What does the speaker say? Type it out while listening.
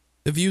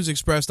The views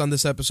expressed on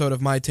this episode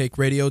of My Take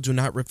Radio do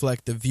not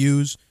reflect the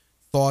views,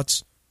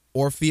 thoughts,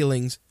 or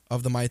feelings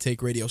of the My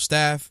Take Radio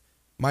staff,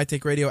 My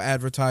Take Radio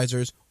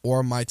advertisers,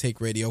 or My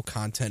Take Radio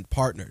content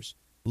partners.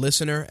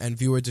 Listener and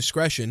viewer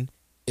discretion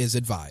is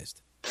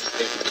advised.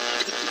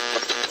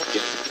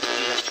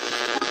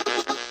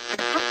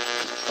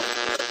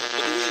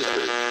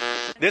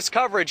 This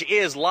coverage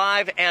is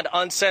live and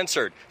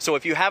uncensored, so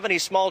if you have any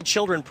small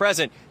children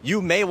present,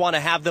 you may want to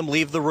have them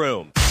leave the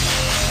room.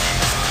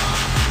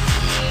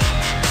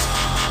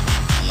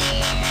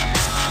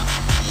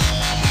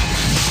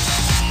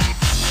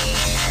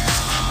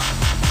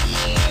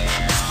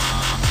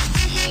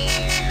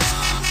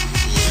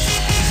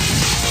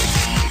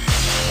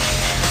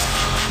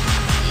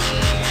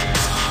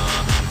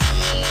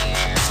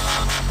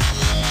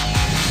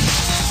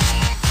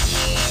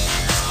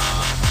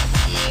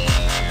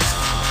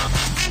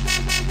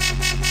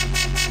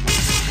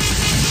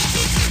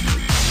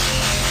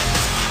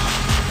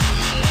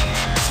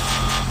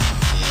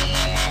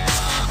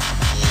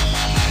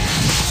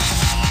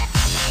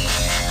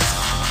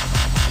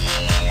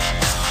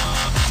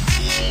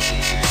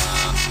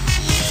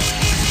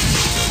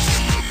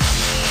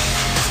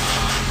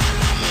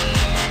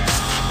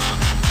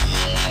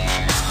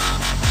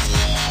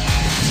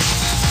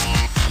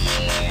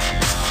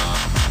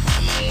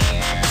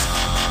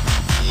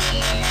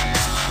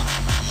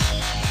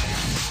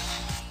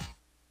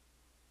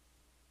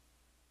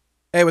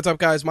 Hey, what's up,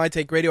 guys? My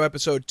Take Radio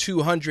episode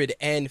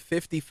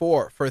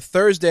 254 for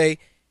Thursday,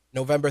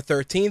 November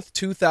 13th,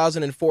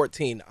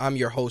 2014. I'm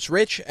your host,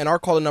 Rich, and our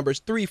caller number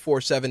is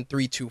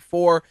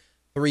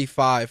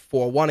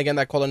 347-324-3541. Again,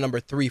 that caller number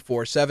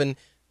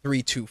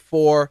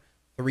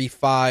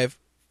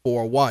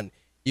 347-324-3541.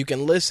 You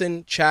can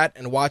listen, chat,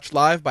 and watch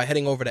live by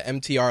heading over to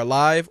MTR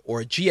Live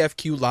or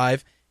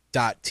gfqlive.tv.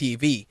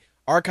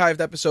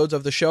 Archived episodes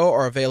of the show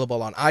are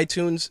available on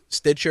iTunes,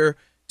 Stitcher,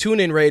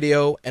 TuneIn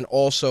Radio, and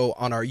also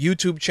on our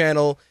YouTube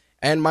channel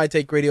and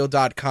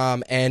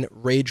mytakeradio.com and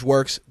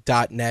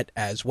rageworks.net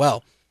as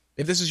well.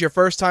 If this is your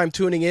first time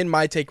tuning in,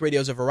 My Take Radio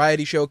is a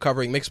variety show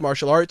covering mixed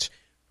martial arts,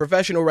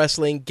 professional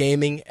wrestling,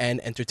 gaming, and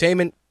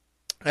entertainment.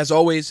 As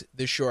always,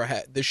 this show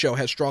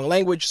has strong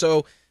language,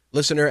 so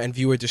listener and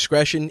viewer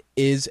discretion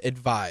is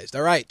advised.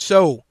 All right,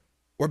 so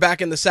we're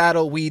back in the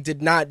saddle. We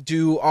did not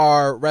do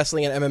our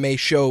wrestling and MMA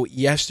show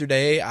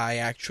yesterday. I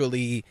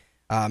actually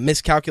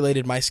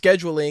miscalculated my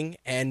scheduling,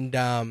 and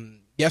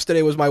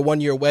yesterday was my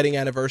 1-year wedding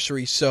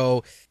anniversary,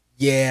 so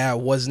yeah,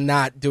 was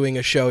not doing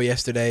a show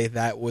yesterday.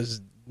 That was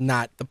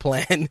not the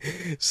plan.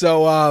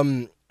 So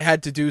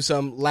had to do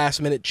some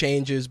last-minute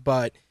changes,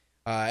 but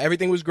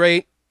everything was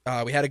great.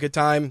 We had a good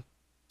time,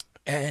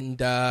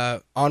 and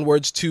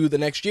onwards to the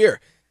next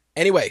year.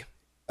 Anyway,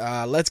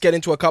 let's get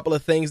into a couple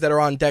of things that are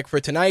on deck for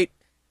tonight.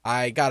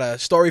 I got a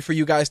story for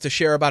you guys to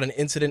share about an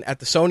incident at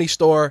the Sony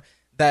store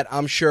that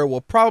I'm sure will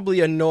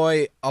probably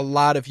annoy a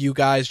lot of you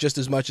guys just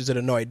as much as it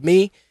annoyed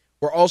me.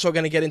 We're also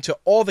going to get into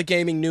all the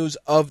gaming news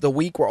of the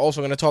week. We're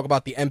also going to talk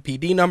about the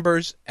MPD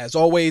numbers. As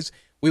always,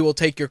 we will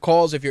take your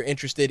calls if you're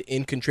interested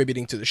in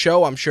contributing to the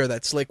show. I'm sure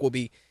that Slick will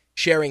be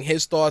sharing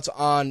his thoughts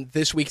on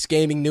this week's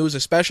gaming news,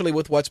 especially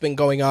with what's been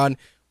going on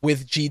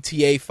with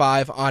GTA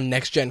 5 on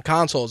next-gen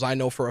consoles. I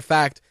know for a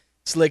fact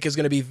Slick is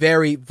going to be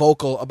very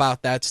vocal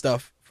about that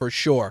stuff for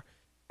sure.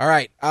 All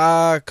right,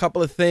 a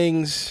couple of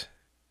things.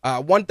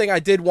 One thing I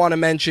did want to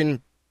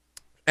mention,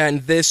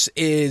 and this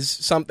is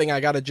something I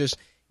got to just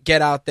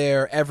get out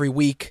there every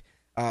week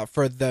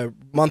for the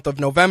month of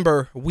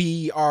November.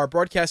 Our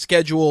broadcast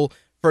schedule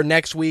for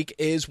next week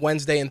is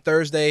Wednesday and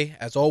Thursday,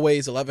 as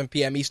always, 11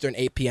 p.m. Eastern,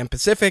 8 p.m.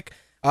 Pacific.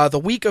 The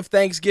week of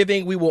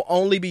Thanksgiving, we will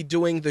only be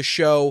doing the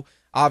show,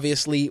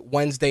 obviously,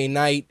 Wednesday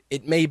night.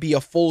 It may be a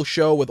full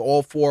show with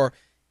all 4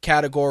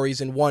 categories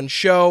in one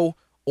show,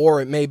 or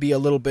it may be a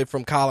little bit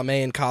from column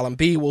A and column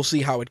B. We'll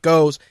see how it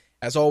goes.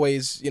 As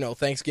always,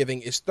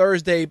 Thanksgiving is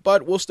Thursday,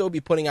 but we'll still be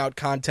putting out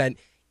content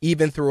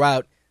even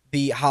throughout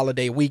the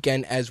holiday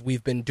weekend as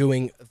we've been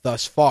doing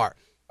thus far.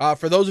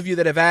 For those of you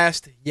that have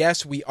asked,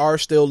 yes, we are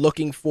still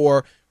looking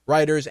for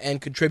writers and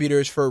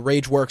contributors for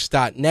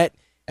RageWorks.net.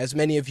 As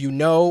many of you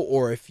know,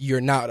 or if you're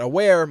not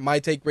aware,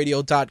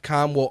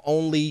 MyTakeRadio.com will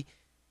only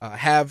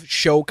have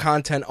show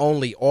content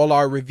only. All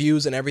our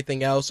reviews and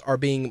everything else are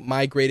being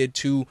migrated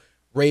to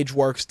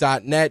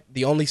RageWorks.net.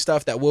 The only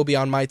stuff that will be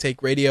on My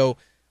Take Radio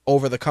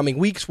over the coming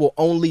weeks will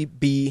only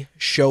be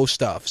show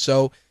stuff.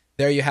 So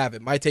there you have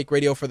it. My Take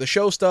Radio for the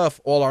show stuff,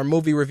 all our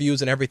movie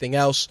reviews and everything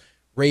else,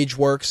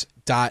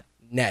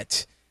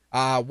 RageWorks.net.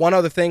 One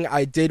other thing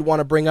I did want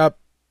to bring up,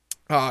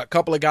 a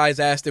couple of guys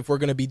asked if we're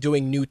going to be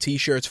doing new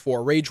t-shirts for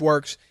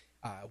RageWorks.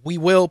 We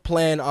will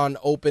plan on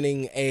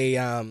opening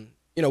a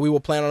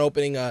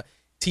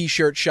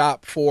t-shirt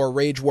shop for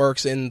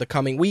RageWorks in the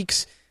coming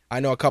weeks.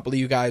 I know a couple of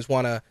you guys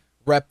want to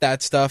rep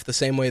that stuff the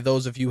same way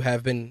those of you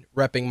have been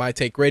repping My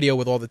Take Radio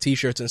with all the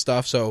t-shirts and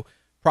stuff, so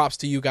props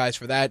to you guys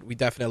for that. We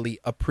definitely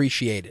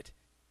appreciate it.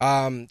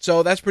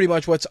 So that's pretty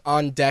much what's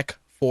on deck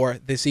for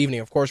this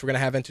evening. Of course, we're going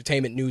to have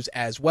entertainment news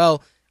as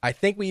well. I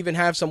think we even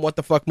have some What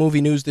the Fuck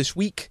movie news this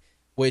week,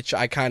 which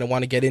I kind of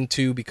want to get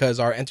into because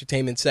our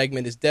entertainment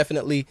segment is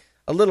definitely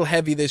a little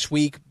heavy this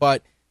week,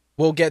 but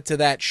we'll get to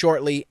that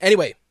shortly.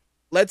 Anyway,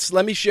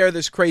 let me share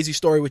this crazy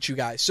story with you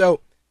guys.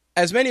 So,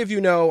 as many of you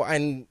know,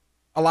 and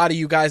a lot of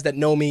you guys that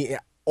know me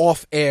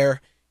off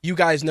air, you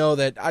guys know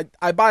that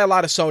I buy a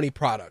lot of Sony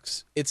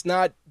products. It's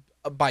not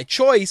by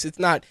choice. It's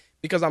not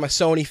because I'm a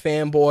Sony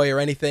fanboy or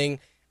anything.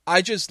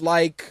 I just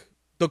like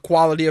the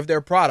quality of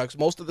their products.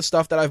 Most of the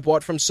stuff that I've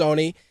bought from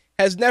Sony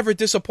has never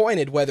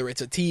disappointed, whether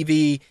it's a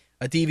TV,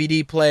 a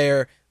DVD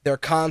player, their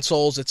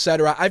consoles,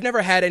 etc. I've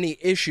never had any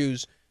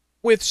issues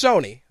with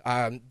Sony.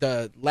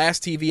 The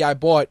last TV I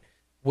bought,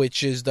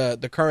 which is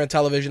the current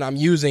television I'm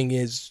using,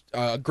 is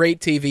a great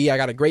TV. I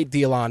got a great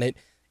deal on it,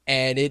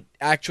 and it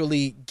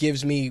actually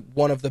gives me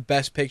one of the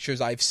best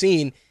pictures I've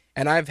seen.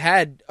 And I've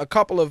had a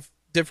couple of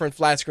different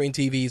flat screen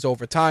TVs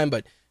over time,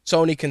 but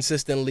Sony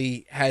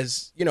consistently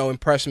has,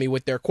 impressed me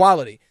with their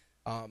quality.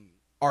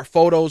 Our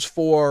photos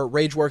for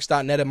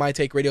RageWorks.net and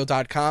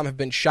MyTakeRadio.com have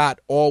been shot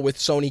all with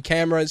Sony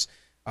cameras,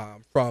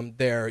 from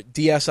their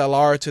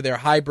DSLR to their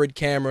hybrid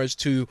cameras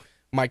to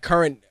my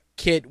current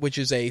kit, which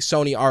is a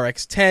Sony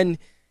RX-10.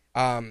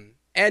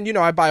 And,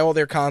 I buy all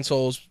their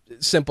consoles,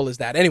 simple as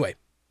that. Anyway,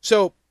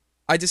 so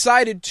I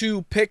decided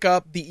to pick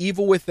up The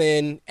Evil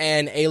Within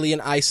and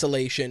Alien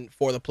Isolation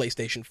for the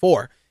PlayStation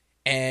 4.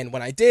 And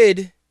when I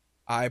did,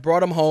 I brought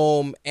them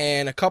home,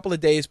 and a couple of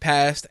days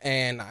passed,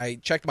 and I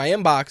checked my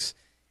inbox,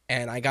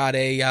 and I got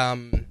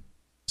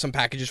some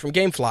packages from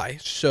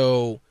GameFly.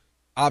 So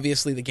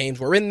obviously the games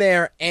were in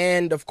there,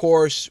 and of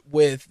course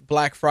with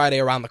Black Friday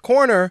around the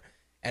corner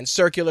and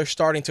Circular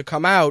starting to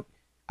come out,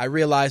 I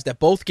realized that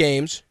both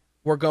games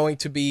were going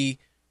to be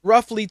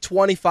roughly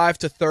 $25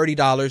 to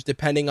 $30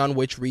 depending on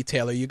which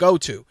retailer you go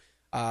to.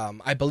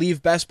 I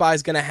believe Best Buy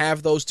is going to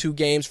have those two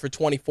games for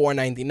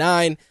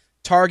 $24.99.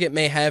 Target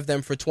may have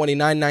them for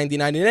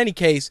 $29.99. In any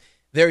case,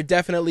 they're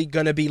definitely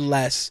going to be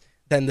less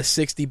than the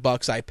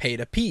 $60 I paid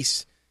a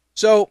piece.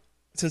 So,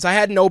 since I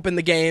hadn't opened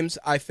the games,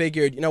 I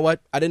figured, you know what?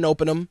 I didn't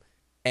open them,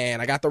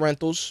 and I got the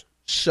rentals,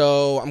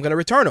 so I'm going to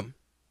return them.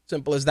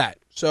 Simple as that.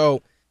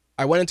 So,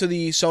 I went into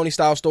the Sony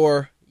Style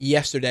store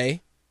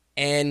yesterday,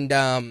 and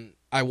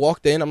I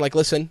walked in. I'm like,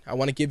 listen, I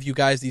want to give you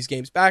guys these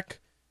games back.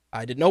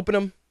 I didn't open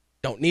them.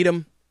 Don't need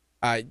them.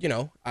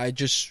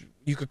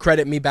 You could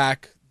credit me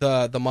back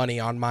the money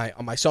on my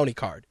Sony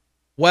card.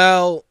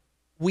 Well,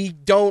 we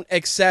don't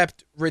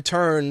accept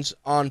returns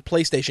on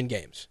PlayStation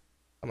games.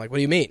 I'm like, what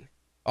do you mean?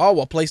 Oh,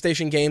 well,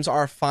 PlayStation games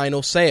are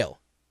final sale.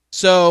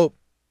 So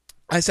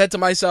I said to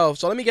myself,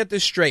 so let me get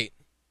this straight.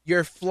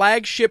 Your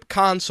flagship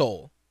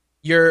console,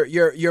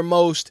 your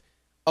most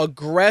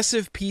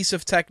aggressive piece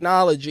of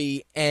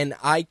technology, and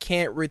I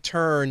can't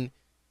return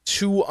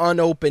 2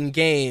 unopened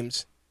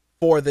games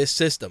for this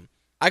system.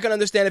 I can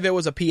understand if it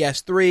was a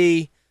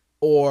PS3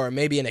 or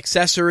maybe an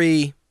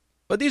accessory,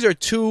 but these are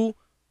 2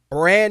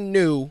 brand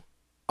new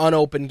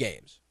unopened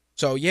games.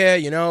 So yeah,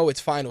 it's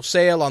final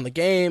sale on the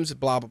games,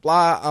 blah, blah,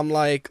 blah. I'm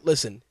like,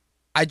 listen,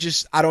 I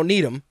don't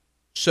need them.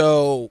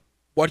 So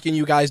what can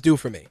you guys do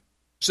for me?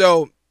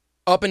 So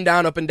up and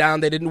down,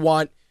 they didn't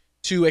want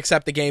to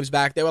accept the games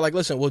back. They were like,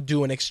 listen, we'll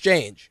do an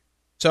exchange.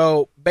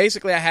 So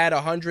basically I had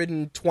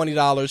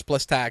 $120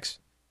 plus tax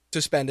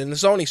to spend in the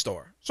Sony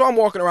store. So I'm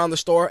walking around the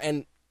store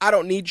and I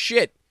don't need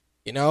shit.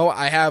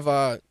 I have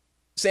a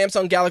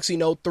Samsung Galaxy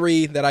Note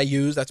 3 that I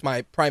use. That's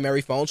my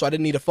primary phone, so I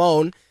didn't need a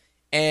phone.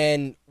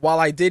 And while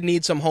I did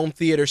need some home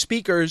theater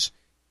speakers,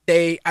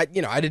 I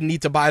didn't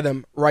need to buy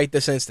them right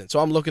this instant. So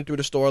I'm looking through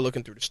the store,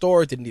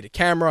 didn't need a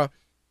camera.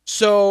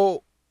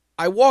 So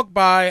I walked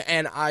by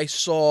and I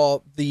saw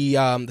the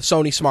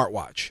Sony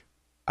smartwatch.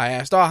 I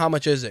asked, how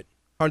much is it?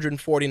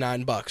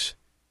 $149.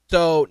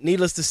 So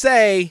needless to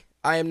say,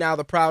 I am now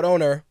the proud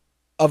owner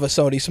of a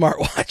Sony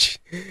smartwatch.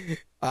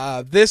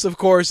 This, of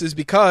course, is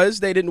because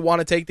they didn't want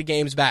to take the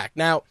games back.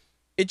 Now,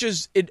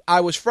 I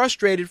was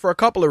frustrated for a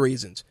couple of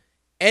reasons.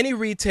 Any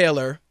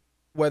retailer,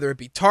 whether it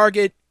be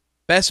Target,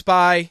 Best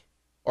Buy,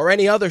 or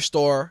any other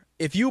store,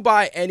 if you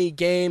buy any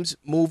games,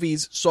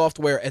 movies,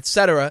 software,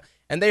 etc.,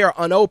 and they are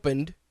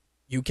unopened,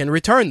 you can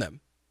return them.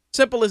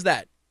 Simple as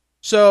that.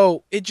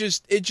 So it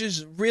just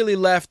really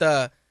left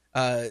a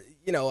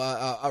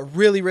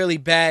really, really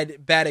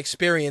bad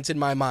experience in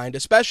my mind,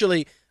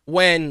 especially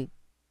when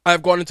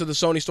I've gone into the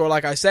Sony store,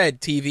 like I said,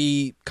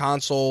 TV,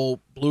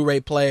 console, Blu-ray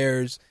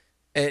players,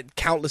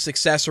 countless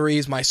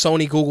accessories, my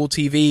Sony Google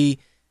TV,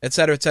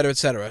 etc., etc.,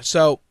 etc.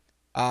 So,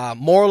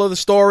 moral of the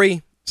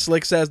story,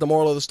 Slick says the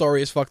moral of the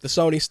story is fuck the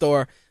Sony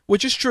store,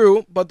 which is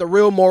true, but the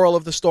real moral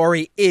of the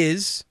story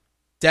is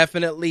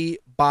definitely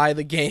buy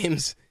the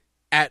games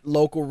at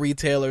local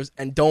retailers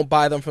and don't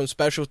buy them from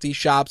specialty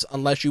shops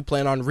unless you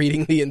plan on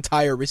reading the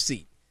entire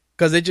receipt,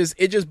 because it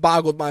just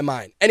boggled my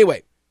mind.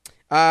 Anyway,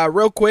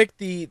 real quick,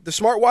 the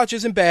smartwatch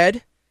isn't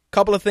bad.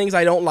 Couple of things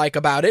I don't like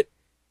about it,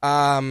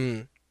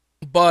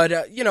 but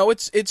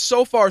it's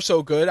so far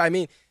so good. I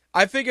mean,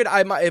 I figured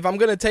if I'm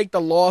gonna take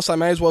the loss, I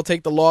might as well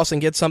take the loss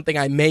and get something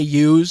I may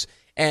use.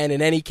 And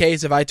in any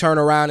case, if I turn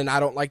around and I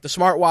don't like the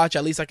smartwatch,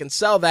 at least I can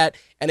sell that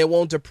and it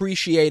won't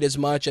depreciate as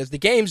much as the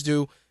games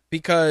do.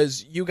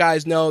 because you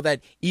guys know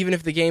that even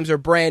if the games are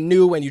brand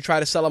new and you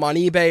try to sell them on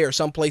eBay or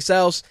someplace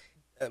else,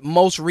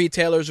 most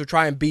retailers will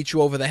try and beat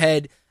you over the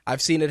head.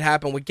 I've seen it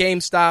happen with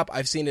GameStop.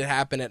 I've seen it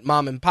happen at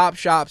mom and pop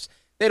shops.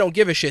 They don't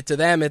give a shit to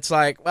them. It's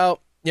like,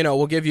 well,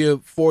 we'll give you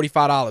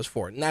 $45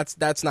 for it. And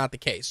that's not the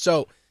case.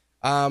 So,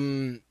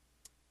 lesson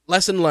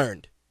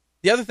learned.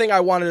 The other thing I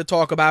wanted to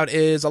talk about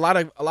is a lot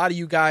of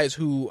you guys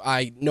who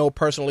I know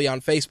personally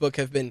on Facebook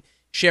have been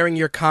sharing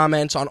your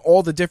comments on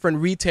all the different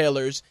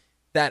retailers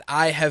that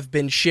I have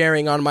been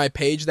sharing on my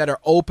page that are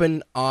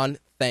open on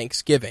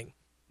Thanksgiving.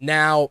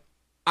 Now,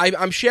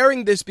 I'm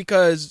sharing this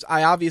because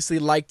I obviously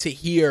like to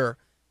hear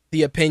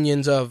the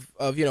opinions of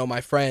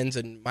my friends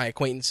and my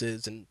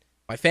acquaintances and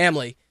my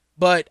family,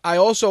 but I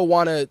also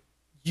want to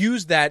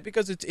use that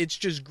because it's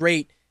just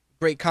great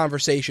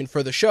conversation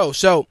for the show.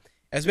 So,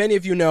 as many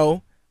of you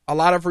know, a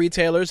lot of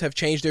retailers have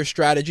changed their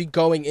strategy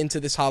going into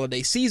this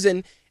holiday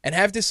season and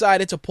have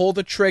decided to pull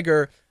the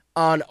trigger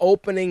on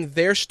opening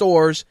their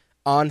stores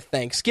on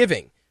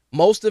Thanksgiving.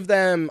 Most of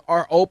them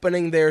are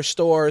opening their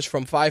stores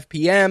from 5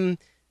 p.m.,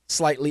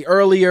 slightly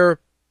earlier.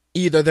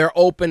 Either they're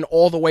open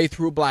all the way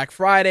through Black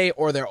Friday,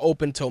 or they're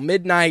open till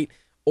midnight,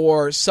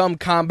 or some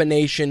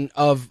combination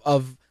of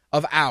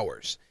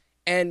hours.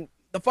 And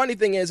the funny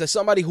thing is, as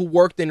somebody who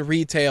worked in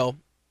retail,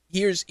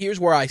 here's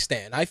where I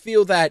stand. I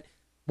feel that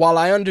while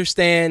I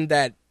understand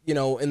that,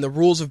 in the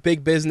rules of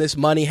big business,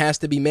 money has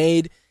to be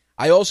made,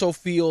 I also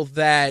feel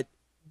that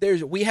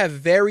we have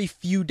very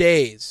few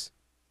days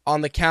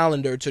on the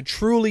calendar to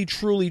truly,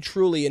 truly,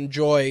 truly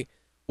enjoy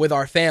with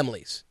our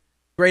families.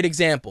 Great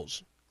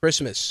examples: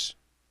 Christmas,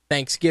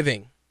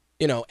 Thanksgiving,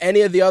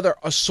 any of the other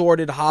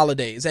assorted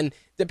holidays. And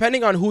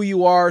depending on who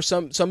you are,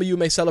 some of you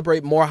may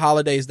celebrate more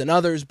holidays than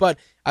others, but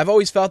I've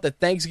always felt that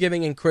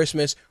Thanksgiving and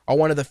Christmas are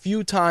one of the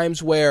few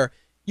times where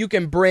you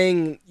can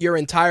bring your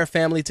entire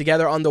family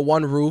together under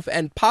one roof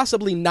and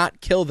possibly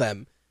not kill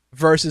them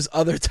versus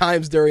other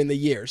times during the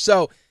year.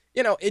 So,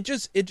 it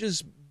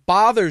just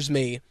bothers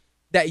me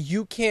that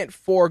you can't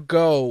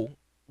forego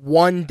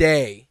one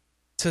day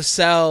to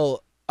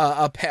sell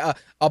a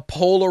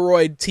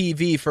Polaroid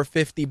TV for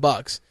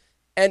 $50.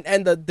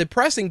 And the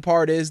depressing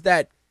part is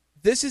that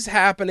this is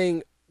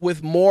happening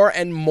with more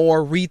and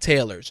more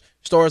retailers.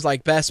 Stores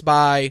like Best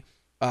Buy,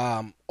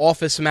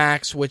 Office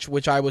Max,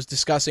 which I was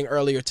discussing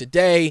earlier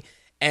today,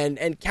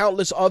 and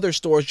countless other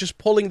stores just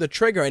pulling the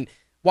trigger. And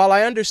while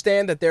I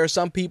understand that there are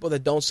some people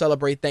that don't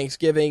celebrate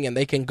Thanksgiving and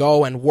they can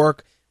go and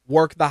work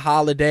the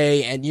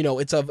holiday and,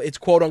 it's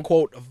quote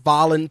unquote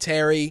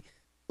voluntary,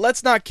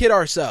 let's not kid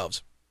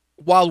ourselves.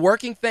 While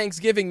working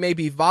Thanksgiving may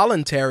be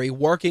voluntary,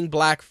 working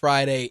Black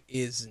Friday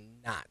is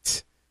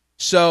not.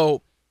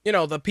 So,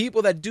 the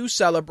people that do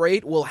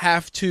celebrate will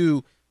have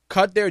to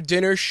cut their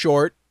dinner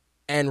short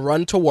and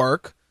run to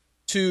work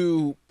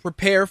to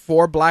prepare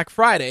for Black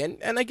Friday.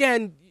 And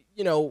again,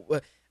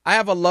 I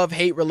have a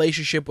love-hate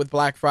relationship with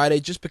Black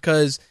Friday just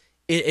because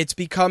it's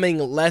becoming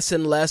less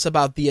and less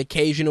about the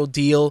occasional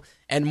deal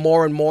and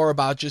more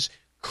about just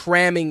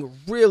cramming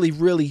really,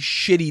 really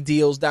shitty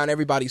deals down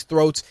everybody's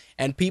throats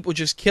and people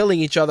just killing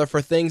each other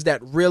for things that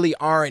really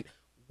aren't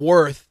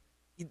worth.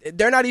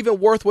 They're not even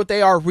worth what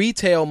they are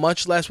retail,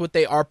 much less what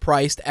they are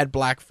priced at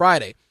Black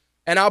Friday.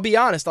 And I'll be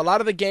honest, a lot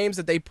of the games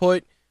that they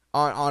put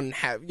on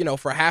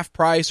for half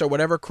price or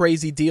whatever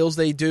crazy deals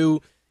they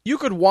do, you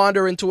could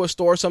wander into a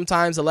store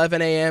sometimes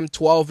 11 a.m.,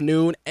 12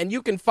 noon, and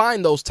you can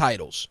find those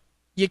titles.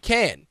 You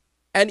can.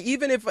 And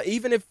even if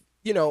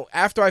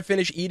after I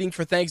finish eating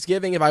for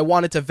Thanksgiving, if I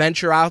wanted to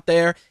venture out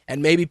there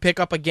and maybe pick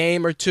up a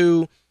game or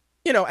two,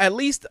 at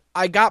least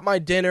I got my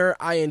dinner,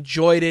 I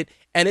enjoyed it,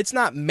 and it's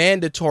not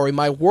mandatory.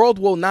 My world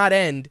will not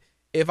end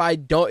if I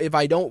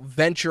don't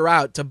venture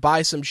out to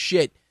buy some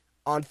shit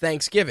on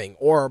Thanksgiving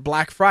or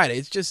Black Friday.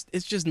 It's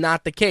just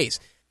not the case.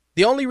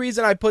 The only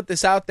reason I put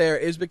this out there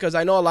is because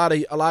I know a lot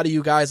of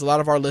you guys, a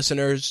lot of our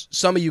listeners,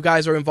 some of you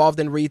guys are involved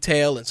in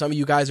retail, and some of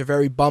you guys are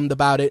very bummed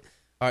about it.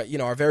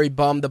 Are very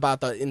bummed about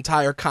the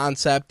entire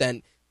concept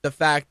and the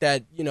fact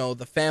that,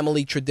 the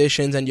family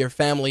traditions and your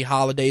family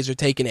holidays are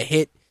taking a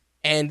hit.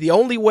 And the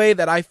only way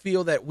that I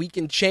feel that we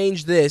can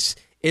change this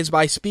is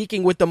by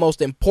speaking with the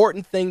most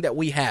important thing that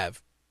we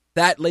have.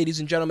 That, ladies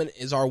and gentlemen,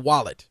 is our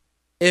wallet.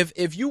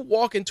 If you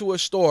walk into a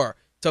store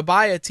to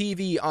buy a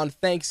TV on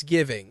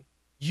Thanksgiving,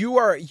 you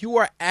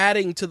are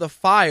adding to the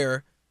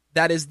fire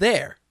that is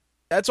there.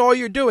 That's all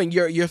you're doing.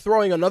 You're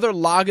throwing another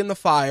log in the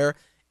fire.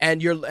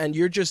 And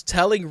you're just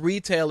telling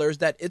retailers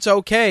that it's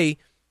okay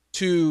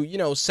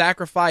to,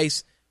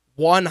 sacrifice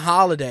one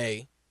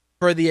holiday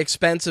for the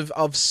expense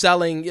of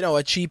selling,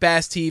 a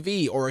cheap-ass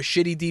TV or a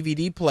shitty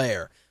DVD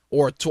player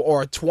or a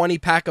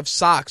 20-pack of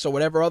socks or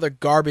whatever other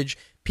garbage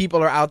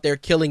people are out there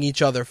killing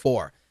each other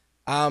for.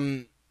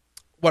 When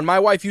my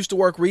wife used to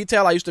work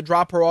retail, I used to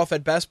drop her off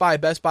at Best Buy.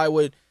 Best Buy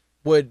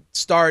would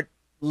start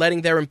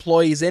letting their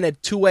employees in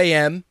at 2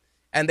 a.m.,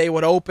 and they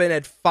would open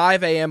at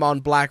 5 a.m.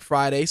 on Black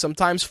Friday,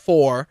 sometimes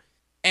 4.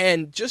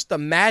 And just the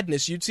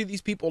madness, you'd see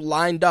these people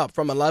lined up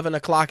from 11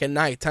 o'clock at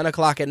night, 10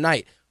 o'clock at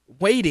night,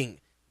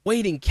 waiting,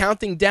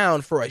 counting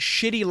down for a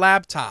shitty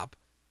laptop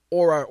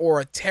or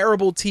a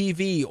terrible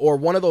TV or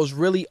one of those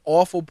really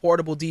awful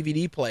portable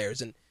DVD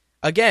players. And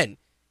again,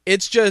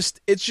 it's just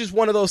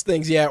one of those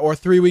things. Yeah, or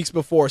 3 weeks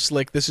before,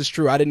 Slick. This is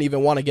true. I didn't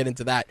even want to get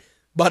into that,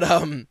 but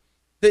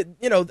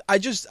I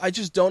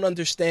just don't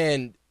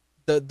understand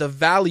the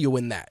value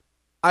in that.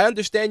 I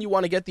understand you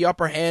want to get the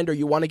upper hand or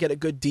you want to get a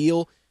good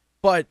deal,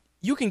 but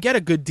you can get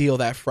a good deal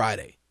that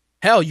Friday.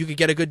 Hell, you could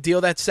get a good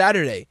deal that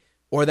Saturday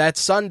or that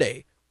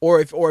Sunday, or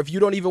if you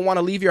don't even want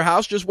to leave your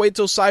house, just wait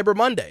till Cyber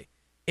Monday.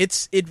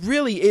 It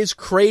really is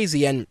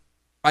crazy. And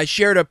I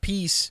shared a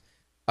piece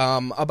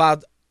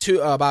about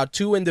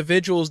two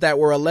individuals that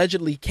were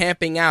allegedly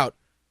camping out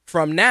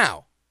from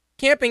now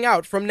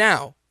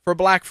for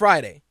Black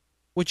Friday,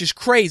 which is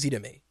crazy to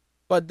me.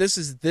 But this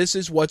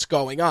is what's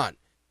going on.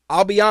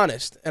 I'll be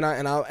honest, and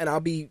I'll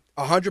be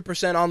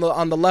 100%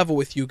 on the level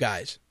with you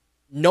guys.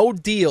 No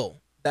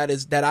deal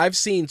that I've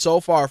seen so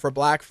far for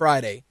Black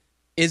Friday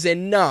is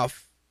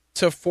enough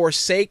to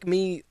forsake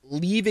me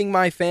leaving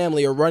my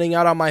family or running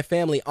out on my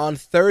family on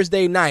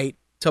Thursday night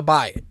to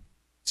buy it.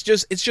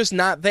 It's just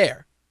not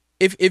there.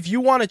 If you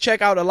want to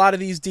check out a lot of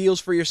these deals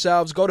for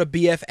yourselves, go to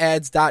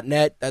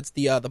bfads.net. That's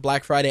the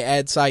Black Friday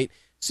ad site.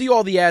 See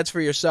all the ads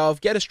for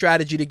yourself. Get a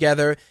strategy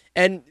together.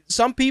 And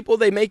some people,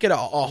 they make it a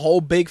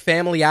whole big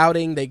family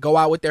outing. They go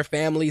out with their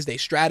families. They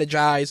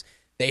strategize.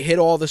 They hit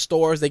all the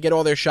stores. They get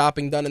all their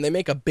shopping done, and they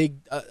make a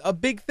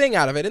big thing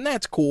out of it. And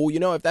that's cool. You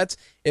know, if that's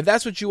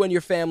what you and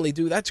your family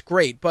do, that's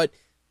great. But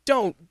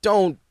don't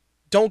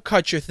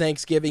cut your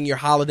Thanksgiving, your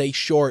holiday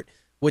short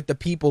with the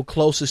people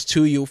closest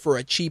to you for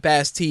a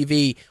cheap-ass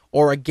TV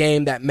or a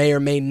game that may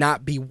or may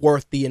not be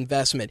worth the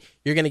investment.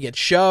 You're going to get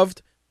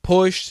shoved,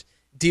 pushed,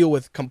 deal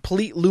with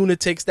complete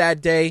lunatics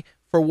that day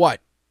for what?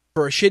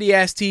 For a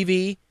shitty-ass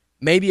TV,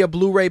 maybe a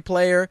Blu-ray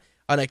player,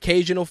 an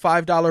occasional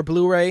 $5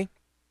 Blu-ray.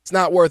 It's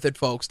not worth it,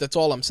 folks. That's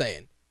all I'm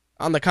saying.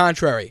 On the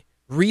contrary,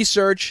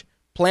 research,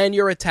 plan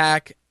your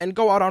attack, and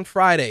go out on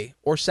Friday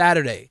or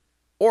Saturday.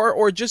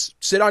 Or just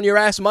sit on your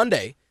ass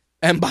Monday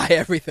and buy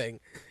everything.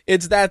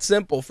 It's that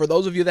simple. For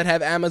those of you that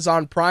have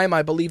Amazon Prime,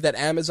 I believe that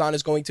Amazon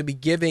is going to be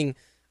giving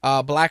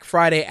Black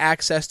Friday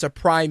access to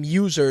Prime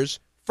users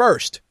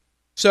first.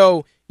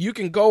 So you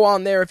can go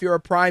on there if you're a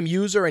Prime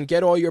user and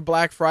get all your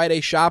Black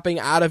Friday shopping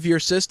out of your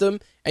system,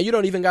 and you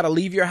don't even got to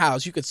leave your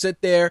house. You could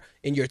sit there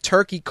in your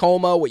turkey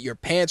coma with your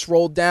pants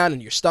rolled down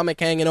and your stomach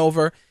hanging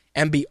over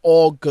and be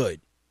all good.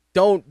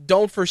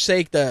 Don't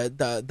forsake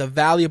the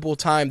valuable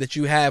time that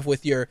you have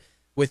with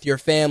your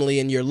family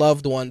and your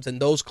loved ones and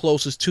those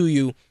closest to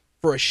you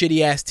for a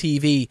shitty-ass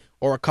TV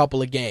or a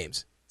couple of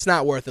games. It's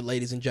not worth it,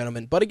 ladies and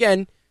gentlemen. But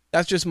again,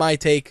 that's just my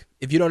take.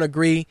 If you don't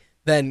agree,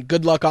 then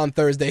good luck on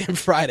Thursday and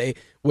Friday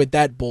with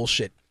that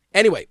bullshit.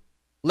 Anyway,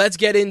 let's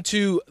get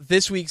into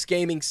this week's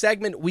gaming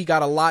segment. We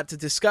got a lot to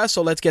discuss,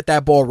 so let's get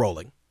that ball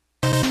rolling.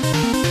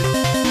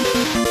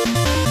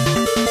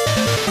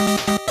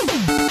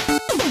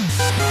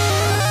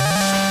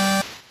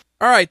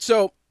 All right,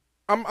 so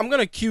I'm going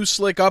to cue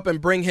Slick up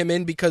and bring him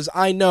in because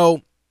I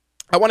know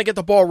I want to get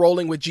the ball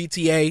rolling with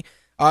GTA.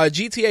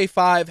 GTA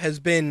 5 has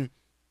been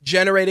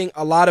generating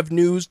a lot of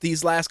news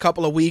these last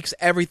couple of weeks.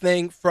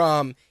 Everything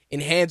from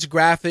enhanced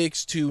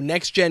graphics to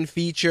next-gen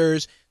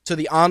features to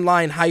the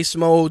online heist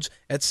modes,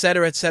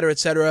 etc., etc.,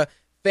 etc.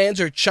 Fans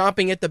are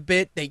chomping at the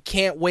bit. They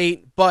can't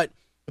wait. But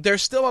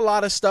there's still a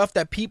lot of stuff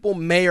that people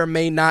may or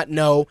may not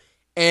know.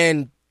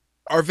 And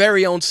our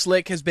very own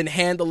Slick has been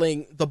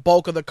handling the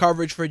bulk of the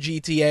coverage for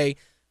GTA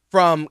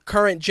from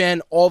current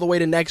gen all the way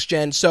to next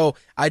gen. So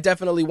I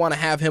definitely want to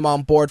have him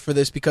on board for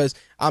this because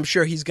I'm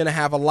sure he's going to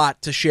have a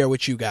lot to share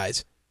with you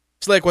guys.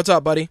 Slick, what's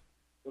up, buddy?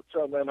 What's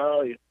up, man? How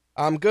are you?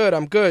 I'm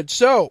good.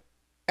 So,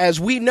 as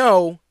we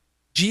know,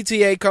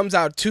 GTA comes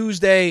out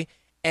Tuesday,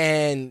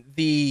 and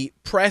the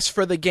press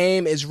for the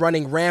game is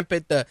running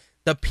rampant. The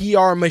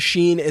PR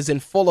machine is in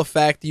full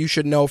effect. You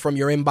should know from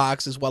your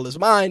inbox as well as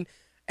mine.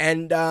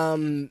 And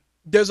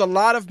there's a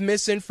lot of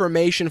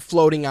misinformation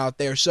floating out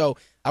there. So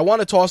I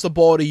want to toss the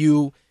ball to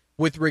you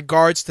with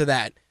regards to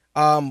that.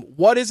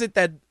 What is it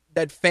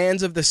that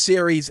fans of the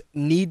series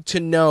need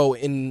to know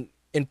in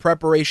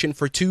preparation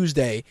for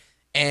Tuesday?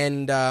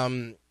 And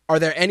are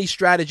there any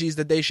strategies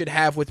that they should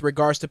have with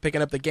regards to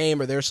picking up the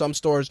game? Are there some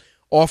stores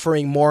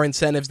offering more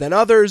incentives than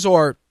others,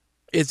 or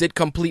is it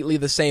completely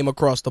the same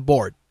across the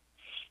board?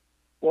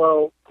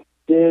 Well,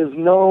 there's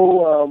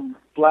no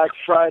Black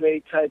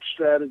Friday type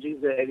strategy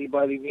that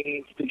anybody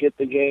needs to get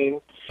the game.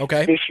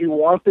 Okay. If you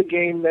want the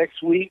game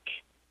next week,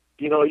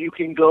 you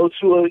can go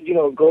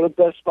to go to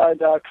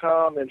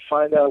BestBuy.com and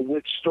find out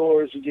which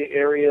stores in your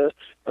area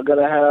are going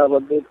to have a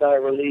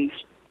midnight release.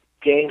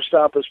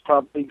 GameStop is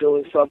probably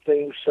doing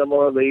something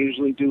similar. They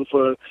usually do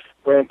for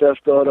Grand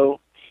Theft Auto.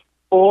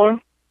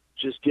 Or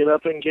just get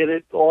up and get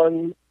it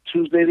on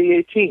Tuesday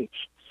the 18th.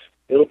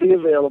 It'll be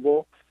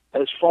available.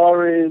 As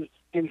far as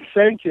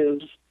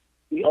incentives,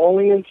 the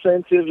only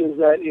incentive is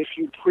that if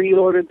you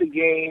pre-ordered the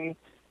game,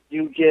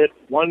 you get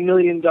 $1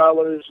 million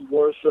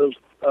worth of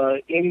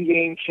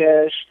in-game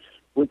cash,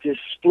 which is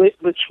split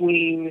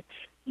between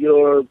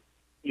your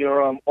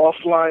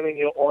offline and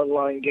your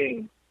online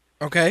game.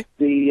 Okay.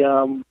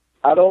 The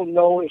I don't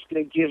know if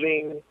they're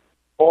giving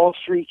all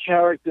three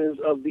characters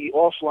of the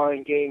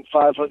offline game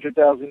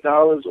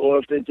 $500,000, or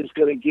if they're just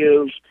going to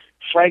give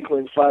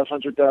Franklin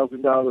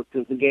 $500,000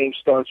 because the game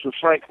starts with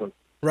Franklin.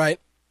 Right.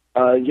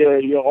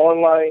 Your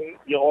online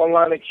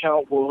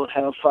account will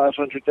have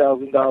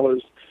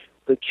 $500,000.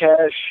 The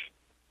cash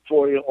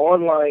for your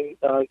online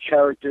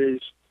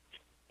characters,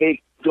 it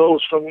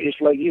goes from, it's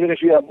like, even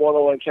if you have more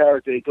than one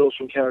character, it goes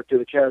from character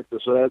to character.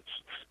 So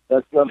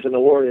that's nothing to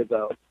worry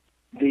about.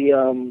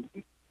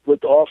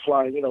 With the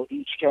offline,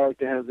 each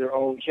character has their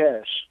own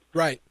cash.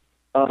 Right.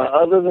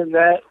 Other than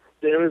that,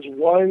 there is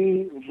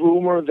one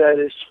rumor that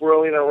is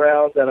swirling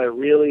around that I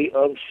really,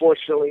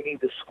 unfortunately,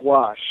 need to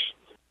squash.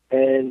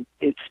 And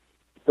it's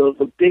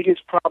the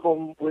biggest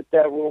problem with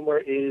that rumor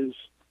is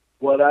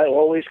what I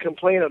always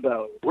complain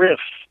about. Riff.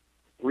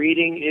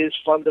 Reading is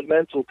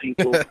fundamental,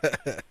 people.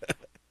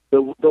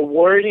 The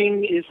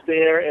wording is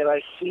there, and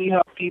I see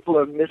how people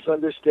are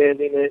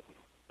misunderstanding it,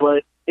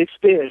 but it's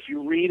there. If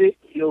you read it,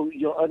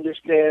 you'll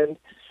understand.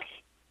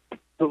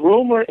 The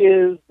rumor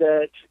is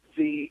that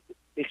the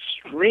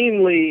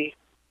extremely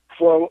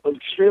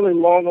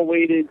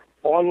long-awaited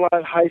online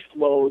heist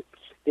mode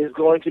is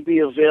going to be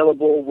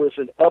available with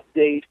an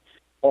update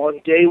on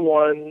day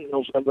one,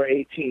 November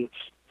 18th.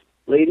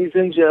 Ladies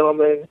and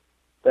gentlemen,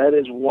 that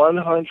is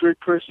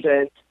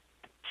 100%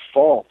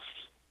 false.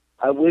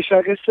 I wish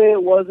I could say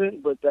it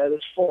wasn't, but that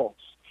is false.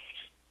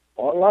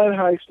 Online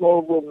heist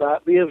mode will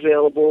not be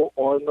available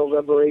on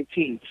November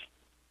 18th.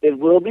 It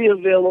will be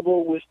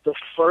available with the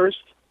first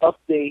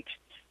update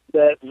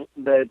that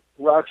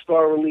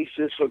Rockstar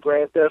releases for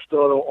Grand Theft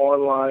Auto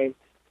Online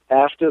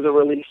after the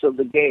release of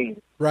the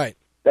game. Right.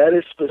 That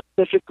is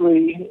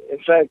specifically, in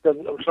fact,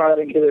 I'm trying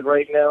to get it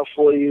right now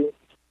for you.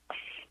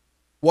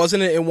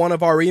 Wasn't it in one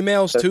of our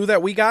emails, too,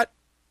 that we got?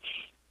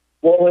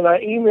 Well, when I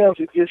emailed,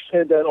 it just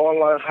said that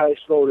online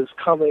heist mode is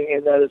coming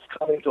and that it's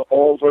coming to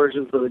all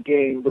versions of the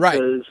game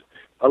because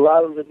a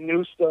lot of the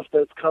new stuff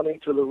that's coming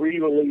to the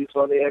re-release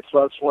on the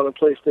Xbox One and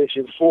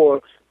PlayStation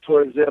 4,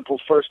 for example,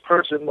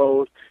 first-person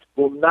mode,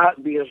 will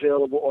not be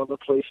available on the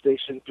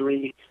PlayStation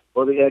 3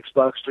 or the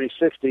Xbox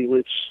 360,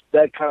 which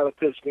that kind of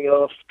pissed me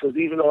off because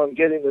even though I'm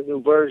getting the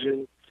new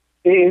version,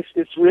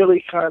 it's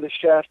really kind of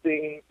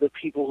shafting the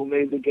people who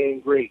made the game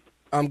great.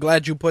 I'm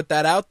glad you put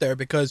that out there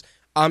because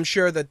I'm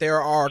sure that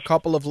there are a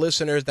couple of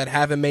listeners that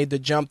haven't made the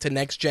jump to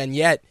next gen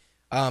yet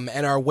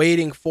and are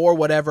waiting for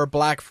whatever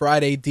Black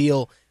Friday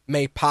deal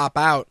may pop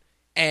out.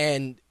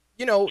 And,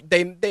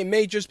 they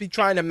may just be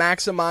trying to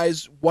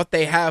maximize what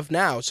they have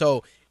now.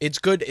 So it's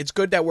good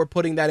that we're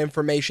putting that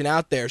information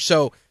out there.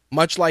 So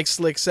much like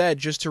Slick said,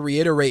 just to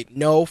reiterate,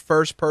 no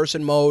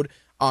first-person mode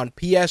on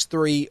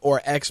PS3 or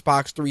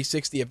Xbox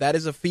 360. If that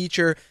is a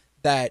feature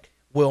that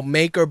will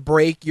make or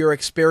break your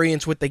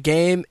experience with the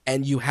game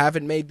and you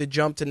haven't made the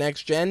jump to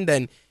next gen,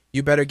 then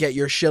you better get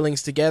your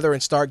shillings together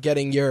and start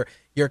getting your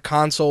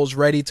consoles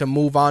ready to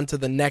move on to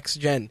the next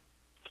gen.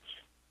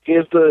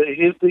 Here's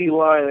the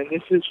line, and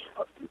this is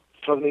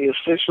from the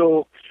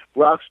official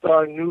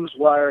Rockstar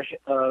Newswire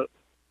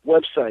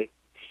website.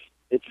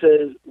 It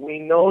says, "We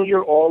know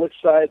you're all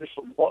excited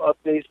for more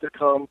updates to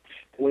come.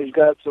 We've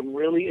got some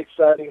really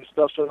exciting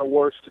stuff in the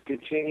works to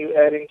continue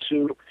adding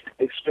to,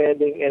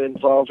 expanding, and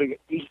evolving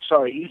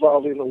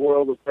the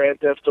world of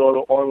Grand Theft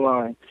Auto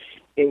Online,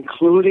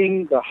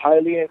 including the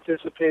highly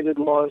anticipated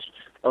launch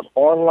of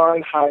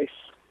Online Heist,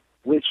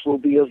 which will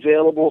be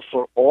available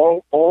for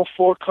all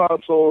four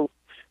consoles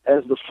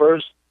as the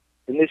first,"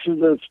 and this is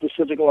the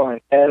specific line,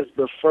 "as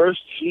the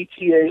first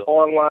GTA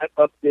Online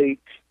update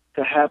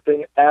to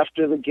happen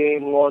after the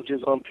game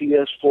launches on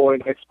PS4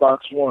 and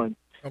Xbox One."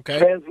 Okay.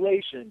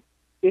 Translation,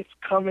 it's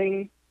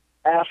coming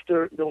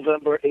after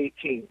November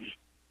 18th.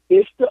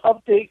 If the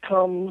update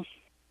comes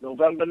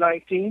November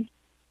 19th,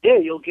 yeah,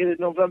 you'll get it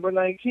November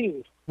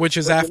 19th. Which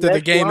is after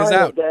the game is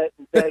out.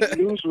 That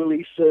news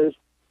release says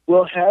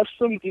we'll have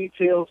some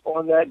details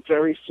on that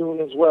very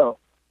soon as well.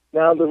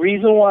 Now, the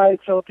reason why I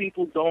tell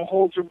people don't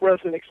hold your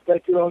breath and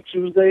expect it on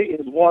Tuesday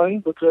is, one,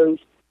 because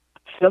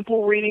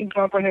simple reading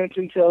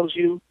comprehension tells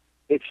you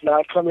it's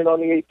not coming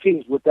on the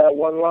 18th with that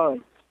one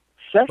line.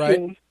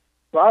 Second,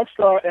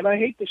 Rockstar, and I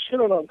hate to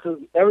shit on them because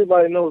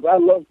everybody knows I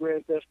love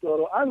Grand Theft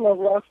Auto. I love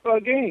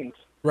Rockstar Games.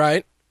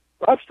 Right.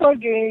 Rockstar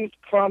Games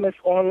promised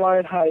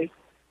Online Heist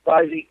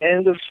by the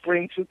end of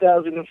spring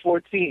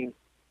 2014.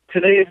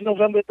 Today is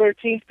November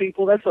 13th,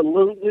 people. That's a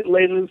little bit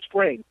later than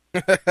spring.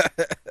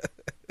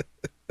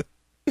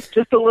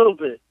 Just a little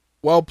bit.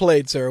 Well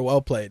played, sir.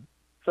 Well played.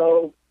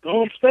 So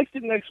don't expect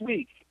it next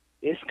week.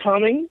 It's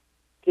coming.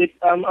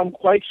 I'm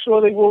quite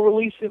sure they will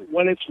release it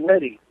when it's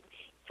ready.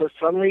 For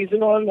some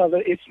reason or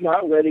another, it's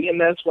not ready, and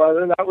that's why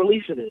they're not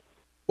releasing it.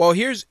 Well,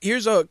 here's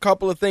a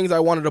couple of things I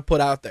wanted to put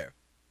out there.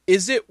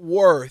 Is it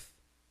worth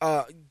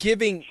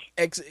putting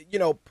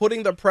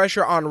the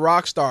pressure on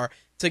Rockstar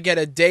to get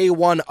a day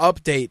one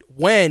update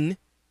when,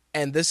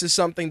 and this is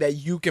something that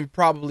you can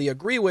probably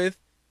agree with,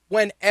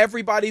 when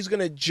everybody's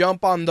going to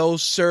jump on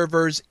those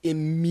servers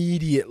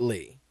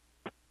immediately?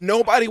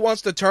 Nobody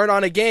wants to turn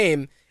on a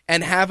game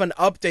and have an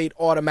update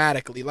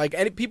automatically.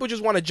 Like, people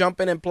just want to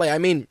jump in and play. I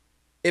mean,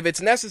 if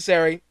it's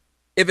necessary,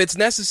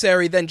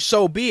 then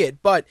so be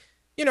it. But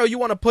you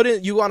want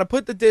to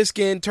put the disc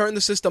in, turn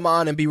the system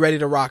on, and be ready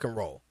to rock and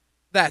roll.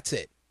 That's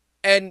it.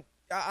 And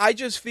I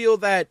just feel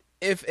that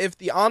if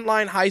the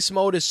online heist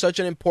mode is such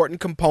an important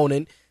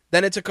component,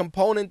 then it's a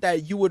component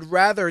that you would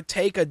rather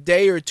take a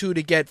day or two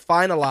to get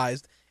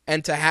finalized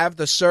and to have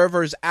the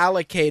servers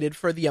allocated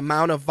for the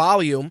amount of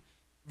volume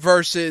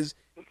versus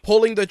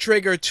pulling the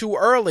trigger too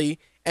early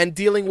and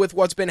dealing with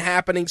what's been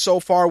happening so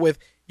far with,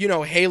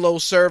 Halo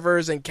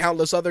servers and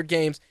countless other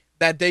games,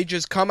 that they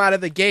just come out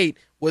of the gate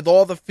with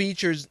all the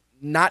features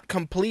not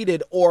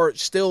completed or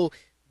still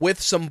with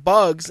some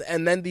bugs,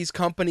 and then these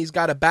companies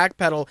got to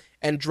backpedal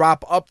and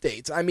drop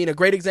updates. I mean, a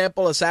great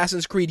example,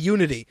 Assassin's Creed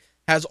Unity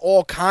has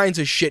all kinds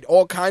of shit,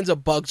 all kinds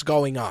of bugs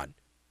going on.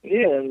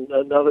 Yeah, and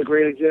another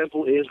great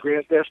example is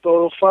Grand Theft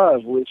Auto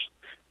 5, which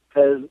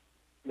has,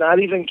 not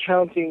even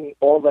counting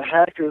all the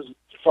hackers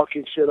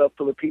fucking shit up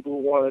for the people who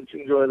wanted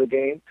to enjoy the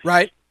game.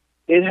 Right.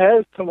 It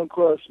has come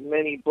across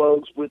many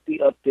bugs with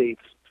the updates.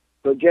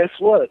 But guess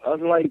what?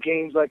 Unlike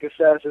games like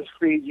Assassin's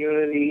Creed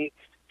Unity,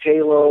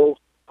 Halo,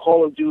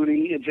 Call of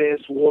Duty,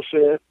 Advanced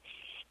Warfare,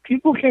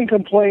 people can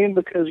complain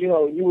because,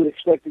 you would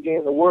expect the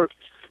game to work.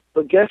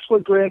 But guess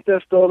what Grand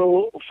Theft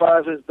Auto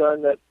 5 has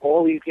done that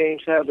all these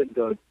games haven't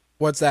done?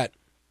 What's that?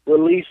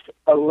 Released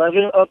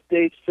 11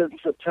 updates since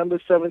September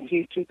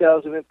 17,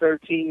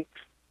 2013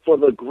 for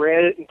the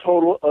grand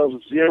total of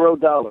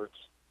 $0.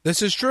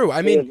 This is true.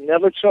 I mean, they've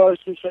never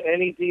charged you for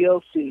any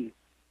DLC,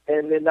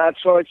 and they're not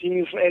charging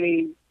you for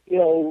any,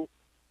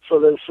 for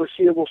the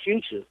foreseeable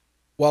future.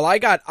 Well, I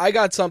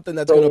got something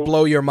that's going to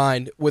blow your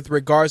mind with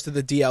regards to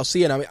the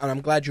DLC, and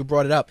I'm glad you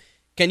brought it up.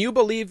 Can you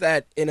believe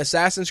that in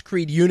Assassin's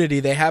Creed Unity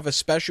they have a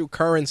special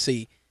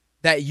currency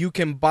that you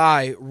can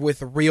buy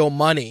with real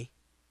money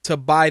to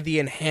buy the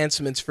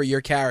enhancements for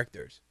your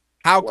characters?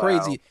 How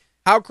crazy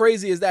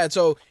is that?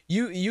 So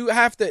you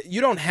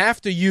don't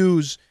have to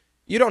use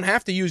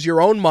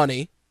your own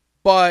money,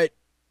 but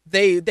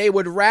they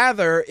would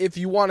rather, if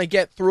you want to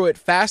get through it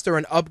faster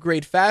and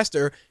upgrade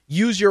faster,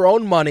 use your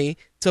own money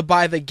to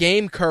buy the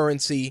game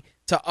currency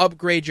to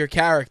upgrade your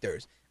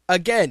characters.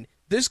 Again,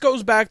 this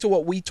goes back to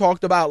what we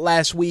talked about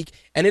last week,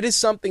 and it is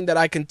something that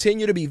I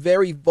continue to be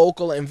very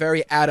vocal and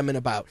very adamant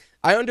about.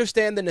 I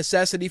understand the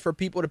necessity for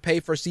people to pay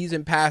for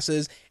season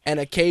passes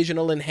and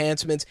occasional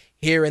enhancements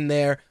here and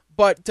there,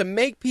 but to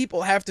make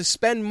people have to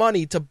spend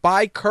money to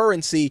buy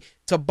currency,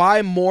 to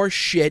buy more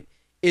shit,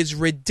 is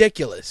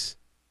ridiculous.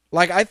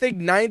 Like, I think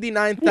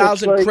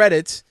 99,000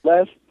 credits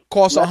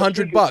costs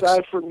 $100.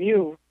 Aside from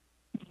you,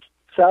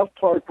 South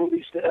Park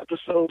released an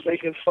episode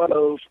making fun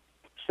of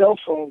cell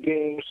phone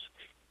games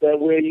that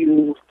where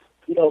you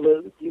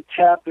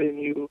tap and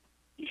you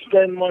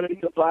spend money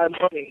to buy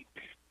money,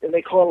 and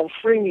they call them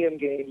freemium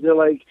games. They're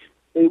like,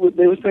 they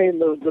were saying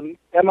the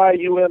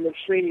MIUM and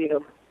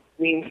freemium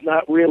means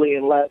not really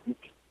in Latin.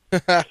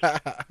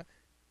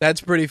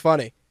 That's pretty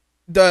funny.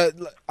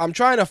 I'm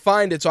trying to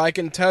find it so I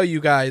can tell you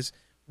guys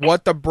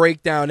what the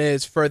breakdown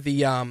is for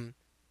the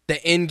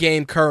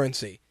in-game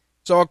currency.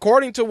 So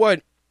according to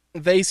what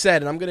they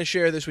said, and I'm going to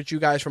share this with you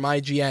guys from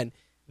IGN,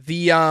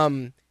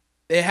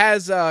 it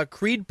has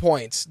Creed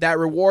points that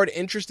reward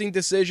interesting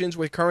decisions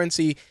with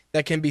currency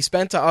that can be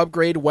spent to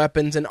upgrade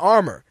weapons and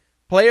armor.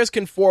 Players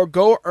can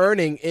forego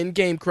earning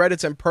in-game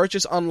credits and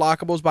purchase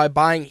unlockables by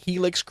buying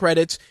Helix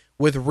credits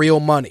with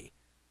real money.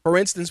 For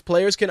instance,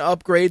 players can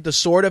upgrade the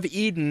Sword of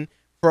Eden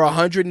for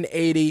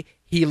 180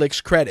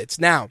 Helix credits.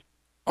 Now,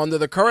 under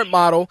the current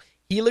model,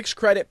 Helix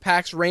credit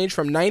packs range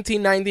from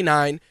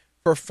 $19.99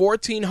 for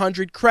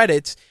 1,400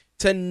 credits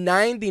to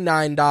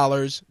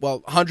 $99,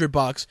 well,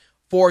 $100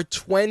 for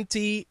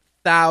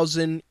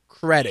 20,000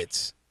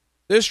 credits.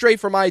 This is straight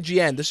from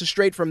IGN. This is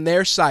straight from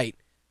their site.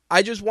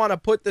 I just want to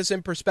put this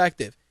in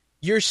perspective.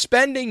 You're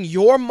spending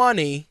your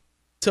money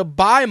to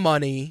buy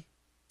money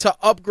to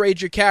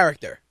upgrade your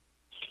character.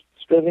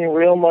 Spending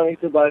real money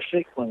to buy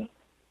fake money.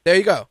 There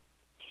you go.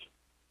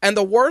 And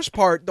the worst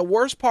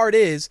part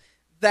is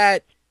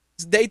that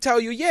they tell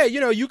you, yeah,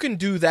 you can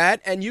do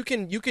that, and you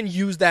can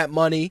use that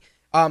money.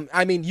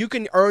 You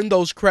can earn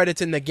those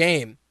credits in the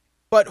game.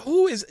 But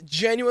who is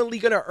genuinely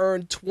going to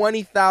earn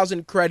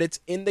 20,000 credits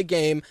in the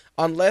game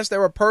unless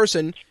they're a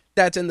person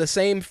that's in the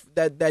same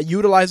that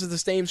utilizes the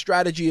same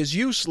strategy as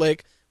you,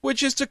 Slick,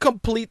 which is to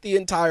complete the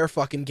entire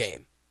fucking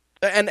game.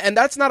 And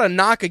that's not a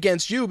knock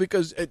against you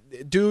because,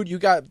 dude, you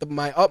got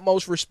my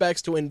utmost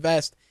respects to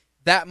invest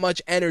that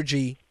much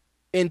energy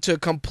into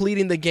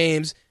completing the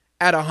games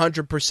at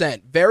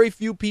 100%. Very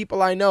few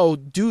people I know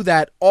do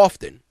that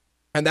often,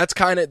 and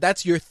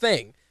that's your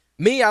thing.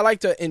 Me, I like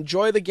to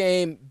enjoy the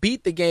game,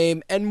 beat the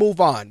game, and move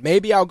on.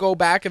 Maybe I'll go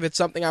back if it's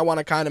something I want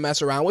to kind of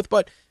mess around with,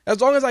 but as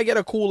long as I get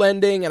a cool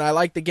ending and I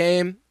like the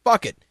game,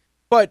 fuck it.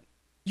 But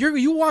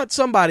you want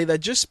somebody that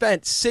just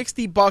spent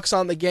 $60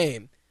 on the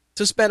game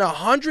to spend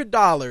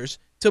 $100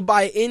 to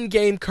buy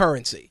in-game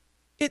currency.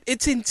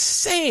 It's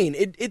insane.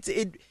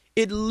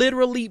 It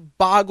literally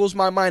boggles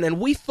my mind. And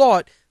we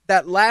thought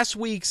that last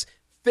week's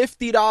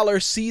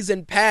 $50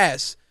 season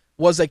pass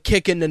was a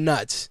kick in the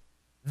nuts.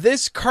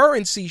 This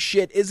currency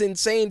shit is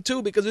insane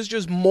too because it's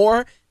just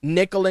more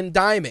nickel and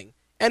diming.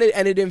 And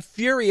it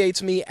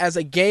infuriates me as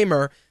a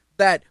gamer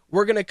that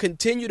we're going to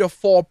continue to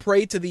fall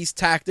prey to these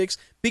tactics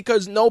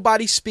because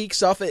nobody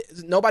speaks up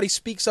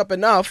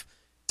enough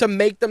to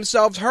make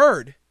themselves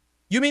heard.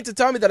 You mean to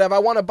tell me that if I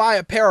want to buy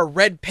a pair of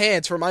red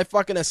pants for my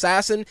fucking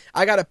assassin,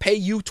 I got to pay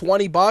you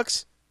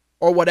 $20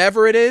 or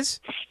whatever it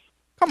is?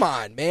 Come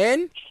on,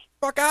 man.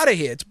 Fuck out of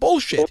here. It's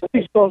bullshit. Well,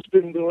 Ubisoft's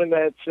been doing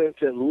that since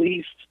at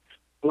least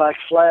Black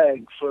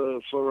Flag for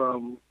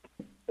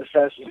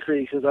Assassin's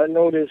Creed because I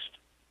noticed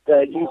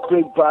that you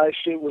could buy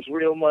shit with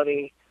real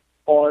money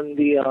on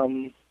the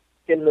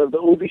in the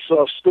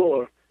Ubisoft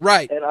store.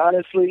 Right. And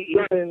honestly,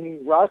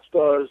 even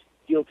Rockstar's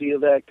guilty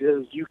of that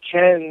because you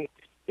can,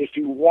 if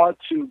you want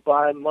to,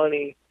 buy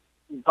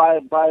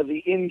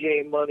the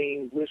in-game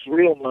money with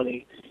real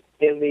money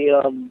in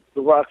the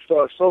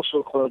Rockstar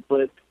Social Club.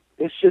 But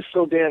it's just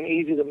so damn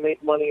easy to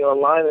make money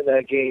online in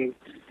that game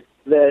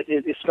that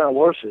it's not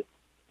worth it.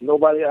 I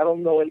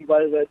don't know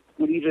anybody that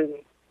would even.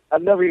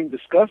 I've never even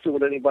discussed it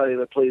with anybody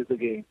that plays the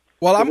game.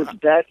 Well, it's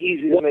that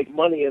easy to make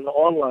money in the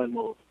online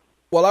mode.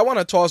 Well, I want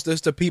to toss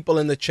this to people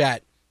in the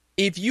chat.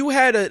 If you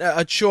had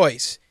a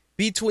choice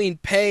between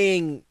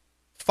paying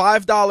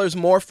 $5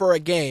 more for a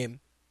game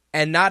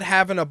and not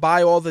having to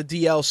buy all the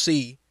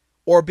DLC,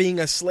 or being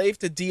a slave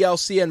to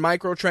DLC and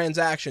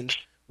microtransactions,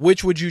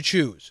 which would you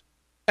choose?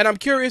 And I'm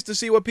curious to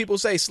see what people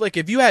say. Slick,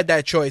 if you had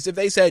that choice, if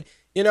they said,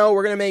 we're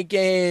going to make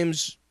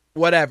games,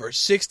 whatever,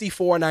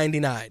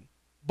 $64.99,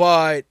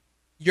 but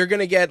you're going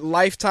to get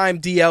lifetime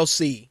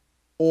DLC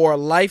or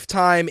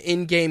lifetime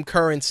in-game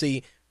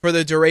currency for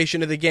the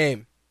duration of the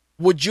game,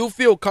 would you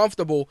feel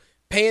comfortable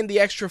paying the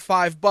extra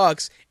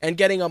 $5 and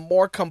getting a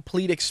more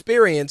complete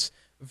experience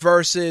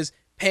versus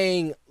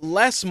paying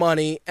less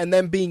money and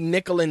then being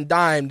nickel and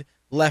dimed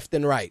left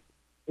and right?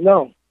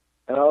 No,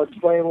 and I'll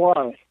explain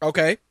why.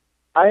 Okay.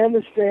 I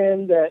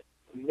understand that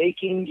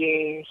making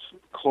games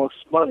costs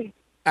money.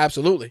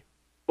 Absolutely.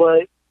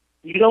 But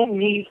you don't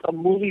need a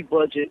movie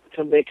budget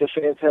to make a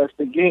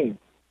fantastic game.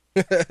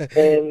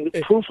 And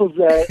proof of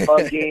that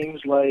are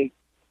games like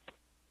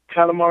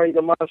Katamari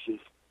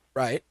Damacy.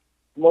 Right.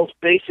 Most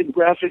basic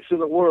graphics in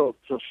the world.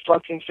 It's a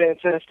fucking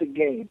fantastic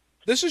game.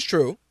 This is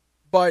true,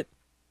 but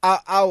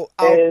I'll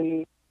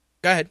and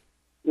go ahead.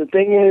 The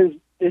thing is,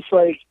 it's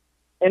like,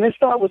 and it's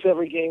not with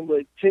every game,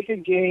 but take a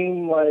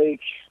game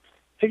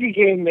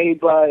made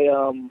by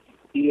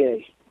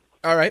EA.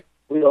 All right.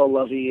 We all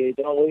love EA,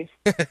 don't we?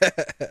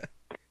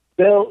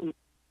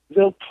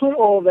 They'll put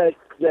all that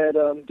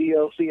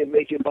DLC and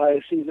make it buy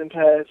a season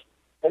pass,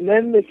 and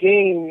then the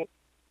game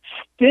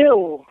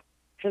still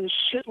has a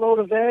shitload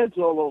of ads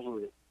all over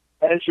it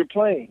as you're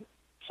playing.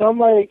 So I'm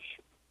like,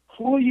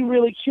 who are you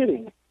really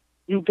kidding?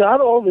 You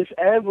got all this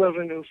ad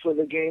revenue for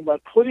the game by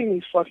putting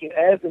these fucking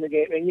ads in the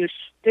game, and you're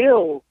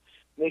still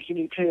making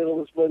me pay all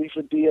this money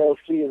for DLC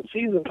and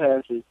season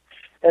passes.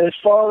 And as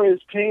far as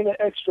paying an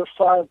extra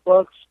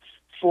 $5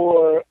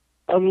 for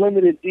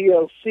unlimited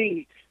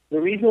DLC, the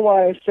reason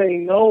why I say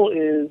no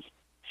is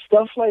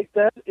stuff like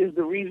that is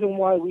the reason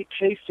why we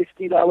pay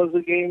 $60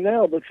 a game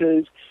now,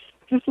 because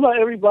just about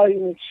everybody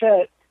in the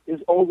chat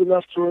is old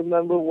enough to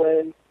remember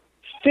when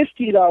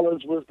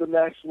 $50 was the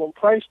maximum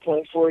price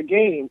point for a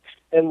game.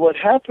 And what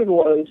happened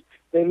was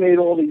they made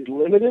all these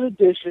limited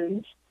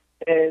editions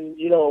and,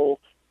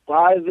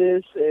 buy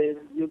this and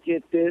you'll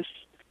get this.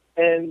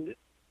 And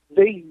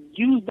they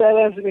used that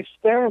as an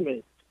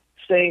experiment,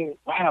 saying,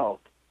 wow,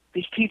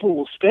 these people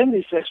will spend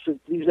these extra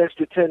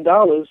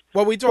 $10.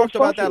 Well, we talked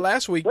about that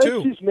last week, too.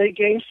 Let's just make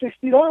games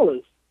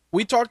 $60.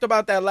 We talked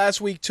about that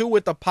last week too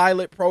with the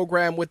pilot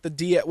program with the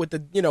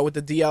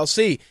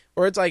DLC,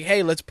 where it's like,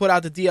 hey, let's put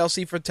out the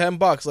DLC for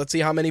 $10. Let's see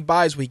how many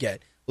buys we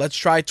get. Let's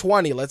try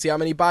 20. Let's see how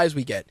many buys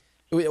we get.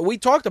 We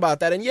talked about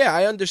that, and yeah,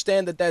 I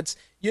understand that that's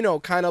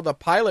kind of the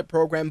pilot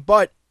program.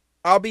 But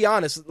I'll be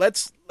honest.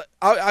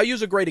 I'll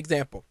use a great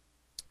example.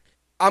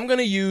 I'm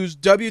gonna use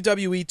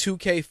WWE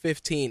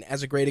 2K15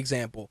 as a great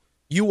example.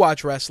 You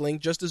watch wrestling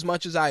just as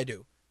much as I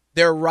do.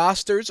 Their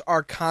rosters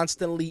are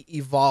constantly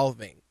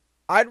evolving.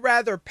 I'd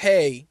rather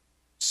pay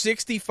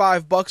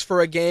 $65 for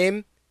a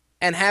game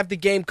and have the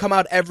game come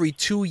out every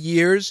 2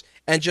 years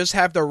and just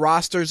have the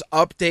rosters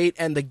update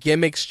and the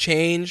gimmicks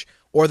change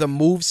or the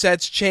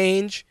movesets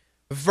change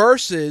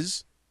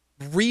versus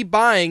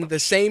rebuying the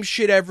same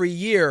shit every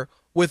year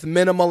with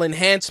minimal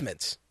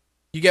enhancements.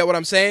 You get what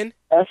I'm saying?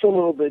 That's a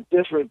little bit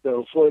different,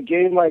 though. For a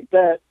game like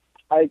that,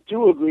 I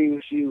do agree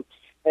with you.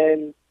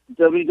 And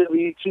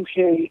WWE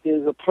 2K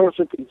is a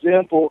perfect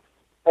example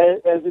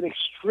as an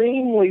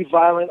extremely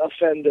violent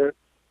offender,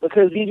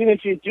 because even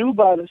if you do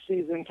buy the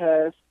season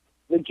pass,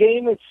 the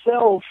game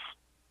itself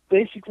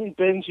basically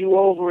bends you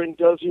over and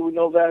does you with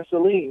no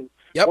Vaseline.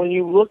 Yep. When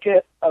you look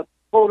at a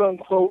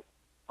quote-unquote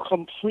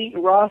complete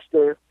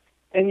roster,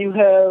 and you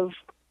have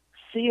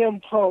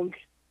CM Punk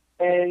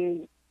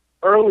and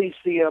early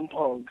CM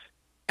Punk.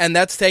 And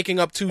that's taking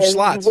up two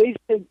slots. You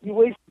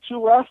wasted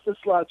 2 roster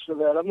slots for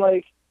that. I'm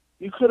like,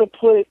 you could have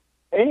put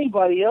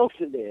anybody else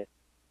in there.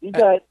 You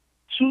got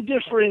two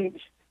different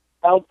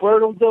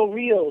Alberto Del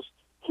Rios.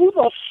 Who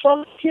the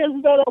fuck cares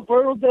about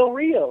Alberto Del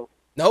Rio?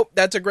 Nope,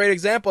 that's a great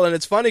example, and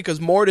it's funny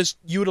because Mortis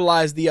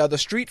utilized the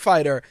Street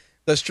Fighter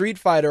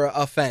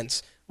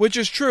offense, which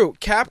is true.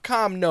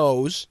 Capcom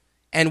knows,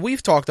 and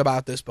we've talked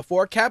about this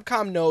before.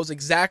 Capcom knows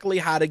exactly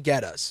how to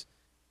get us,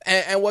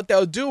 and what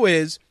they'll do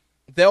is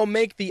they'll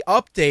make the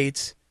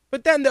updates,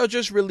 but then they'll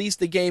just release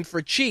the game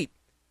for cheap.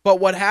 But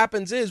what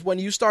happens is when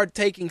you start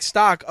taking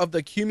stock of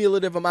the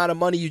cumulative amount of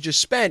money you just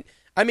spent,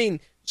 I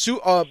mean,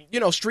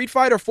 Street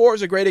Fighter 4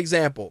 is a great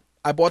example.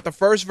 I bought the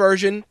first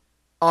version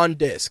on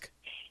disc.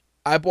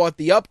 I bought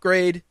the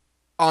upgrade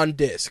on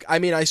disc. I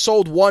mean, I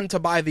sold one to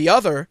buy the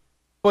other,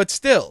 but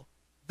still,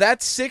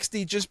 that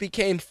 60 just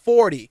became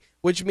 40,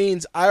 which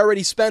means I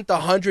already spent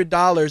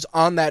 $100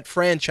 on that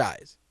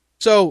franchise.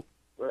 So,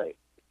 right.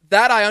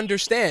 That I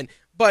understand.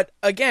 But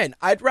again,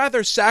 I'd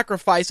rather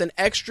sacrifice an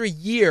extra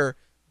year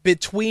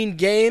between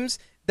games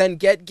than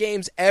get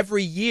games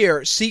every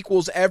year,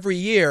 sequels every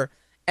year,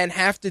 and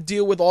have to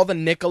deal with all the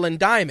nickel and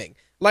diming.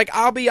 Like,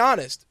 I'll be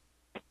honest.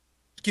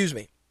 Excuse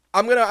me.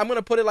 I'm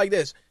gonna put it like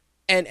this.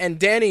 And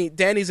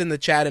Danny's in the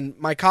chat, and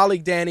my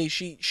colleague Danny,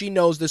 she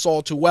knows this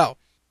all too well.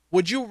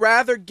 Would you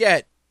rather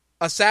get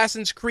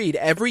Assassin's Creed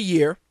every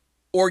year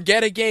or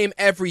get a game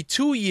every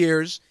 2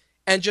 years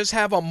and just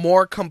have a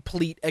more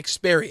complete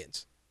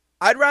experience?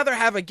 I'd rather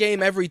have a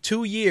game every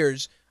 2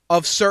 years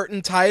of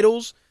certain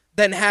titles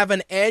than have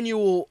an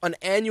annual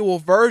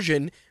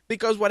version,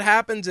 because what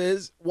happens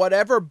is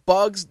whatever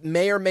bugs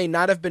may or may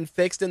not have been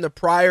fixed in the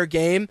prior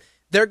game,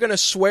 they're going to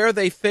swear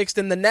they fixed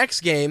in the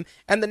next game,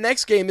 and the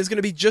next game is going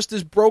to be just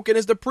as broken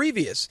as the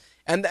previous.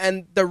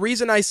 And the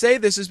reason I say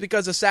this is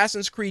because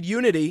Assassin's Creed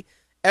Unity,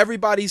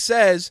 everybody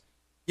says,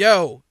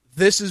 yo,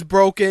 this is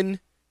broken,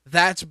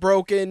 that's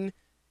broken.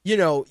 You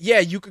know, yeah,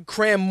 you could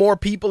cram more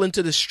people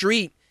into the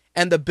street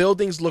and the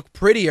buildings look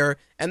prettier,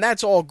 and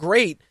that's all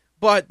great,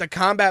 but the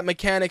combat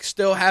mechanics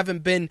still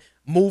haven't been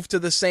moved to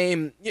the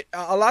same.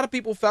 A lot of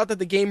people felt that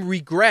the game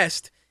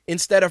regressed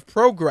instead of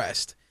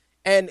progressed.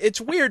 And it's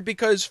weird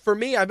because for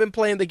me, I've been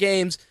playing the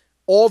games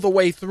all the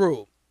way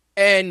through.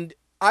 And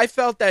I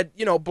felt that,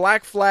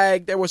 Black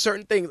Flag, there were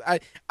certain things. I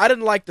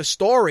didn't like the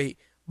story,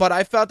 but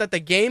I felt that the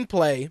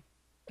gameplay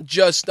the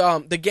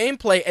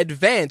gameplay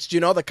advanced.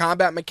 The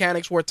combat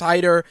mechanics were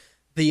tighter.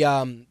 The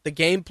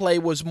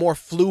gameplay was more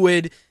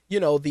fluid.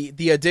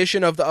 The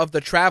addition of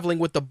the traveling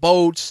with the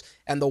boats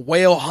and the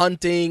whale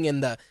hunting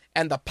and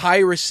the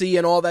piracy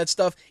and all that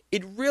stuff.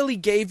 It really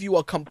gave you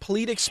a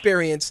complete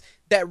experience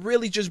that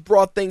really just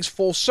brought things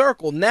full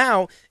circle.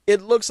 Now,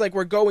 it looks like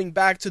we're going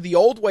back to the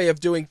old way of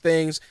doing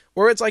things,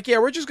 where it's like, yeah,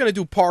 we're just going to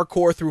do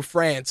parkour through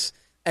France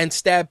and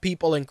stab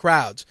people in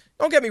crowds.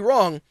 Don't get me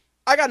wrong,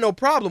 I got no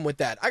problem with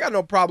that. I got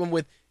no problem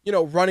with,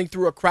 running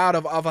through a crowd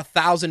of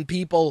 1,000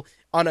 people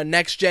on a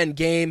next-gen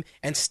game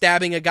and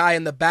stabbing a guy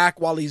in the back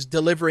while he's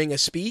delivering a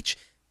speech.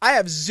 I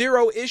have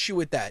zero issue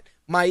with that.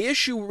 My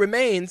issue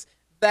remains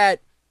that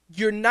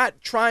you're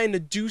not trying to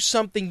do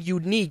something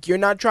unique. You're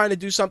not trying to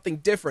do something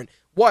different.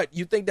 What,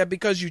 you think that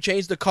because you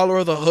change the color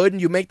of the hood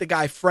and you make the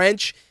guy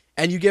French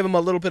and you give him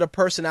a little bit of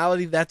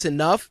personality, that's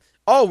enough?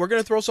 Oh, we're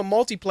going to throw some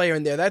multiplayer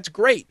in there. That's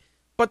great.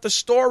 But the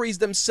stories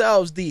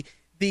themselves, the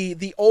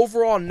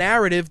overall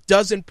narrative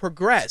doesn't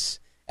progress.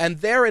 And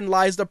therein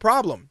lies the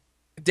problem.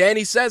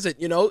 Danny says it,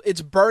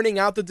 it's burning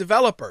out the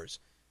developers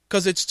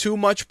because it's too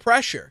much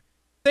pressure.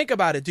 Think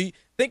about it.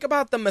 Think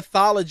about the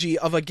mythology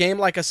of a game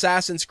like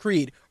Assassin's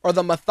Creed, or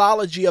the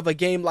mythology of a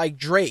game like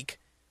Drake,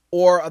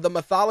 or the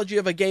mythology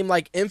of a game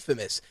like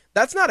Infamous.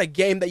 That's not a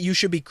game that you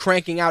should be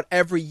cranking out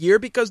every year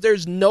because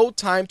there's no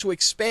time to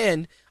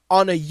expand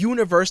on a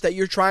universe that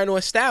you're trying to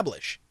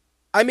establish.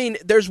 I mean,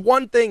 there's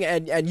one thing,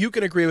 and you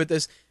can agree with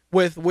this,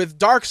 with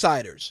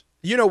Darksiders.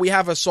 We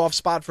have a soft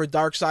spot for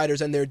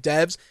Darksiders and their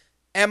devs.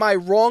 Am I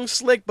wrong,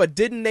 Slick? But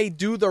didn't they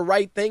do the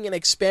right thing in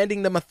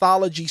expanding the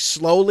mythology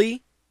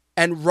slowly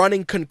and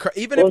running concurrent?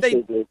 Even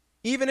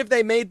if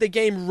they made the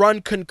game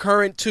run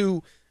concurrent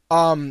to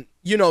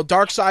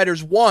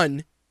Darksiders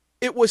 1,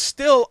 it was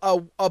still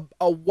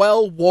a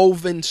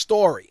well-woven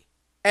story.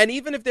 And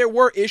even if there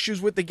were issues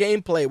with the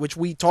gameplay, which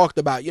we talked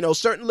about,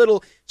 certain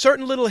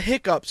little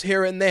hiccups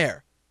here and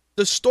there,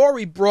 the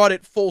story brought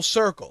it full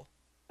circle.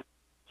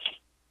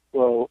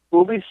 Well,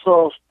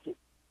 Ubisoft,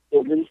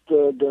 at least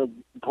the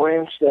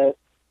branch that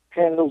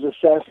handles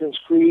Assassin's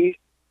Creed,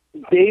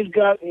 they've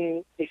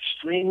gotten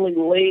extremely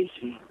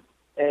lazy.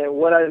 And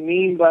what I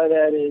mean by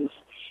that is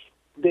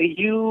they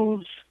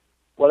use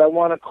what I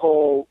want to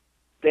call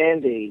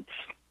Band-Aids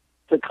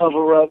to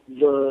cover up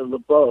the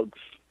bugs.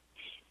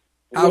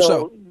 How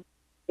so?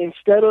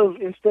 Instead of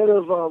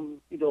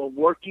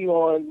working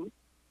on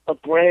a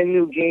brand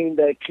new game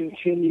that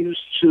continues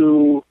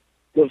to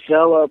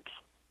develop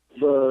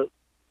the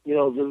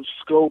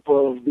scope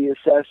of the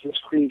Assassin's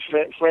Creed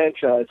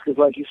franchise, because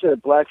like you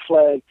said, Black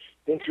Flag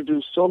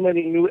introduced so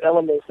many new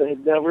elements that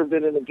had never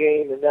been in the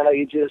game, and now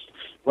you're just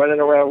running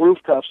around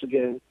rooftops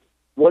again.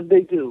 What'd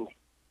they do?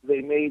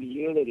 They made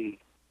Unity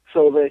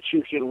so that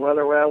you can run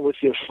around with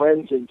your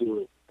friends and do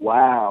it.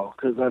 wow,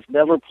 because I've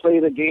never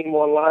played a game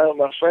online with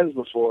my friends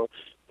before.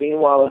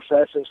 Meanwhile,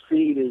 Assassin's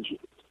Creed is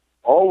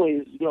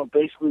always,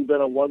 basically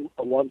been a one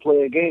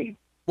player game.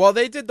 Well,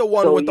 they did the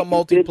one with the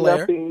multiplayer. Did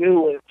nothing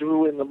new and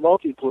threw in the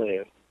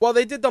multiplayer. Well,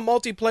 they did the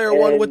multiplayer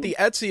one with the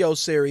Ezio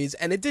series,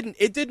 and it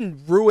didn't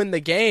ruin the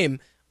game,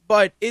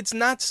 but it's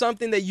not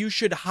something that you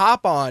should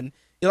hop on.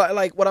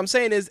 Like what I'm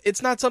saying is,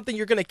 it's not something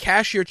you're going to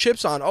cash your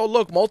chips on. Oh,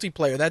 look,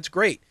 multiplayer, that's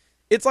great.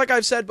 It's like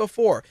I've said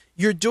before,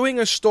 you're doing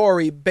a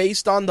story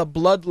based on the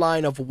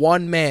bloodline of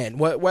one man,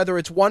 whether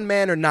it's one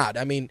man or not.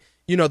 I mean,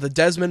 the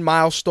Desmond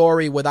Miles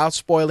story, without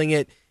spoiling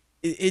it,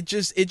 it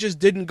just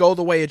didn't go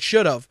the way it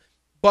should have.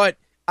 But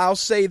I'll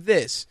say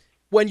this.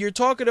 When you're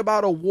talking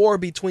about a war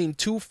between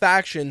two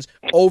factions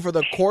over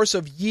the course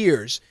of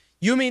years,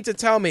 you mean to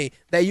tell me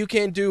that you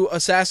can't do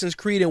Assassin's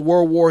Creed in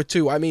World War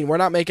II? I mean, we're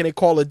not making it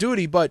Call of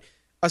Duty, but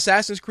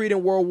Assassin's Creed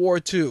in World War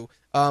II,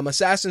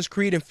 Assassin's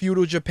Creed in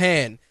feudal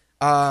Japan,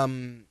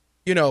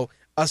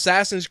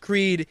 Assassin's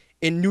Creed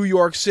in New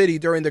York City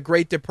during the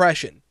Great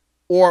Depression,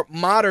 or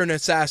modern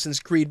Assassin's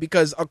Creed,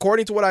 because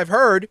according to what I've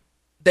heard,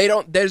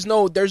 there's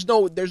no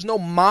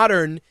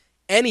modern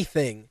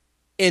anything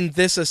in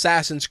this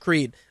Assassin's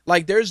Creed.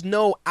 Like, there's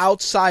no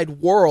outside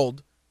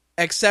world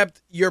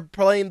except you're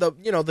playing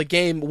the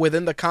game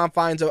within the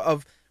confines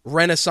of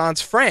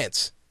Renaissance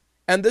France.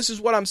 And this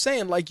is what I'm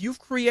saying. Like, you've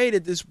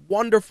created this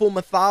wonderful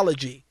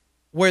mythology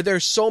where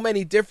there's so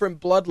many different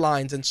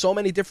bloodlines and so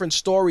many different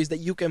stories that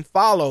you can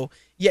follow,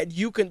 yet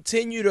you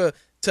continue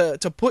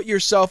to put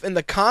yourself in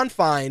the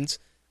confines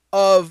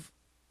of,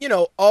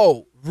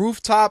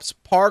 rooftops,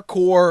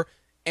 parkour,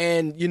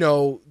 and,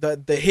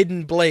 the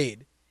hidden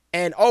blade.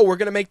 And, we're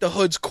going to make the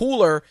hoods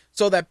cooler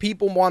so that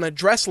people want to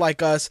dress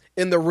like us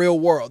in the real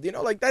world.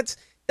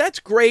 That's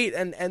great,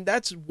 and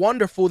that's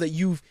wonderful that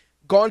you've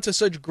gone to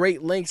such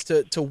great lengths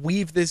to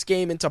weave this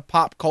game into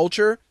pop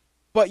culture.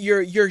 But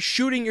you're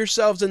shooting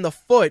yourselves in the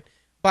foot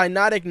by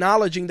not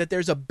acknowledging that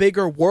there's a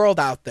bigger world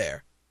out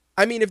there.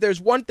 I mean, if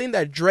there's one thing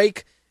that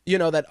Drake,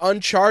 that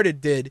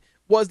Uncharted did,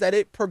 was that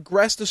it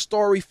progressed the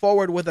story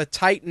forward with a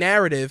tight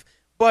narrative,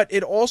 but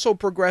it also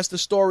progressed the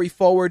story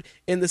forward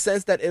in the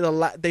sense that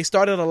they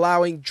started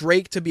allowing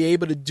Drake to be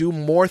able to do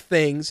more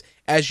things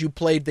as you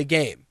played the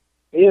game.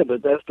 Yeah,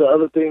 but that's the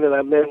other thing that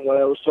I meant when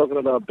I was talking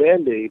about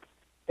Band-Aid.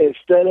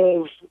 Instead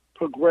of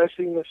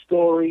progressing the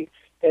story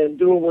and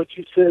doing what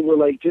you said, we're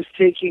like just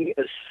taking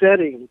a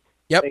setting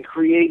and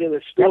creating a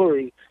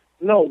story.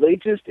 No, they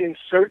just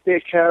insert their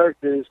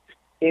characters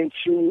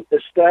into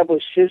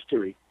established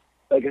history.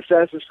 Like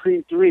Assassin's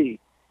Creed 3,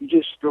 you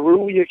just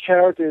threw your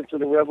character into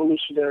the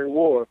Revolutionary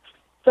War.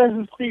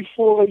 Assassin's Creed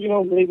 4,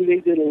 maybe they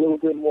did a little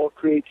bit more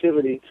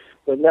creativity,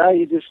 but now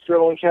you're just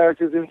throwing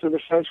characters into the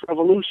French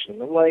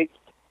Revolution. I'm like,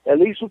 at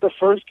least with the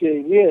first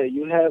game,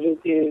 you have it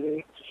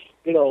in,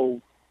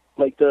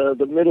 like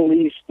the Middle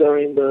East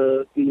during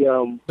the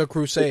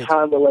Crusades, the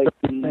time of like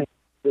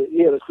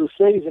the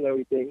Crusades and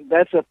everything.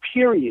 That's a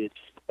period.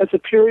 That's a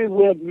period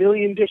where a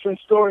million different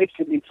stories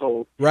can be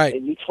told. Right.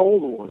 And you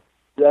told one.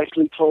 You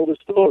actually told a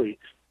story.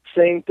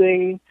 Same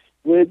thing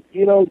with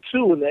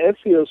too in the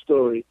Ezio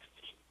story.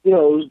 It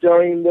was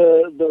during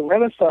the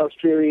Renaissance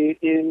period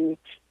in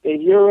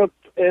Europe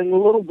and a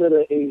little bit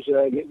of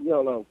Asia.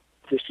 No,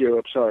 just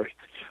Europe. Sorry.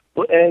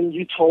 And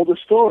you told a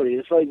story.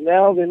 It's like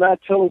now they're not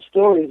telling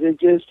stories; they're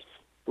just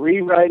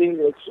rewriting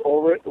what's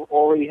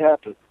already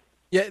happened.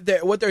 Yeah,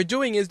 what they're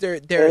doing is they're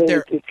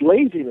it's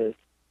laziness.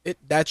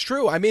 That's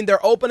true. I mean,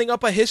 they're opening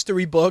up a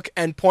history book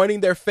and pointing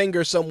their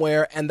finger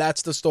somewhere, and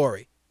that's the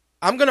story.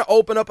 I'm going to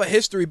open up a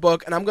history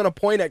book, and I'm going to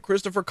point at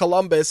Christopher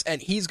Columbus,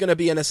 and he's going to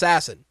be an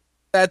assassin.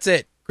 That's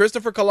it.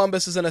 Christopher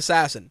Columbus is an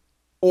assassin.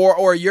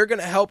 Or you're going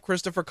to help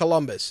Christopher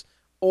Columbus.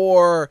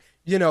 Or,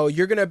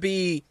 you're going to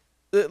be...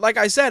 Like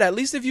I said, at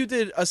least if you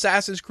did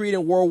Assassin's Creed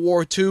in World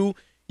War II,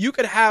 you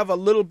could have a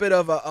little bit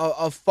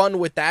of fun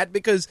with that,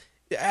 because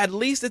at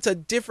least it's a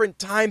different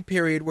time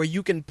period where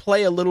you can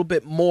play a little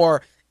bit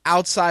more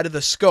outside of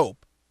the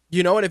scope.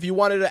 And if you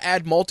wanted to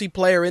add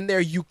multiplayer in there,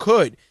 you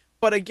could.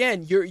 But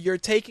again, you're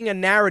taking a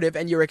narrative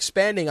and you're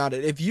expanding on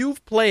it. If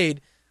you've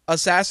played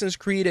Assassin's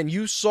Creed and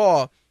you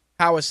saw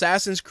how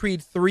Assassin's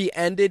Creed 3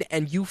 ended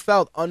and you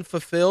felt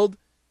unfulfilled,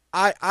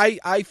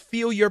 I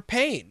feel your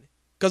pain.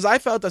 Because I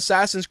felt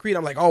Assassin's Creed,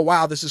 I'm like, oh,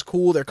 wow, this is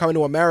cool. They're coming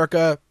to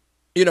America.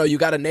 You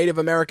got a Native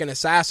American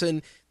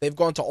assassin. They've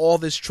gone to all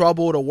this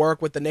trouble to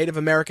work with the Native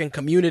American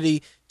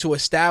community to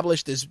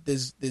establish this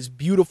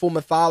beautiful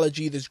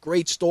mythology, this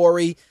great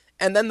story.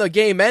 And then the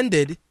game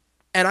ended,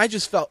 and I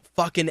just felt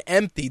fucking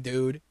empty,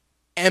 dude.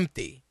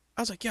 Empty.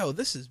 I was like, yo,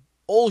 this is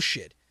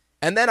bullshit.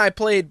 And then I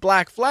played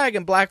Black Flag,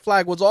 and Black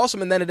Flag was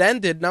awesome, and then it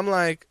ended, and I'm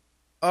like,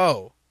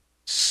 oh.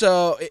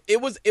 So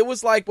it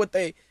was like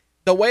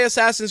the way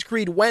Assassin's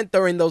Creed went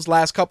during those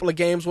last couple of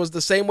games was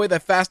the same way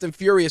that Fast and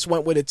Furious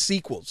went with its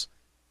sequels.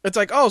 It's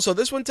like, oh, so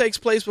this one takes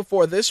place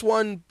before this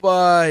one,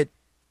 but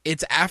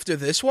it's after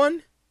this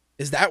one?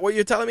 Is that what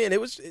you're telling me? And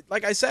it was,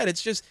 like I said,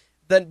 it's just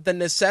the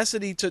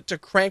necessity to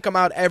crank them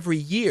out every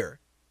year.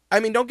 I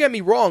mean, don't get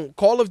me wrong,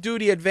 Call of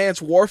Duty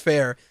Advanced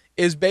Warfare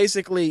is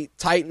basically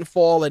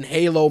Titanfall and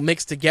Halo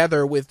mixed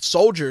together with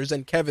soldiers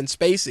and Kevin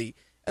Spacey,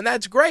 and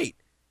that's great.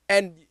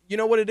 And you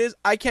know what it is?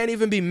 I can't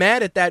even be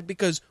mad at that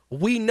because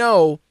we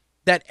know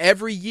that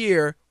every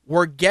year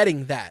we're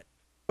getting that.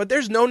 But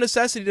there's no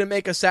necessity to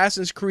make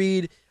Assassin's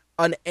Creed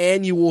an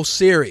annual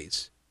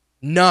series.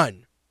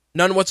 None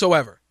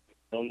whatsoever.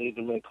 Don't need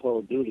to make Call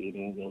of Duty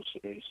an annual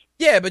series.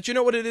 Yeah, but you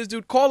know what it is,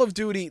 dude? Call of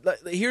Duty,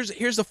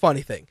 here's the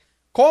funny thing.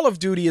 Call of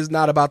Duty is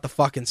not about the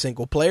fucking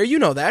single player. You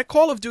know that.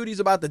 Call of Duty is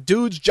about the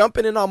dudes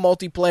jumping in on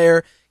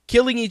multiplayer,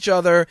 killing each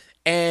other,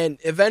 and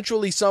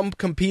eventually some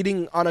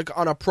competing on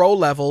a pro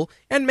level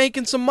and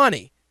making some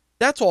money.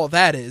 That's all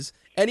that is.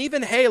 And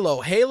even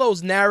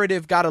Halo's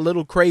narrative got a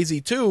little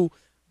crazy too,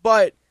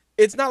 but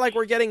it's not like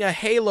we're getting a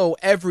Halo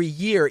every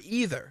year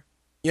either.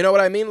 You know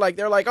what I mean? Like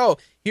they're like, "Oh,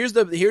 here's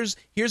a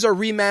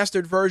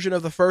remastered version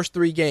of the first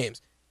 3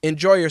 games.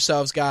 Enjoy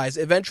yourselves, guys.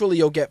 Eventually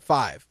you'll get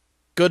 5.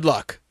 Good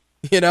luck."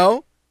 You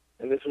know?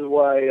 And this is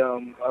why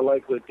I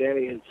like what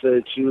Danny had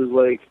said. She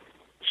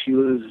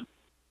was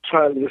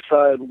trying to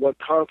decide what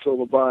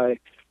console to buy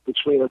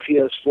between a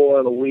PS4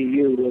 and a Wii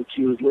U, and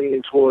she was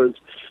leaning towards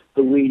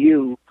the Wii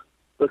U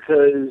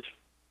because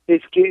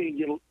it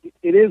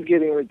is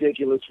getting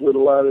ridiculous with a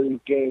lot of these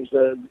games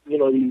that, you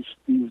know,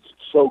 these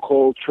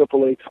so-called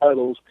AAA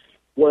titles,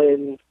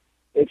 when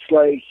it's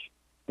like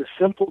the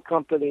simple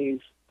companies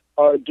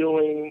are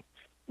doing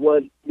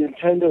what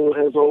Nintendo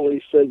has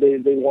always said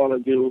they want to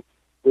do,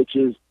 which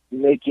is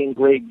making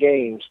great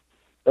games.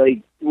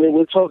 Like,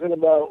 we're talking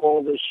about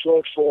all the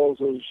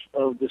shortfalls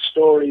of the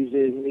stories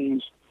in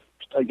these,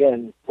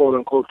 again,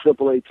 quote-unquote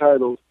AAA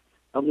titles.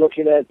 I'm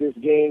looking at this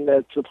game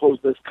that's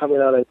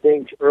coming out, I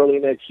think, early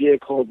next year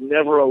called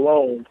Never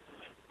Alone,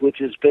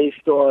 which is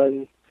based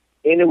on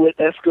Inuit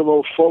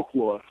Eskimo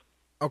folklore.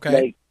 Okay.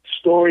 Like,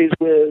 stories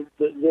where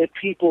the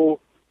people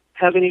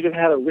haven't even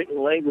had a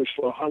written language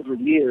for 100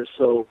 years,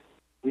 so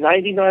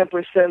 99%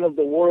 of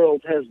the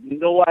world has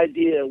no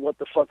idea what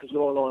the fuck is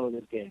going on in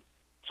this game.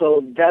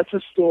 So that's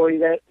a story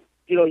that,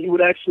 you know, you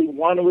would actually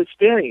want to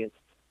experience.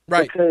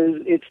 Right.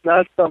 Because it's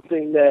not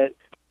something that,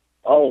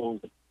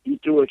 oh, you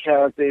threw a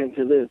character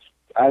into this.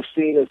 I've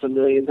seen this a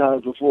million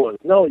times before.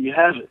 No, you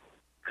haven't.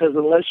 Because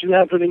unless you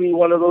happen to be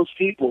one of those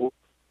people,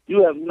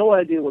 you have no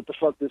idea what the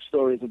fuck this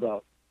story is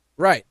about.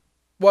 Right.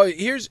 Well,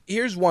 here's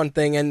one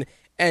thing,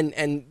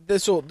 and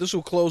this will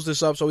close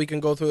this up so we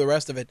can go through the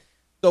rest of it.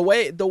 The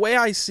way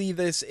I see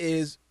this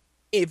is,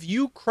 if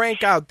you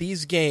crank out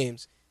these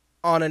games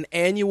on an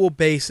annual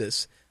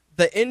basis,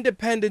 the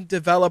independent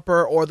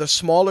developer or the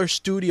smaller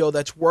studio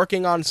that's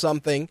working on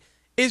something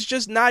is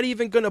just not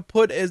even going to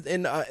put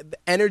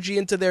energy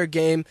into their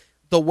game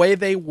the way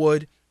they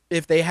would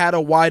if they had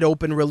a wide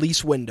open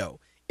release window.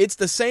 It's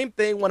the same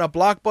thing when a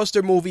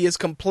blockbuster movie is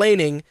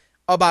complaining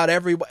about a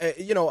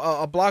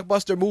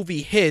blockbuster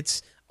movie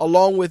hits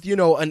along with, you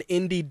know, an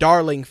indie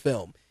darling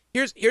film.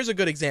 Here's a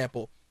good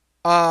example.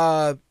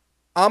 I'm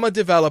a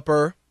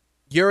developer,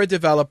 you're a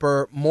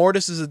developer,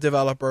 Mortis is a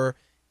developer,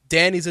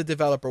 Danny's a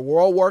developer.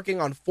 We're all working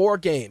on 4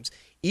 games.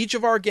 Each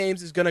of our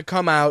games is going to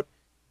come out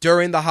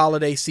during the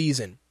holiday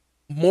season.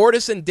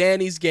 Mortis and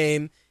Danny's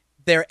game,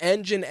 their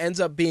engine ends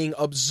up being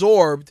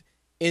absorbed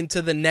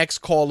into the next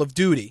Call of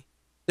Duty.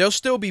 They'll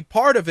still be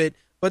part of it,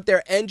 but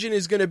their engine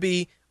is going to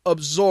be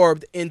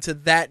absorbed into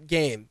that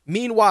game.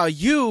 Meanwhile,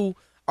 you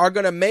are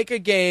going to make a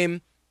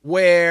game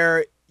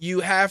where you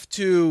have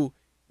to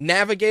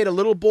navigate a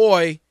little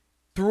boy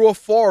through a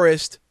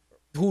forest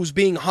who's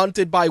being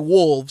hunted by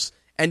wolves,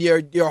 and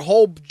your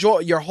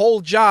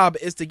whole job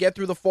is to get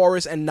through the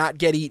forest and not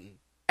get eaten.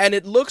 And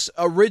it looks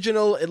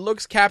original, it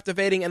looks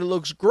captivating, and it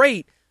looks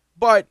great,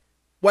 but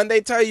when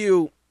they tell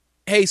you,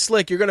 hey,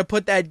 Slick, you're going to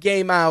put that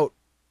game out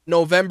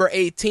November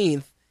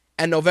 18th,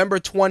 and November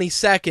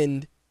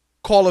 22nd,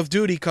 Call of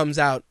Duty comes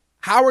out,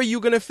 how are you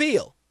going to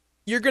feel?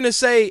 You're going to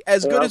say,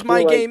 as good as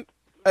my game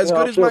is...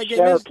 But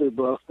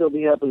I'll still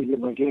be happy to get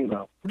my game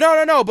out.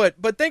 No,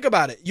 but think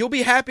about it. You'll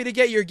be happy to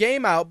get your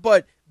game out,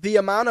 but the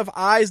amount of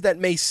eyes that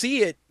may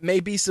see it may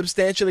be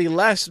substantially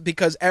less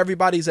because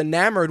everybody's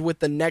enamored with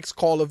the next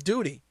Call of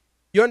Duty.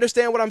 You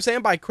understand what I'm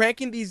saying? By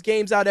cranking these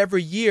games out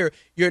every year,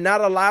 you're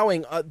not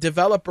allowing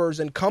developers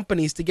and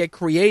companies to get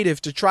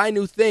creative, to try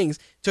new things,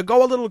 to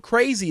go a little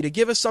crazy, to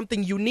give us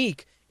something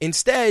unique.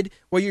 Instead,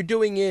 what you're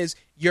doing is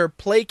you're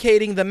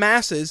placating the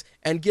masses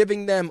and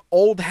giving them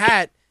old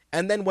hat,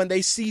 and then when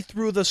they see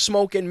through the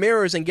smoke and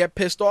mirrors and get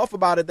pissed off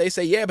about it, they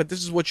say, yeah, but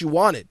this is what you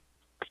wanted.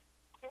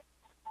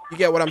 You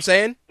get what I'm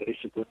saying?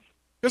 Basically.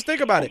 Just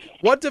think about it.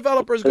 What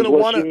developer is going to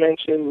want to... What you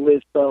mentioned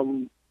with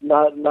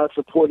not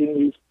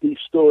supporting these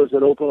stores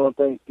that open on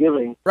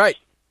Thanksgiving. Right.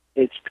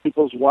 It's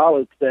people's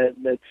wallets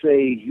that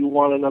say you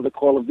want another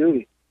Call of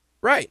Duty.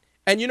 Right.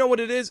 And you know what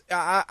it is?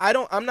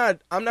 I'm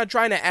not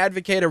trying to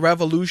advocate a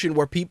revolution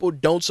where people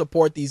don't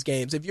support these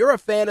games. If you're a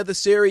fan of the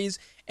series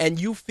and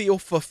you feel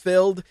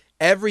fulfilled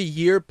every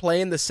year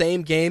playing the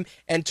same game,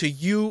 and to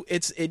you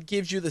it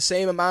gives you the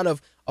same amount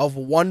of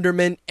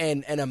wonderment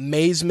and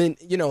amazement,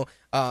 you know,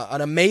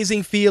 an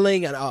amazing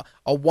feeling and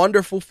a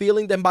wonderful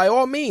feeling, then by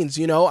all means,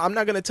 you know, I'm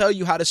not going to tell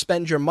you how to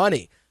spend your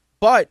money.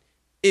 But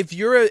if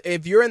you're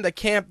in the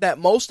camp that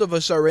most of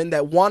us are in,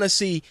 that want to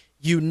see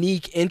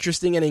unique,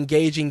 interesting, and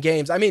engaging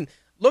games, I mean,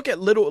 look at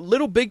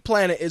Little Big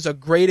Planet is a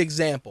great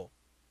example.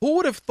 Who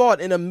would have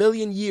thought in a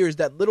million years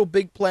that Little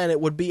Big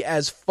Planet would be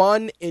as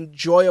fun,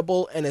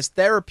 enjoyable, and as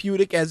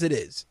therapeutic as it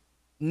is?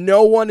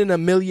 No one in a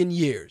million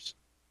years.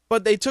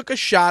 But they took a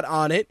shot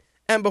on it,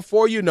 and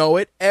before you know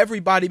it,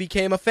 everybody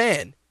became a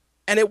fan.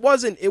 And it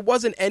wasn't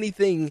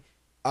anything,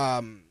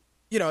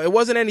 it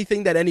wasn't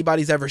anything that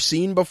anybody's ever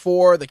seen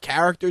before. The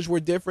characters were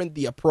different,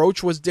 the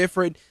approach was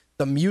different,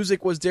 the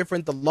music was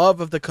different, the love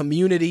of the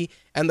community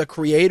and the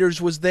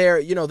creators was there.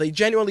 You know, they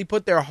genuinely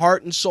put their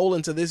heart and soul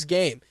into this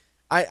game.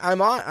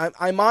 I'm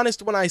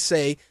honest when I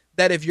say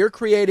that if you're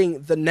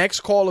creating the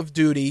next Call of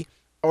Duty,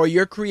 or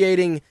you're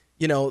creating,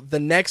 the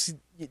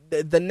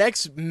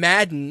next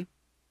Madden,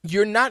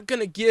 you're not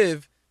going to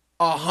give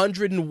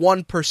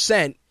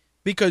 101%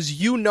 because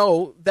you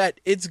know that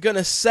it's going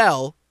to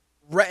sell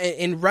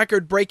in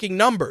record-breaking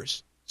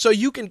numbers. So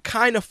you can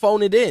kind of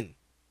phone it in.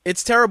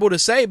 It's terrible to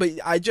say, but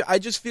I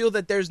just feel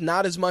that there's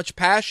not as much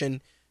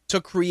passion to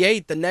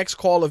create the next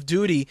Call of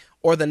Duty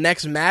or the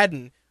next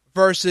Madden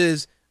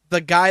versus the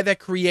guy that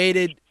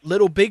created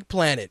Little Big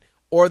Planet,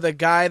 or the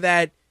guy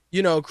that,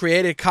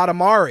 created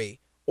Katamari,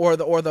 or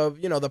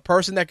the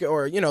person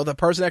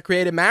that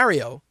created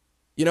Mario.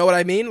 You know what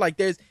I mean? Like,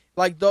 there's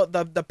like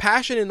the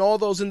passion in all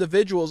those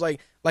individuals, like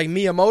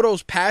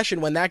Miyamoto's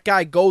passion when that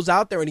guy goes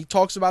out there and he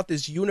talks about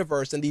this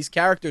universe and these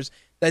characters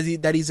that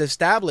he's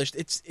established.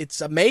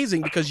 It's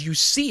amazing because you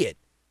see it.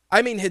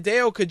 I mean,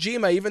 Hideo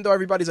Kojima, even though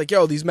everybody's like,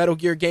 yo, these Metal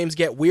Gear games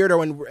get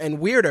weirder and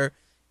weirder,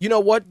 you know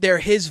what? They're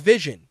his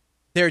vision.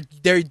 They're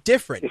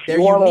different. They're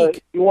unique.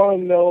 If you want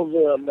to know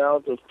the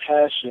amount of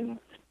passion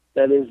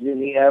that is in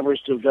the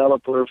average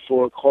developer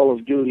for Call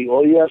of Duty,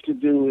 all you have to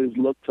do is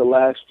look to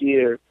last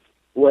year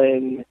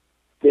when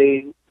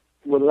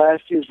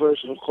last year's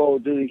version of Call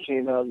of Duty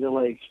came out. They're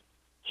like,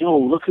 yo,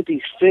 look at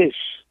these fish.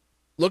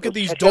 Look at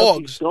these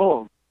dogs.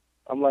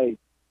 I'm like,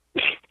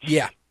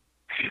 yeah.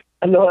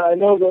 I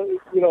know that,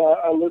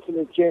 I listen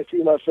and can't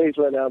see my face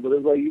right now, but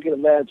it's like, you can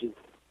imagine.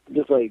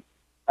 Just like,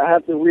 I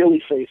have the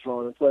really face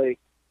on. It's like,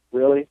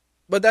 really?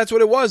 But that's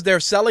what it was. Their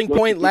selling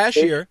point last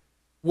year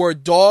were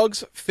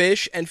dogs,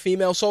 fish, and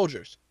female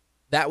soldiers.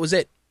 That was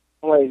it.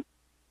 Like,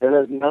 that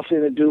has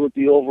nothing to do with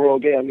the overall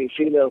game. I mean,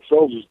 female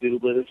soldiers do,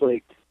 but it's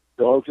like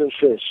dogs and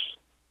fish.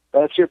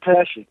 That's your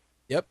passion.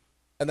 Yep.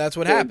 And that's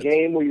what it's happens. A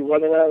game where you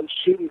run around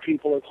shooting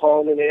people and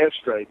calling in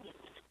airstrikes.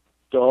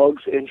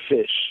 Dogs and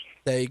fish.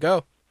 There you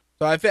go.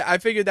 So I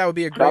figured that would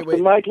be a great way.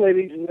 Drop the mic,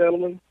 ladies and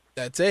gentlemen.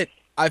 That's it.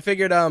 I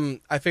figured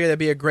that'd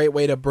be a great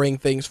way to bring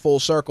things full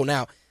circle.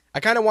 Now,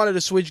 I kind of wanted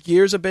to switch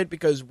gears a bit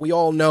because we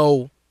all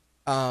know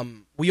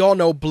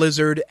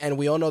Blizzard, and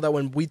we all know that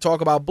when we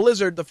talk about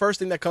Blizzard, the first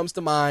thing that comes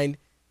to mind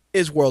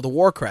is World of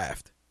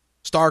Warcraft,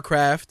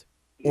 StarCraft,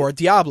 or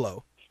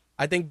Diablo.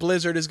 I think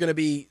Blizzard is going to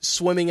be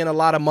swimming in a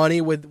lot of money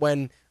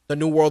when the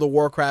new World of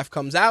Warcraft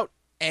comes out,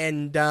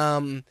 and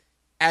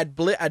at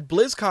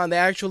BlizzCon they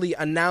actually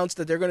announced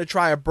that they're going to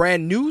try a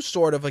brand new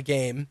sort of a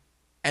game,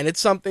 and it's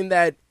something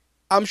that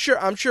I'm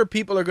sure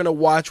people are going to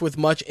watch with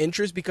much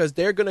interest because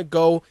they're going to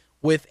go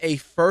with a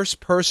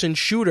first-person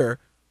shooter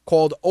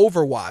called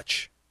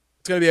Overwatch.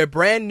 It's going to be a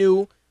brand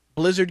new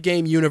Blizzard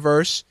game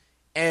universe,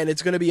 and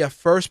it's going to be a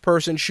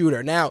first-person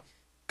shooter. Now,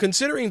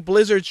 considering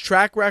Blizzard's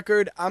track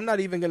record, I'm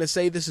not even going to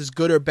say this is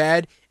good or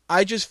bad.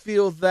 I just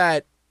feel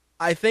that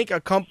I think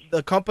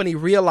the company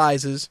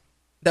realizes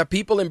that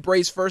people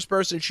embrace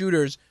first-person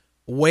shooters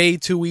way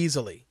too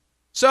easily.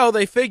 So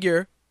they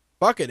figure,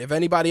 fuck it, if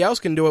anybody else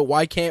can do it,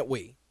 why can't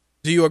we?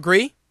 Do you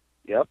agree?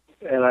 Yep,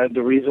 and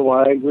the reason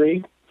why I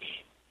agree,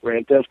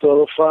 Grand Theft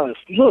Auto 5.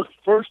 Look,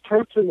 first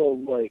person,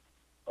 I'm like,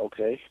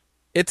 okay.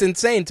 It's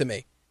insane to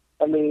me.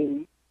 I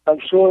mean, I'm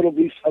sure it'll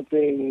be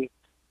something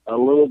a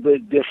little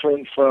bit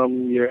different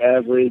from your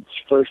average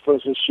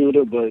first-person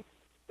shooter, but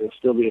it'll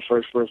still be a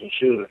first-person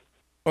shooter.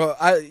 Well,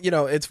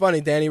 it's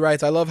funny. Danny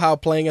writes, I love how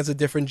playing as a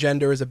different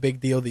gender is a big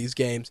deal these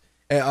games,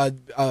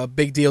 a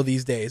big deal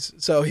these days.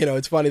 So,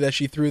 it's funny that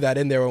she threw that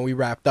in there when we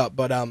wrapped up.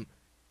 But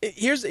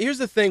here's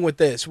the thing with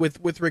this,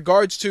 with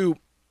regards to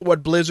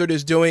what Blizzard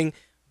is doing.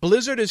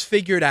 Blizzard has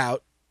figured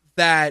out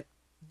that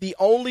the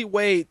only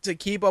way to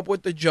keep up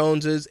with the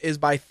Joneses is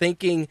by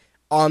thinking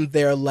on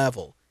their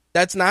level.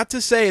 That's not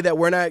to say that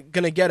we're not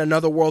going to get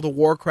another World of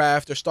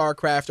Warcraft or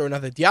StarCraft or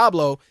another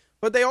Diablo,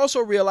 but they also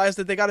realize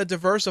that they got to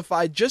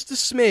diversify just a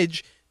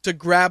smidge to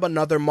grab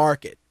another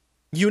market.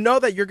 You know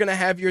that you're going to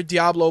have your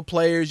Diablo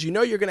players, you're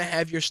going to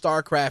have your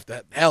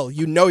StarCraft, hell,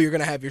 you're going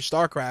to have your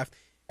StarCraft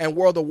and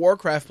World of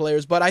Warcraft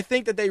players, but I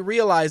think that they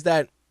realize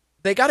that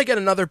they got to get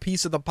another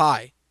piece of the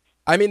pie.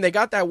 I mean, they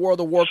got that World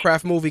of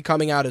Warcraft movie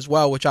coming out as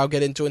well, which I'll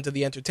get into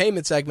the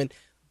entertainment segment,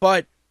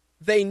 but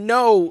they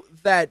know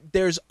that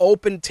there's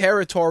open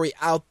territory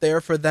out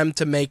there for them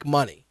to make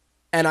money.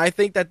 And I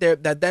think that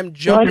them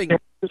jumping...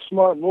 It's a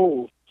smart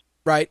move.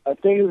 Right. I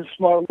think it's a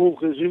smart move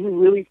because you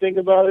really think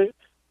about it,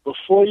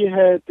 before you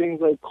had things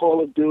like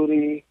Call of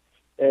Duty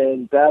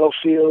and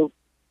Battlefield,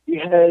 you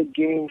had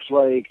games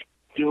like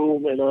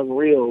Doom and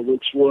Unreal,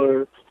 which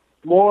were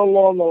more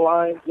along the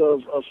lines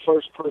of a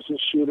first-person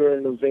shooter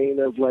in the vein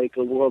of like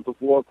a World of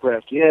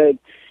Warcraft. You had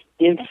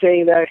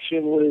insane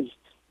action with,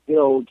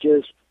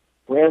 just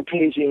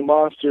rampaging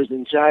monsters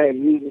and giant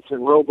mutants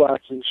and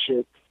robots and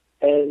shit.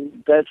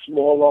 And that's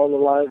more along the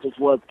lines of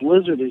what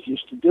Blizzard is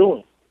used to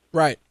doing.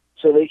 Right.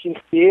 So they can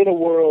create a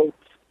world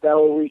that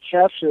will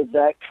recapture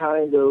that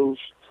kind of,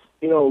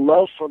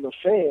 love from the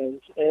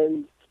fans,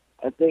 and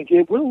I think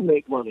it will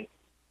make money.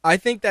 I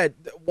think that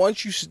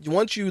once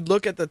you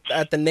look at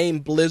the name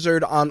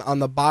Blizzard on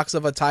the box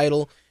of a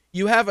title,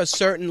 you have a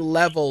certain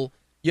level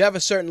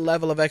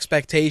of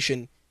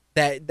expectation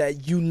that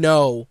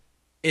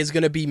is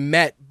going to be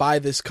met by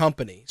this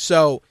company.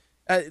 So,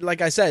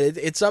 like I said,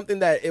 it's something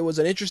that it was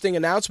an interesting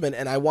announcement,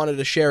 and I wanted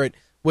to share it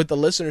with the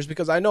listeners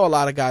because I know a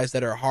lot of guys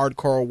that are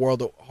hardcore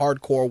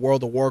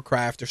World of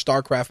Warcraft or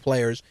StarCraft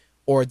players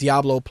or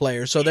Diablo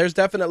players. So there's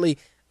definitely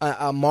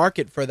a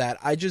market for that.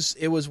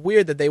 It was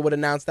weird that they would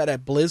announce that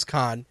at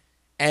BlizzCon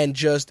and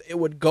it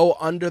would go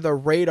under the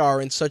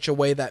radar in such a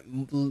way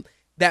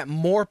that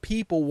more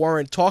people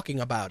weren't talking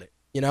about it,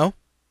 Yeah,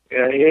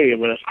 I hear you,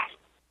 man.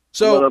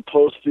 So I'm going to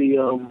post the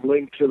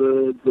link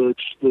to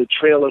the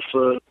trailer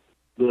for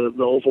the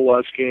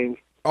Overwatch game.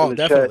 Oh,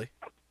 definitely.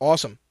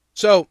 Awesome.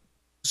 So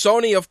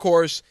Sony, of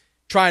course,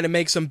 trying to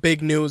make some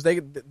big news.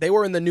 They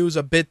were in the news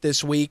a bit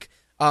this week.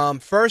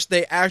 First,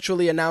 they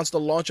actually announced the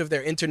launch of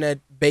their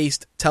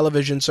internet-based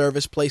television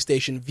service,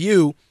 PlayStation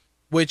Vue,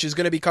 which is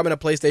going to be coming to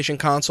PlayStation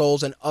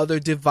consoles and other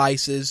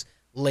devices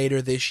later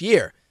this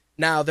year.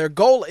 Now, their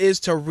goal is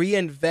to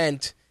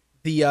reinvent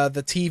the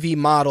TV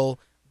model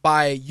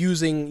by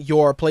using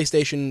your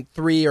PlayStation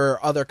 3 or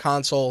other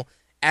console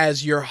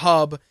as your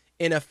hub,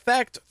 in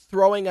effect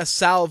throwing a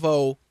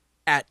salvo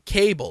at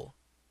cable.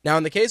 Now,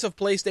 in the case of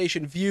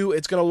PlayStation Vue,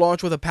 it's going to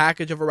launch with a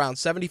package of around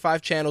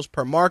 75 channels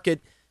per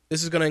market.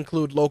 This is going to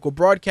include local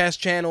broadcast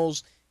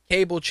channels,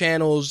 cable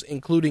channels,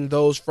 including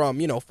those from,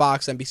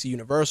 Fox, NBC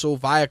Universal,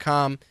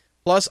 Viacom,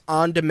 plus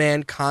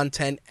on-demand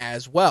content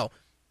as well.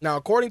 Now,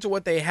 according to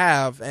what they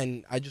have,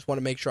 and I just want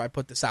to make sure I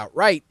put this out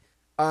right,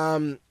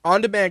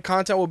 on-demand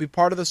content will be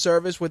part of the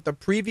service with the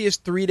previous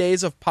 3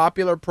 days of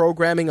popular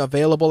programming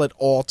available at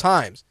all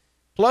times,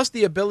 plus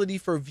the ability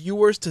for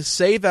viewers to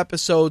save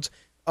episodes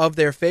of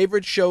their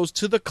favorite shows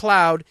to the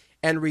cloud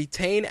and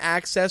retain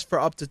access for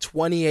up to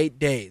 28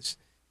 days.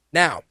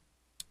 Now,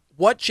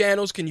 what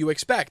channels can you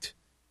expect?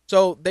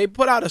 So they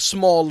put out a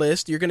small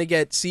list. You're going to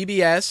get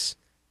CBS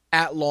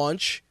at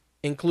launch,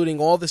 including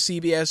all the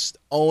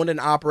CBS-owned and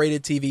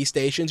operated TV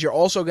stations. You're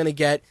also going to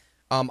get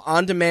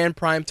on-demand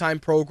primetime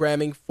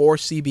programming for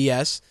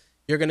CBS.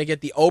 You're going to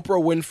get the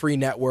Oprah Winfrey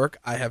Network.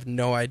 I have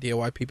no idea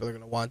why people are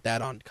going to want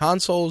that on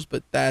consoles,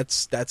 but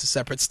that's a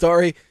separate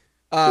story.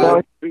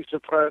 I'd be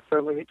surprised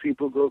how many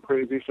people go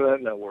crazy for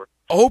that network.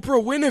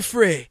 Oprah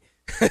Winfrey.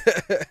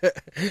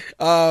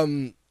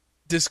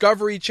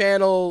 Discovery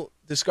Channel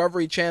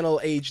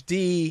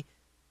HD,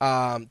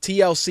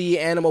 TLC,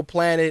 Animal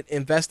Planet,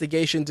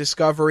 Investigation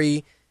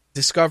Discovery,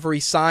 Discovery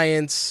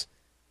Science,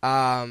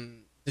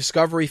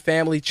 Discovery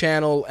Family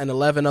Channel, and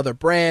 11 other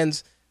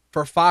brands.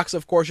 For Fox,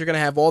 of course, you're going to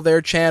have all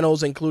their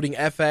channels, including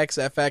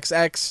FX,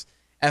 FXX,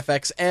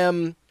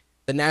 FXM,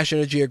 the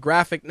National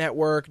Geographic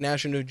Network,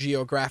 National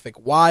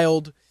Geographic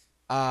Wild,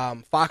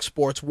 Fox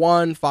Sports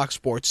 1, Fox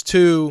Sports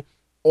 2,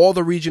 all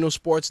the regional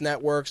sports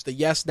networks, the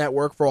Yes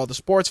Network for all the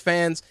sports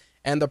fans,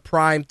 and the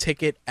Prime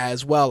Ticket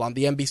as well. On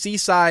the NBC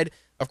side,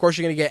 of course,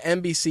 you're going to get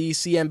NBC,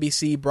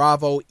 CNBC,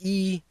 Bravo,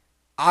 E,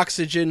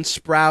 Oxygen,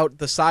 Sprout,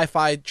 the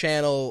Sci-Fi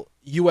Channel,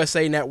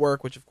 USA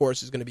Network, which, of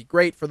course, is going to be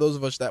great for those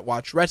of us that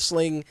watch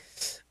wrestling,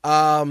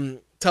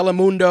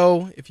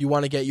 Telemundo, if you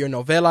want to get your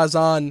novelas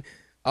on.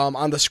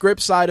 On the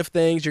script side of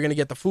things, you're going to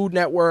get the Food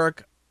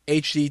Network,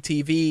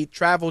 HGTV,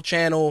 Travel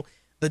Channel,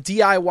 the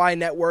DIY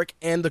Network,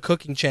 and the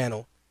Cooking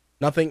Channel.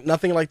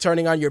 Nothing like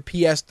turning on your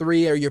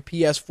PS3 or your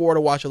PS4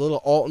 to watch a little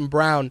Alton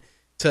Brown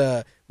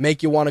to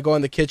make you want to go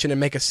in the kitchen and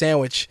make a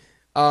sandwich.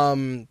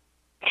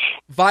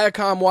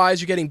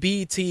 Viacom-wise, you're getting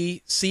BET,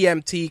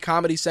 CMT,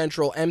 Comedy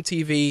Central,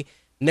 MTV,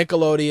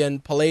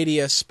 Nickelodeon,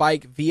 Palladius,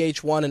 Spike,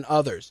 VH1, and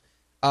others.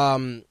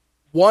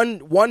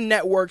 One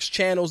network's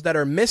channels that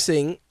are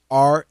missing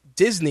are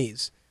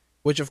Disney's,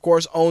 which, of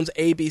course, owns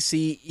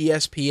ABC,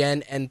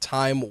 ESPN, and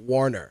Time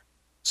Warner.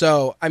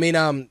 So,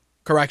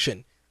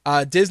 correction.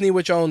 Disney,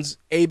 which owns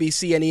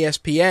ABC and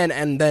ESPN,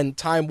 and then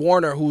Time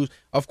Warner, who,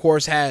 of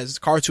course, has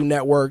Cartoon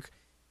Network,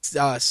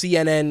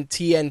 CNN,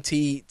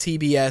 TNT,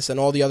 TBS, and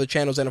all the other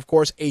channels, and, of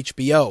course,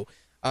 HBO.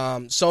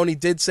 Sony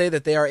did say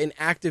that they are in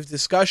active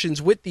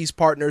discussions with these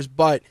partners,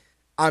 but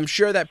I'm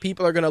sure that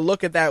people are going to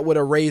look at that with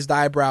a raised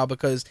eyebrow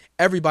because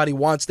everybody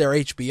wants their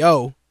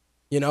HBO.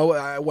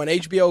 When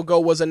HBO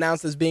Go was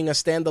announced as being a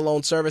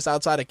standalone service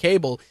outside of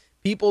cable,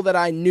 people that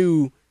I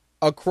knew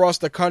across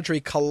the country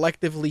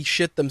collectively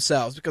shit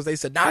themselves because they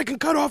said, now I can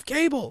cut off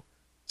cable.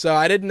 So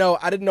I didn't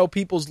know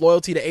people's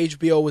loyalty to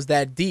HBO was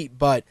that deep,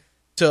 but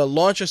to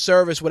launch a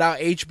service without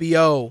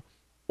HBO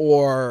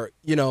or,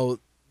 the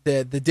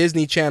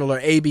Disney Channel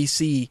or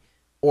ABC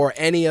or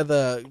any of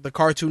the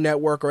Cartoon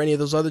Network or any of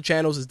those other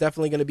channels is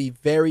definitely going to be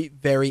very,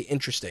 very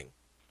interesting.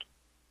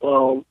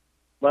 Well,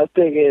 my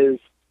thing is,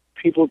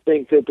 people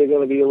think that they're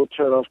going to be able to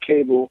turn off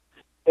cable,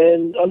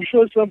 and I'm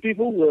sure some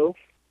people will.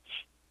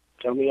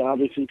 I mean,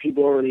 obviously,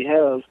 people already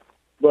have.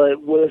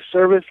 But with a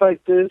service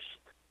like this,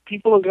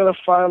 people are going to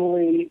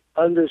finally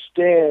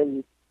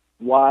understand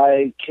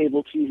why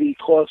cable TV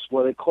costs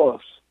what it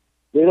costs.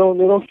 They don't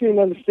seem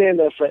to understand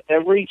that for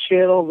every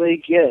channel they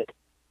get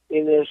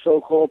in their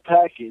so-called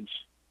package,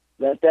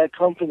 that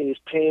company is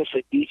paying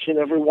for each and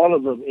every one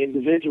of them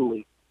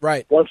individually.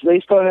 Right. Once they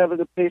start having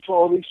to pay for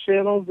all these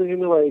channels, they're going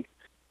to be like,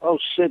 oh,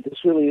 shit, this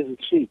really isn't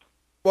cheap.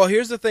 Well,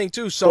 here's the thing,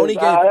 too. Sony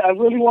gave... I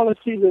really want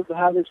to see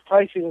how this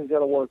pricing is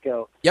going to work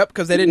out. Yep,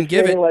 because they didn't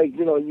give it. Like,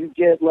 you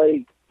get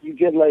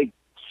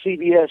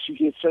CBS, you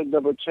get a certain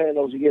number of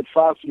channels. You get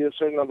Fox, you get a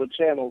certain number of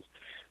channels.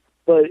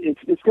 But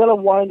it's going to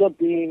wind up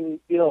being,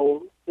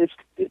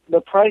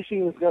 the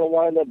pricing is going to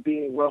wind up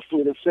being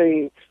roughly the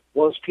same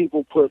once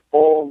people put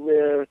all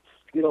their,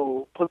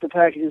 put the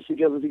packages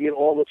together to get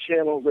all the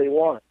channels they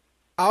want.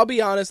 I'll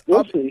be honest.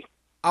 We'll see.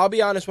 I'll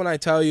be honest when I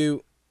tell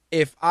you,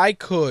 if I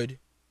could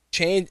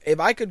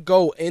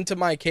go into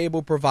my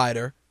cable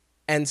provider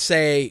and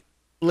say,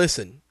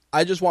 listen,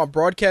 I just want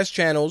broadcast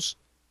channels,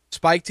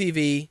 Spike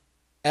TV,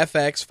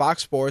 FX,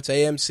 Fox Sports,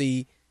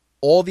 AMC,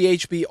 all the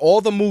HB,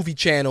 all the movie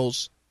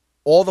channels,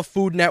 all the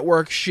Food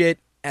Network shit,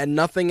 and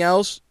nothing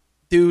else,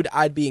 dude,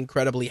 I'd be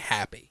incredibly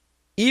happy.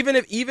 Even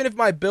if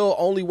my bill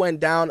only went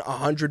down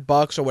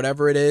 $100 or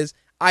whatever it is,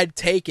 I'd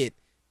take it,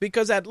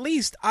 because at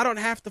least I don't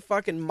have to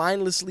fucking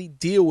mindlessly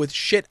deal with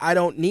shit I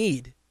don't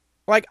need.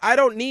 Like, I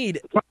don't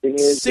need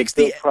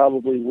 60. It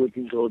probably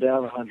wouldn't go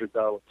down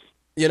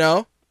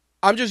 $100.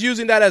 I'm just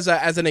using that as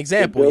an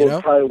example. The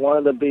bill probably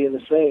wound up being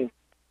the same.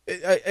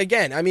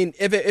 Again, I mean,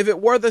 if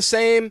it were the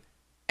same,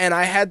 and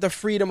I had the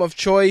freedom of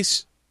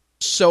choice,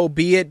 so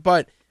be it.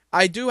 But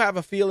I do have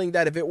a feeling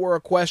that if it were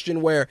a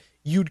question where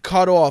you'd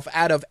cut off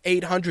out of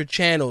 800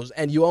 channels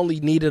and you only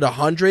needed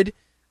 100,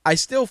 I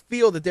still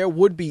feel that there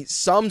would be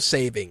some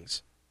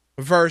savings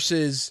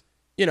versus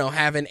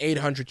having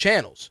 800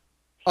 channels.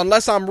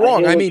 Unless I'm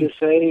wrong. I mean, what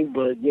you're saying,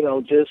 but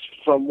just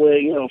from where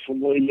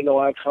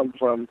I come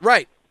from,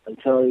 right? I'm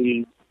telling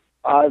you,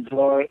 odds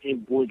are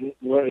it wouldn't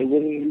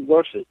be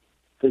worth it,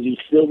 because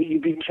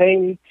you'd be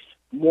paying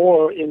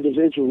more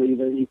individually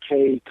than you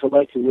pay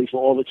collectively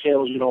for all the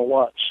channels you don't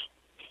watch.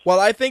 Well,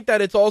 I think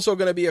that it's also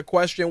going to be a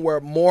question where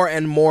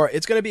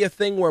it's going to be a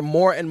thing where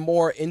more and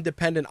more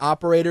independent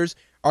operators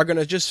are going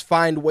to just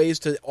find ways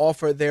to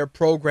offer their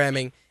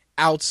programming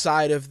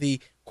outside of the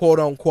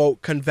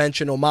quote-unquote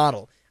conventional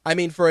model. I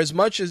mean, for as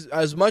much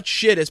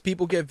shit as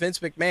people give Vince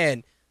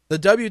McMahon, the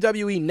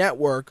WWE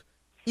Network,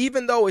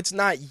 even though it's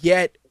not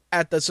yet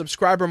at the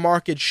subscriber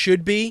market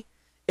should be,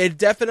 it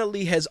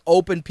definitely has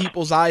opened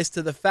people's eyes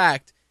to the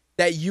fact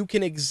that you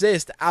can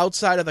exist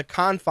outside of the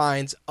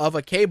confines of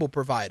a cable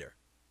provider.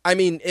 I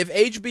mean, if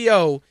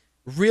HBO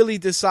really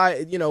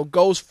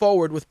goes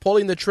forward with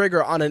pulling the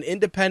trigger on an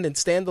independent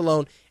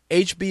standalone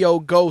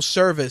HBO Go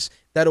service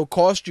that'll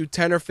cost you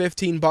 $10 or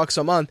 $15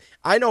 a month,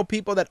 I know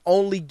people that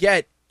only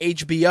get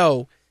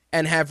HBO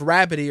and have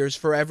rabbit ears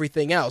for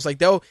everything else. Like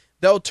they'll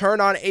turn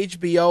on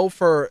HBO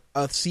for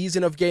a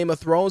season of Game of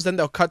Thrones, then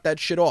they'll cut that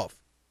shit off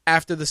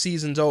after the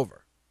season's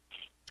over.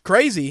 It's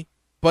crazy,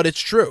 but it's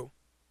true.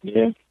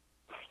 Yeah,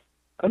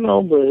 I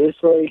know, but it's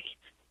like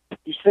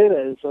you say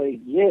that. It's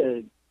like, yeah,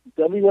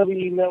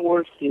 WWE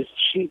Network is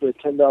cheap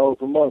at $10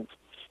 a month.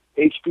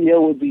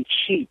 HBO would be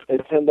cheap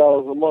at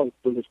 $10 a month,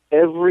 but if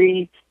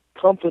every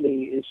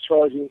company is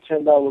charging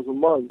 $10 a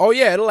month. Oh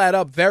yeah, it'll add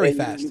up very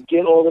fast. You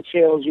get all the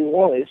channels you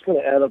want. It's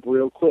going to add up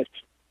real quick.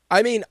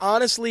 I mean,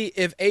 honestly,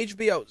 if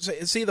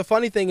HBO, see, the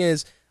funny thing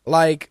is,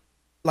 like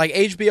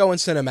HBO and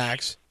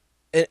Cinemax,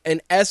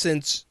 in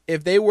essence,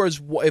 if they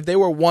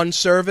were one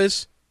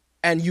service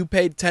and you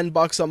paid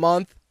 $10 a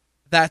month,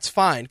 that's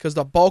fine, because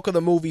the bulk of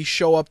the movies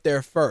show up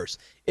there first.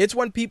 It's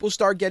when people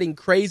start getting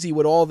crazy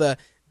with all the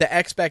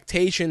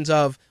expectations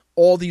of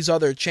all these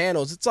other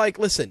channels. It's like,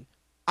 listen,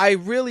 I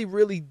really,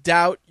 really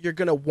doubt you're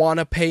going to want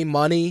to pay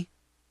money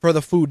for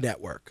the Food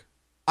Network.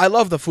 I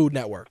love the Food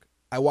Network.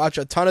 I watch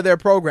a ton of their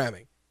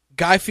programming.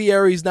 Guy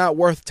Fieri's not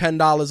worth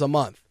 $10 a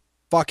month.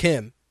 Fuck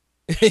him.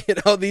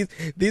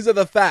 These are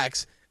the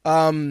facts.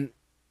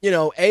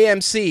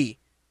 AMC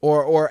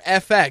or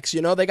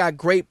FX, they got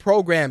great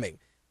programming.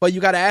 But you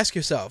got to ask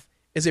yourself,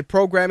 is it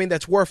programming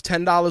that's worth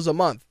 $10 a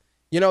month?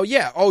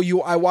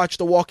 I watch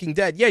The Walking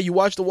Dead. Yeah, you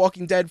watch The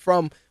Walking Dead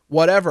from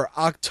whatever,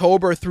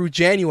 October through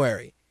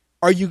January.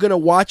 Are you going to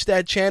watch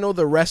that channel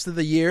the rest of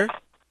the year?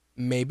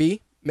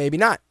 Maybe, maybe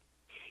not.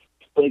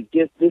 But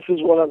this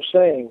is what I'm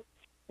saying.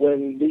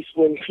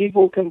 When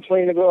people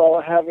complain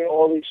about having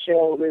all these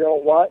channels they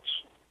don't watch,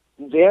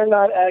 they're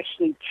not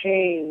actually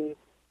paying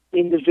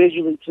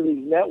individually to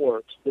these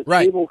networks. The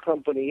cable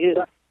company is.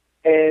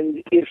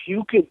 And if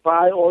you could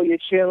buy all your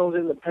channels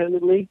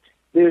independently,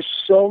 there's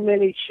so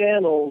many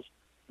channels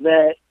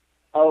that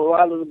a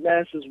lot of the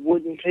masses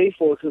wouldn't pay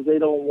for because they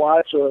don't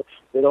watch, or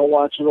they don't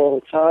watch it all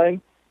the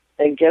time.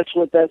 And guess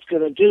what that's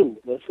going to do?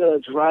 That's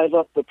going to drive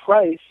up the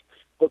price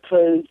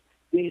because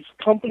these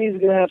companies are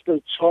going to have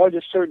to charge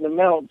a certain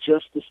amount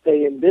just to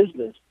stay in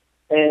business.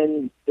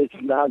 And it's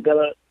not going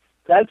to...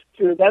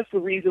 That's the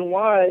reason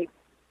why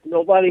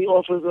nobody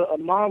offers a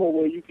model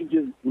where you can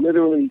just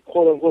literally,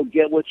 quote-unquote,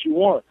 get what you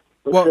want,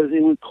 because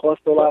it would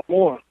cost a lot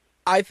more.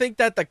 I think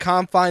that the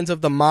confines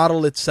of the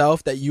model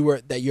itself that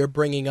you're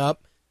bringing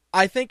up,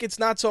 I think it's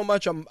not so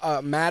much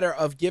a matter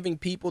of giving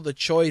people the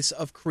choice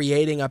of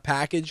creating a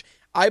package.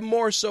 I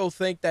more so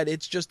think that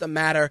it's just a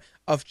matter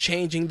of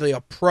changing the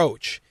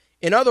approach.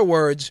 In other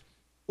words,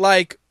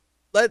 like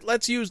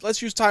let's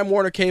use Time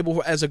Warner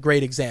Cable as a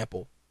great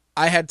example.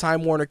 I had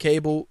Time Warner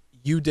Cable,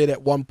 you did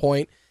at one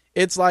point.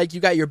 It's like you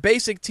got your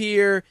basic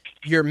tier,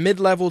 your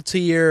mid-level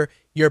tier,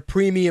 your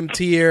premium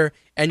tier,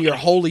 and your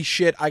holy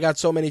shit, I got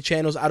so many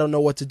channels, I don't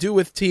know what to do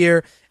with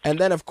tier. And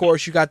then, of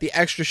course, you got the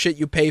extra shit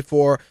you pay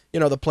for,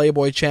 the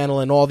Playboy channel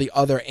and all the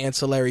other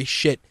ancillary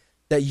shit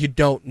that you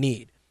don't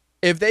need.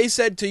 If they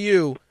said to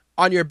you,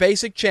 on your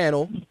basic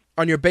channel,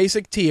 on your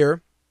basic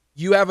tier,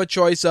 you have a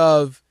choice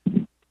of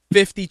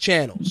 50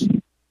 channels.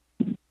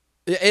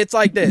 It's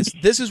like this.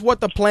 This is what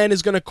the plan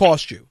is going to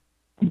cost you.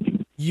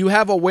 You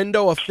have a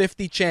window of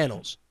 50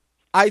 channels.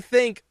 I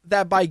think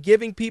that by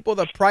giving people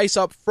the price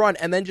up front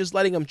and then just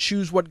letting them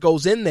choose what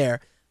goes in there,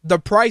 the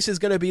price is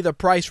going to be the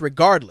price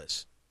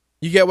regardless.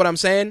 You get what I'm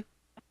saying?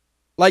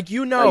 Like,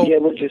 I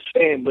get what you're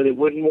saying, but it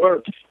wouldn't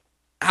work.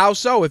 How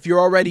so? If you're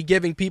already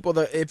giving people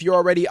if you're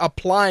already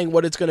applying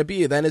what it's going to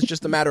be, then it's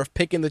just a matter of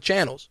picking the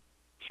channels.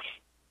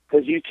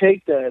 Because you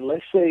take that,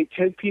 let's say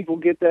 10 people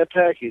get that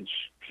package,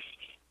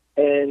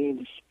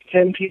 and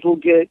 10 people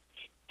get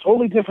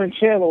totally different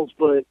channels,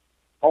 but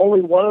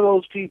only one of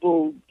those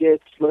people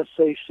gets, let's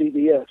say,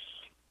 CBS.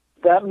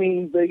 That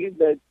means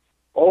that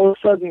all of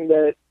a sudden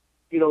that,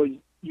 you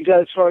got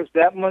to charge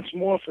that much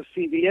more for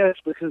CBS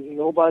because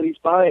nobody's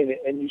buying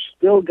it, and you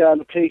still got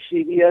to pay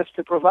CBS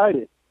to provide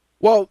it.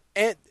 Well,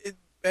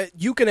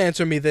 you can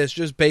answer me this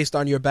just based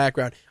on your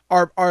background.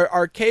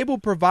 Are cable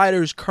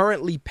providers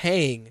currently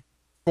paying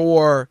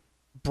for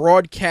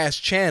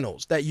broadcast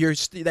channels that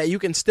you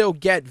can still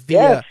get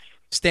via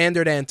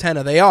standard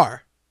antenna? They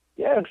are.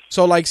 Yes.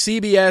 So like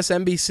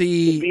CBS,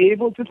 NBC... To be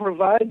able to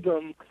provide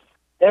them,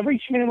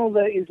 every channel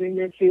that is in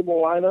your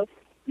cable lineup,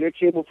 your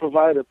cable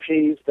provider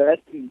pays that,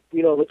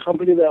 the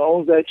company that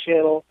owns that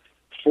channel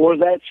for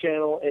that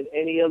channel and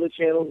any other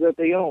channels that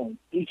they own,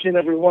 each and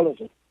every one of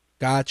them.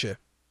 Gotcha.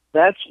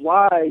 That's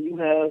why you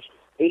have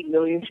 8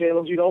 million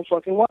channels you don't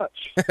fucking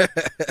watch.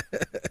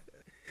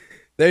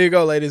 There you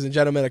go, ladies and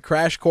gentlemen, a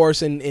crash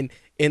course in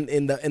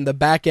the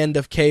back end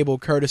of cable,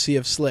 courtesy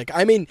of Slick.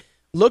 I mean,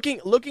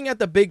 looking at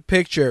the big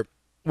picture,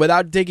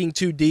 without digging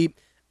too deep,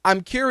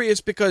 I'm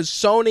curious because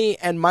Sony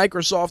and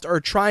Microsoft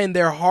are trying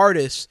their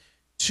hardest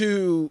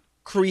to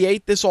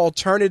create this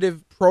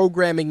alternative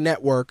programming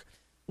network,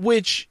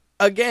 which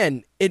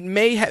again, it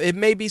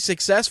may be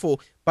successful,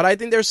 but I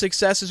think their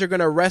successes are going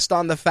to rest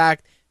on the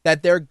fact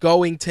that they're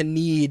going to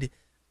need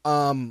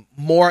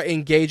more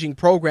engaging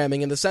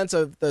programming in the sense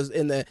of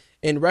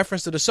in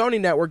reference to the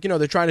Sony network.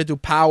 They're trying to do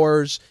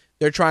Powers,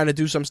 they're trying to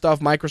do some stuff.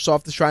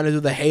 Microsoft is trying to do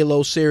the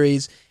Halo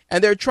series,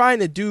 and they're trying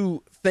to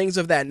do things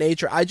of that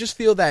nature. I just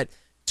feel that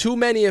too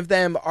many of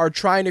them are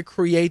trying to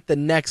create the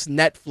next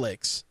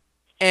Netflix,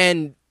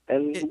 and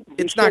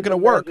it's not going to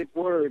work. Magic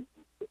word,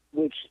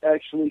 which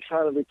actually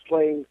kind of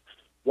explains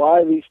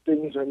why these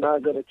things are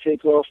not going to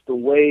take off the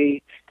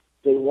way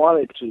they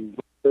want it to.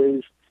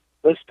 Because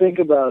let's think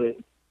about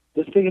it.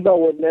 Let's think about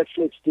what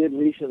Netflix did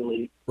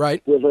recently,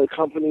 right, with a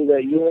company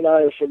that you and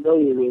I are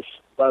familiar with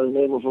by the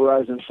name of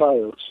Verizon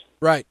Fios.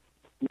 Right.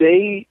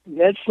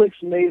 Netflix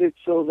made it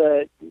so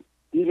that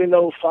even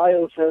though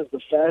Fios has the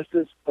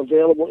fastest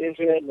available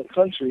internet in the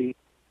country,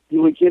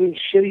 you were getting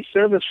shitty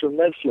service from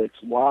Netflix.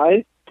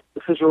 Why?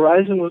 Because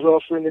Verizon was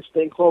offering this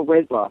thing called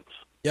Redbox.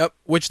 Yep,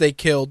 which they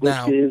killed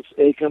now. Which is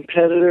a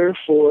competitor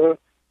for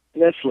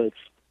Netflix.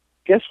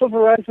 Guess what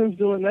Verizon's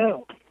doing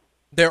now?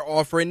 They're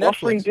offering Netflix.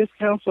 Offering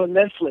discounts on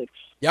Netflix.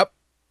 Yep.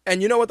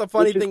 And you know what the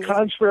funny thing is?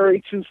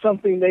 Contrary to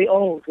something they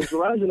own, because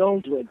Verizon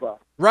owns Redbox.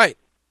 Right.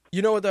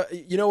 You know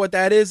what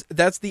that is?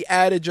 That's the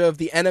adage of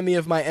the enemy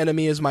of my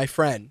enemy is my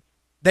friend.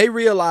 They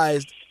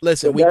realized,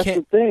 listen, we can't...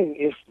 That's the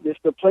thing. If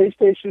the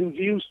PlayStation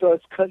Vue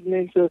starts cutting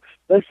into...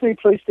 Let's say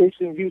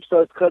PlayStation Vue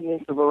starts cutting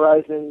into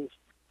Verizon's,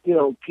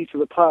 piece of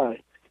the pie.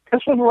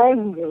 Guess what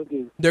Verizon's going to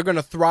do? They're going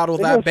to throttle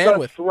that bandwidth. They're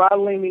going to start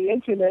throttling the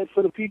internet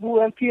for the people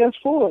who have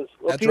PS4s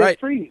or That's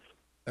PS3s. Right.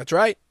 That's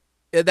right.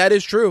 That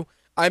is true.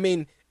 I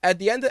mean, at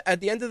the end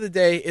of the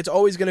day, it's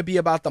always going to be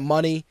about the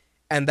money,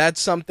 and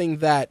that's something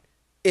that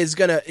is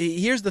going to...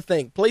 Here's the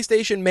thing.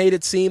 PlayStation made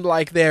it seem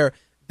like their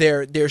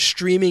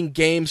streaming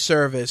game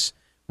service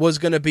was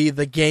going to be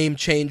the game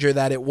changer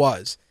that it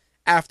was.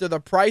 After the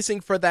pricing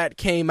for that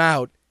came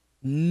out,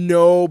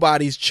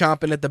 nobody's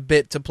chomping at the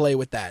bit to play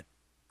with that.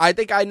 I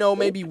think I know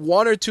maybe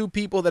one or two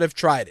people that have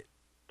tried it.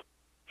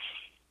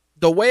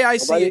 The way I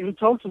see it... Nobody even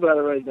talks about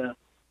it right now.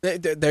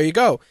 There you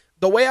go.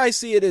 The way I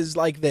see it is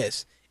like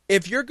this.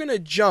 if you're going to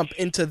jump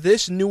into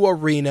this new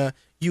arena,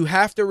 you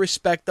have to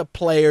respect the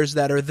players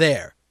that are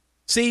there.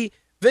 See,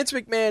 Vince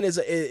McMahon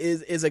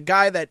is a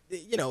guy that,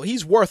 you know,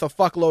 he's worth a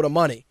fuckload of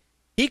money.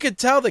 He could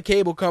tell the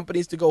cable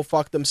companies to go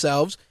fuck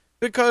themselves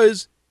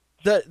because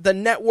the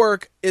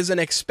network is an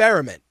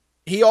experiment.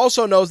 He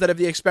also knows that if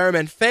the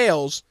experiment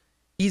fails,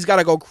 he's got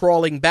to go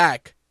crawling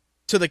back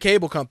to the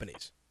cable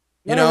companies.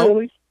 You Not know?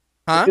 really.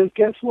 Huh? Because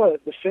guess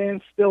what? The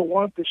fans still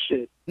want the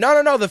shit.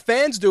 No, the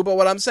fans do, but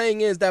what I'm saying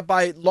is that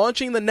by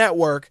launching the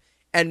network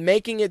and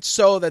making it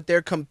so that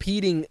they're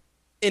competing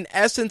in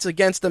essence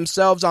against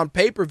themselves on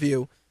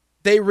pay-per-view,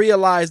 they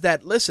realize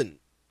that, listen,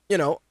 you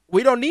know,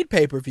 we don't need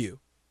pay-per-view.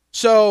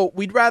 So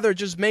we'd rather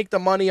just make the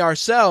money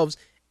ourselves.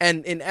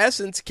 And in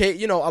essence,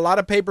 you know, a lot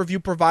of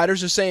pay-per-view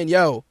providers are saying,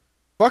 yo,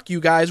 fuck you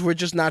guys, we're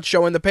just not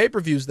showing the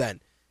pay-per-views then.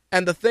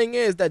 And the thing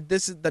is that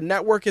the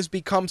network has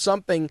become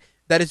something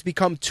that has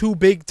become too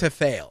big to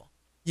fail.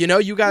 You know,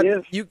 you got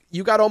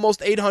you got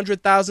almost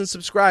 800,000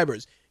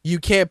 subscribers. You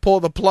can't pull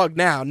the plug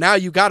now. Now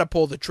you got to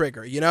pull the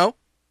trigger, you know?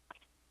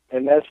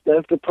 And that's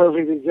the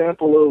perfect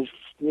example of,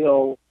 you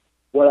know,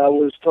 what I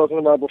was talking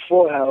about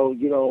before, how,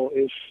 you know,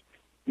 if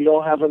you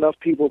don't have enough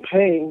people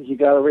paying, you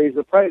got to raise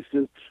the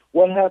prices.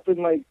 What happened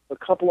like a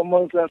couple of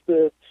months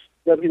after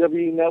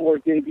WWE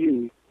Network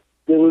debuted?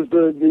 There was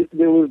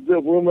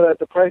the rumor that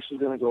the price was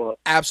going to go up.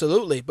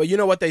 Absolutely. But you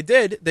know what they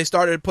did? They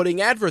started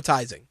putting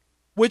advertising,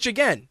 which,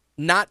 again,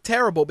 not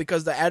terrible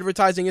because the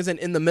advertising isn't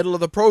in the middle of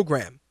the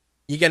program.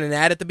 You get an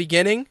ad at the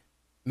beginning,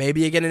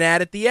 maybe you get an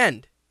ad at the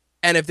end.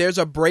 And if there's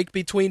a break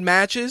between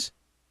matches,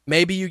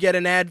 maybe you get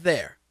an ad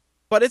there.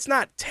 But it's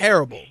not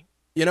terrible.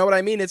 You know what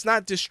I mean? It's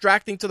not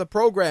distracting to the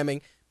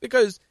programming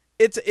because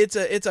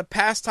it's a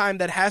pastime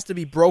that has to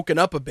be broken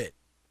up a bit.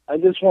 I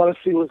just want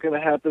to see what's going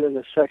to happen in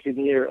the second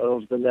year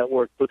of the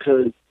network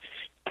because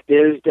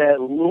there's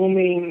that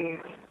looming,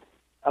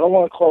 I don't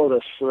want to call it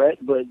a threat,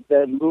 but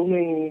that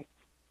looming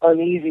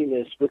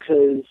uneasiness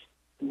because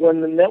when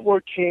the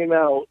network came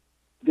out,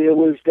 there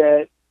was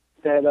that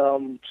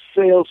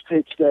sales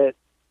pitch that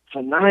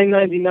for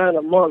 $9.99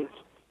 a month,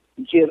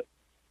 you get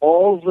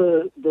all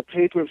the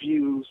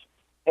pay-per-views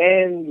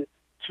and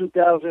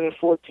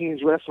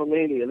 2014's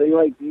WrestleMania.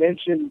 They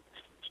mentioned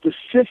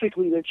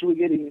specifically that you were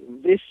getting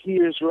this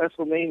year's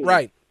WrestleMania.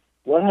 Right.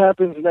 What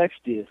happens next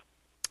year?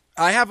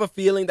 I have a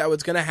feeling that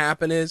what's going to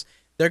happen is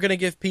they're going to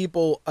give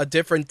people a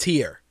different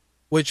tier,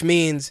 which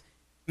means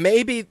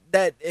maybe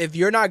that if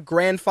you're not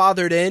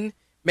grandfathered in,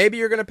 maybe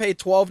you're going to pay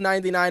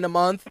 $12.99 a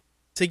month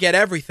to get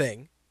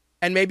everything,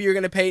 and maybe you're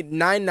going to pay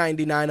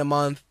 $9.99 a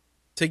month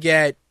to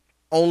get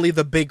only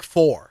the big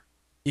four.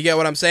 You get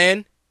what I'm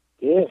saying?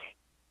 Yeah.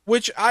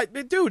 Which,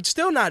 dude,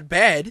 still not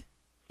bad.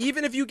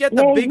 Even if you get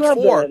the No, big it's not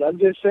four. bad. I'm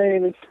just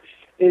saying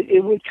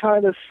it would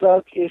kind of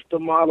suck if the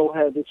model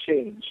had to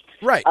change.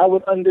 Right. I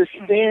would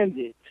understand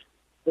it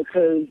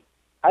because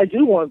I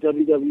do want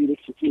WWE to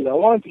succeed. I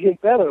want it to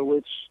get better,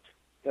 which,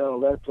 you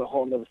know, that's a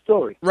whole other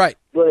story. Right.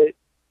 But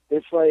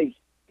it's like,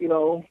 you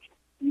know,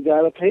 you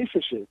got to pay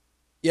for shit.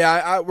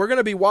 Yeah, we're going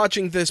to be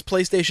watching this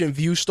PlayStation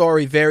Vue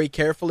story very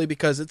carefully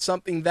because it's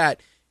something that,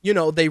 you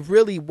know, they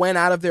really went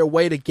out of their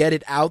way to get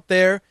it out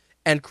there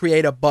and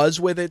create a buzz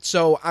with it.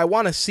 So I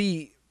want to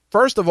see,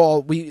 first of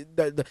all, we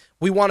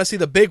want to see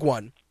the big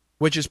one,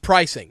 which is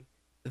pricing.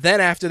 Then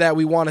after that,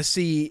 we want to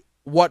see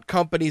what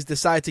companies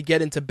decide to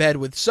get into bed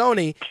with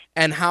Sony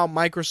and how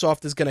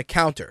Microsoft is going to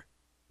counter.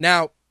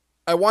 Now,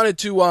 I wanted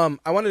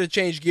to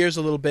change gears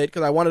a little bit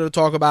because I wanted to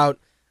talk about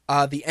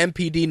the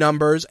MPD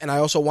numbers, and I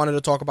also wanted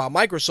to talk about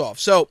Microsoft.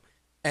 So,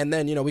 and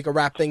then, you know, we can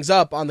wrap things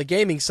up on the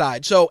gaming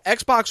side. So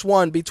Xbox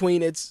One,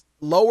 between its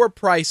lower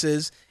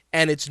prices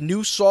and its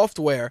new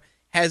software,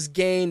 has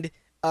gained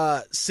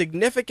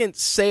significant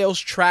sales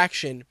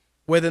traction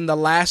within the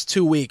last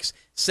 2 weeks.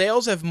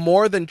 Sales have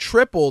more than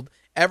tripled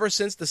ever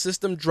since the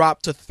system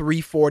dropped to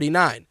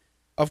 $349.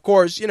 Of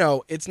course, you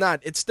know, it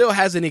still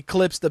hasn't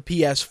eclipsed the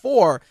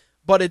PS4,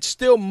 but it's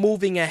still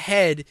moving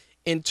ahead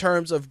in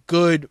terms of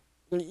good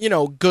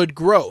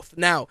growth.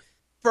 Now,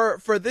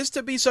 for this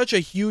to be such a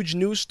huge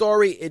news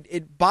story,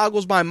 it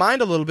boggles my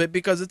mind a little bit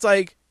because it's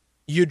like,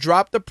 you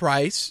drop the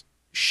price,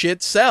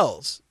 shit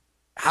sells.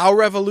 How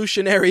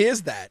revolutionary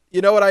is that?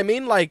 You know what I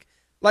mean? Like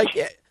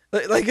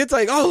it's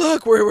like, oh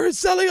look, we're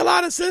selling a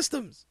lot of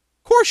systems.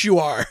 Of course you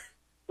are.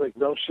 Like,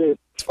 no shit.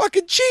 It's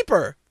fucking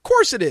cheaper. Of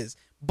course it is.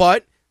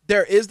 But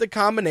there is the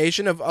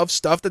combination of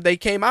stuff that they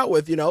came out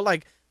with, you know,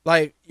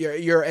 like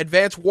your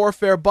Advanced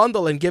Warfare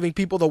bundle and giving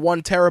people the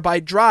 1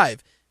 terabyte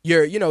drive.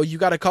 You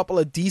got a couple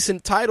of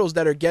decent titles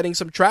that are getting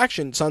some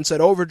traction. Sunset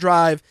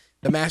Overdrive,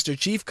 the Master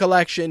Chief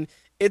Collection.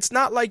 It's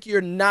not like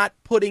you're not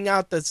putting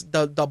out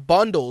the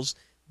bundles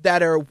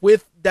that are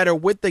with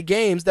the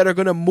games that are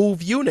going to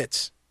move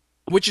units,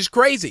 which is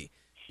crazy.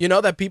 You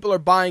know, that people are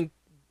buying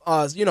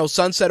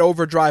Sunset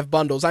Overdrive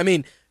bundles. I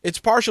mean, it's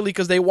partially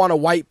because they want a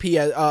white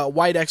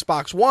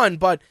Xbox One,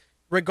 but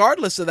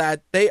regardless of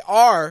that, they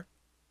are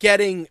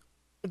getting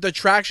the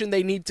traction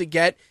they need to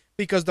get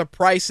because the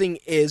pricing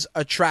is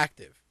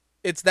attractive.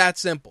 It's that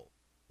simple.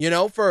 You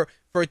know, for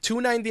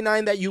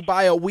 $299 that you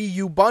buy a Wii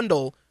U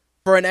bundle,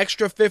 For an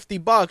extra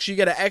 $50, you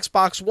get an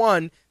Xbox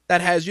One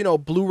that has,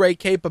 Blu-ray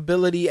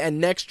capability and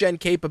next-gen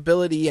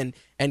capability and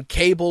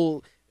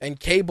cable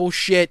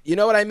shit. You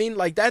know what I mean?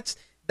 Like, that's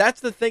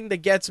the thing that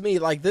gets me.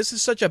 Like, this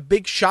is such a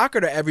big shocker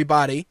to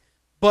everybody,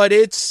 but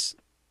it's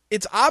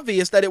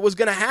obvious that it was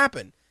going to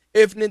happen.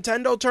 If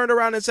Nintendo turned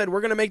around and said,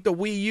 we're going to make the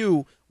Wii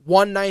U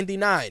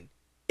 $199,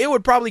 it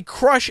would probably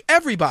crush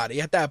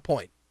everybody at that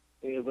point.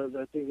 Yeah, but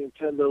I think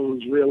Nintendo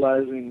was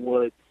realizing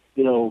what,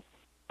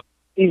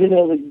 even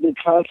though the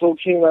console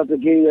came out the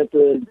gate at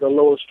the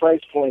lowest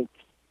price point,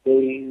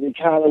 they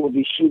kind of would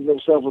be shooting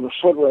themselves in the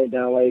foot right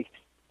now. Like,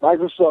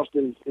 Microsoft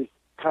is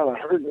kind of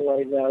hurting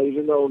right now,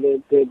 even though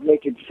they're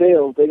making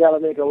sales. They got to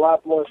make a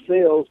lot more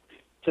sales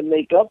to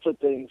make up for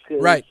things.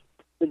 Right.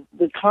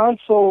 The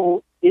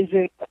console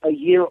isn't a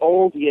year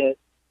old yet,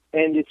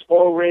 and it's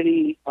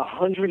already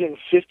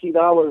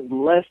 $150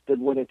 less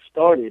than when it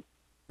started.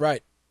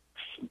 Right.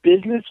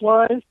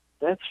 Business-wise,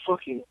 that's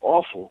fucking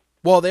awful.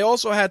 Well, they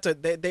also had to.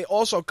 They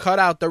also cut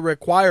out the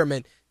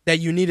requirement that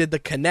you needed the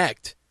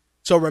Kinect.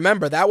 So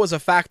remember, that was a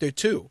factor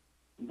too.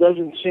 It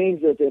doesn't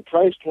change that their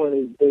price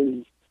point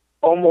is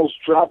almost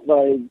dropped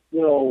by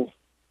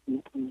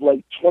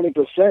like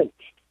 20%.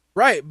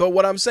 Right, but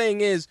what I'm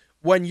saying is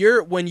when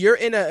you're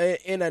in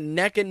a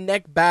neck and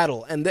neck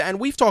battle, and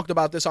we've talked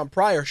about this on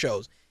prior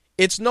shows,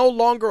 it's no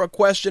longer a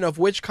question of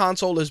which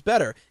console is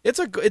better. It's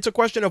a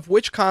question of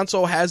which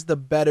console has the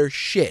better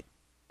shit.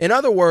 In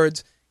other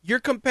words, you're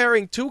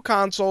comparing two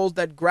consoles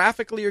that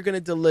graphically are going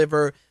to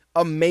deliver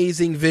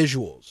amazing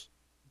visuals.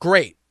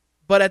 Great.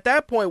 But at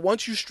that point,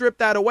 once you strip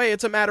that away,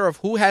 it's a matter of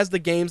who has the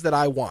games that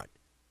I want.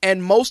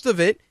 And most of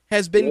it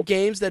has been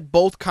games that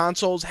both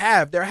consoles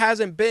have. There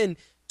hasn't been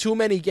too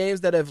many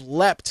games that have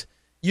leapt,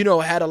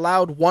 had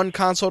allowed one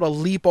console to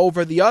leap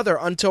over the other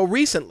until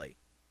recently.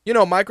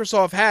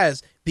 Microsoft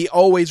has the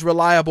always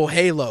reliable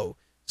Halo,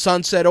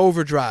 Sunset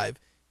Overdrive,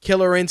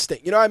 Killer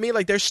Instinct. You know what I mean?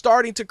 Like, they're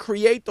starting to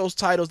create those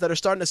titles that are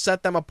starting to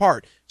set them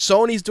apart.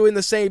 Sony's doing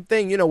the same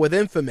thing, with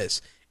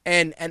Infamous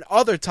and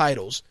other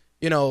titles.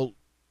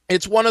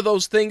 It's one of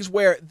those things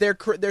where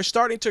they're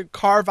starting to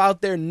carve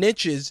out their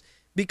niches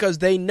because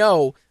they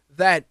know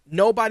that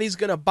nobody's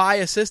going to buy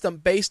a system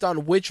based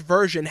on which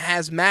version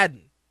has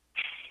Madden.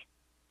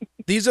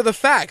 These are the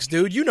facts,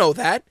 dude. You know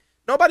that.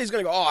 Nobody's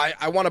going to go,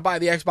 I want to buy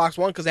the Xbox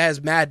One because it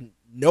has Madden.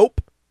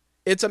 Nope.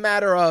 It's a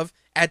matter of,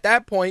 at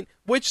that point,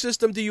 which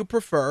system do you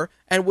prefer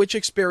and which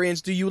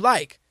experience do you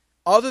like?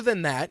 Other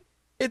than that,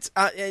 it's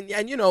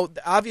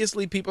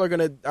obviously people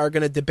are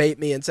gonna debate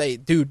me and say,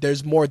 dude,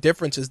 there's more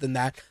differences than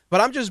that. But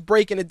I'm just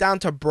breaking it down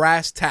to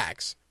brass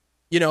tacks.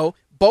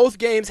 Both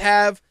games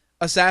have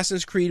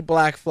Assassin's Creed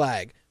Black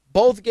Flag.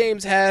 Both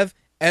games have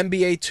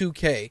NBA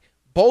 2K.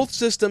 Both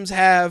systems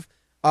have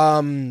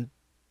Both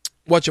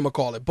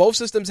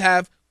systems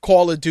have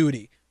Call of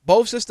Duty.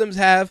 Both systems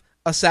have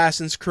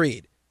Assassin's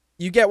Creed.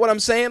 You get what I'm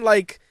saying?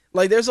 Like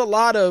there's a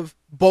lot of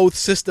both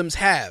systems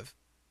have.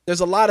 There's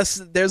a lot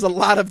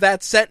of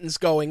that sentence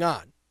going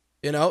on.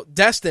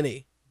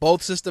 Destiny,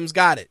 both systems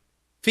got it.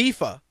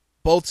 FIFA,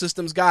 both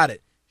systems got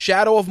it.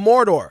 Shadow of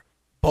Mordor,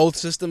 both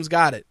systems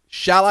got it.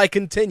 Shall I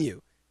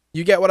continue?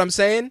 You get what I'm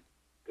saying?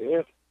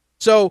 Yeah.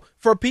 So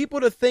for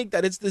people to think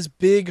that it's this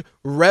big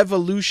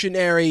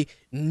revolutionary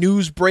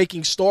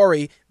news-breaking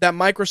story that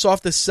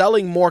Microsoft is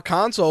selling more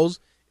consoles,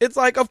 it's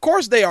like, of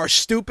course they are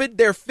stupid.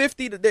 They're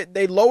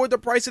they lowered the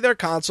price of their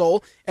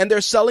console, and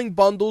they're selling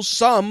bundles,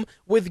 some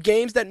with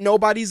games that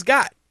nobody's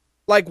got.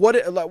 Like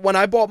when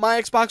I bought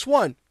my Xbox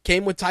One,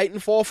 came with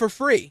Titanfall for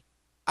free.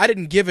 I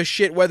didn't give a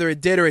shit whether it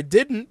did or it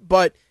didn't,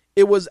 but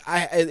it was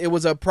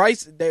a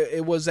price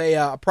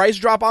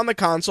drop on the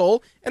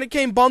console, and it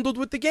came bundled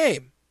with the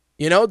game.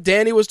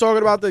 Danny was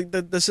talking about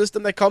the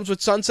system that comes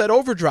with Sunset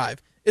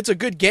Overdrive. It's a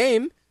good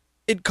game.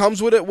 It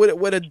comes with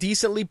a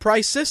decently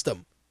priced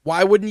system.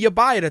 Why wouldn't you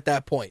buy it at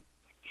that point?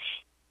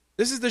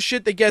 This is the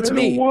shit that gets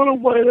me. I don't want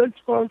to buy an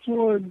Xbox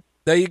One.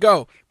 There you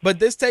go. But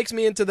this takes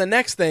me into the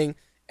next thing,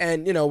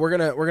 and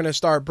we're gonna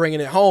start bringing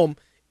it home.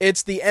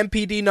 It's the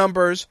MPD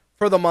numbers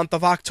for the month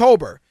of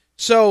October.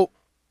 So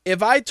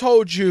if I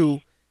told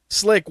you,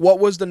 Slick, what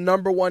was the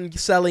number one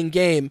selling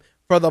game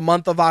for the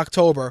month of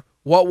October,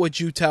 what would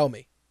you tell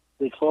me?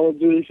 They Call of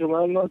Duty come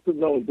out? No, it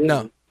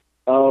didn't.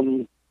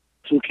 No.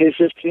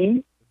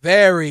 2K15?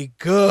 Very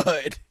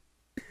good.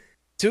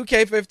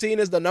 2K15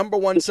 is the number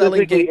one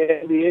selling game.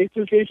 NBA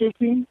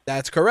 2K15?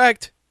 That's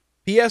correct.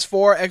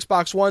 PS4,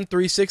 Xbox One,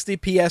 360,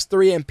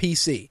 PS3, and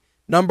PC.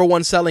 Number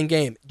one selling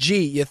game.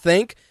 Gee, you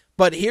think?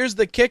 But here's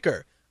the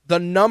kicker. The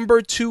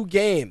number 2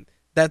 game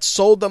that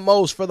sold the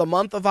most for the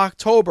month of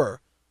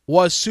October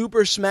was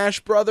Super Smash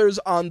Bros.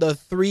 On the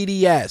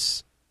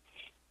 3DS.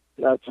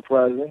 Not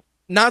surprising.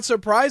 Not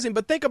surprising,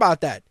 but think about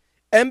that.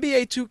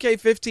 NBA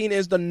 2K15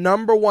 is the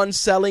number one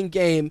selling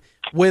game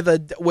with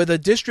a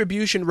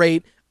distribution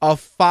rate of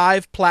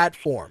 5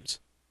 platforms.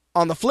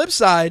 On the flip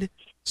side,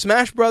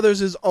 Smash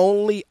Brothers is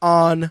only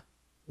on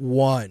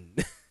 1.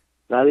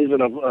 Not even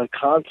a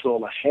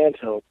console, a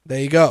handheld. There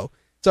you go.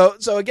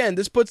 So again,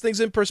 this puts things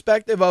in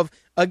perspective of,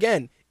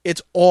 again,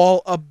 it's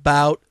all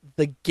about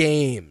the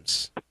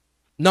games.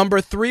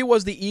 Number 3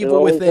 was The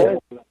Evil Within.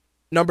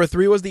 Number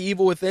 3 was The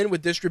Evil Within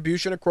with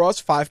distribution across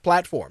 5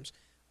 platforms.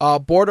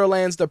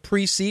 Borderlands, the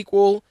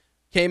pre-sequel,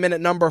 came in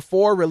at number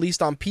 4,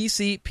 released on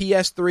PC,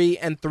 PS3,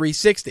 and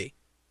 360.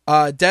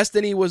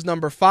 Destiny was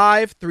number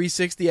 5,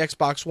 360,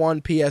 Xbox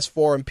One,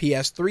 PS4, and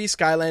PS3.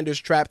 Skylanders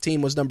Trap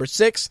Team was number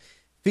 6.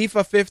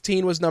 FIFA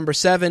 15 was number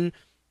 7.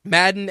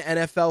 Madden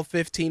NFL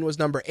 15 was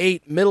number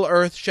 8.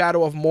 Middle-earth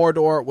Shadow of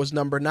Mordor was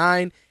number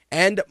 9.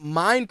 And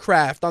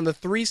Minecraft on the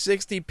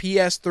 360,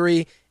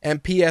 PS3,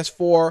 and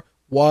PS4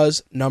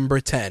 was number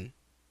 10.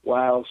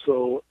 Wow,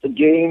 so a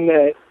game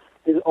that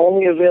is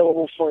only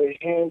available for a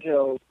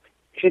handheld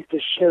hit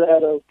the shit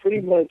out of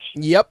pretty much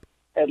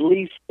at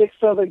least 6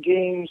 other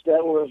games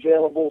that were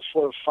available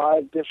for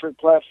 5 different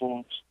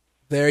platforms.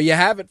 There you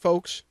have it,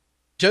 folks.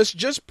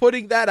 Just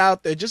putting that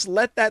out there. Just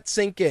let that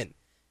sink in.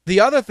 The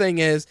other thing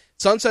is,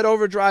 Sunset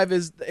Overdrive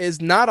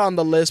is not on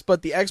the list,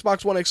 but the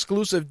Xbox One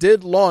exclusive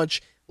did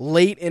launch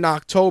late in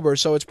October,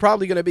 so it's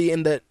probably going to be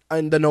in the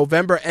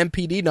November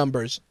MPD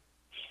numbers.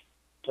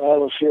 I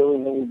have a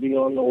feeling it will be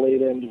on the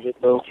late end of it,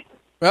 though.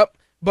 Yep.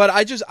 But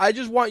I just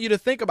want you to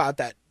think about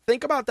that.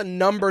 Think about the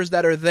numbers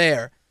that are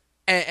there,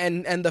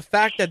 and the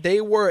fact that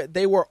they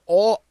were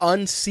all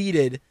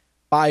unseated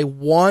by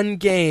one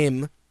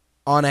game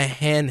on a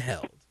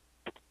handheld.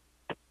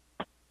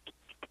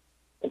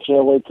 I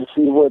can't wait to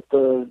see what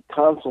the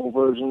console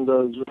version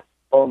does.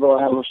 Although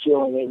I have a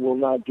feeling it will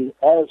not do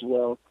as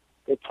well,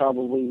 it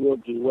probably will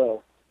do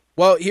well.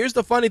 Well, here's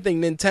the funny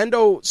thing.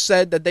 Nintendo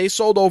said that they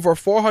sold over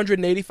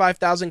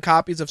 485,000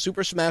 copies of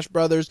Super Smash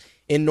Bros.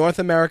 In North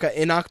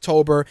America in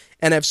October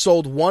and have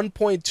sold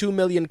 1.2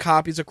 million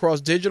copies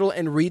across digital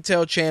and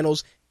retail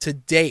channels to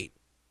date.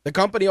 The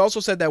company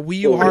also said that Wii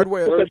U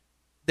hardware...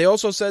 They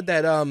also said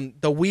that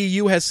the Wii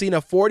U has seen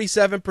a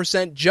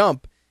 47%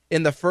 jump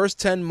in the first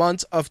 10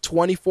 months of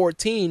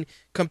 2014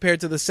 compared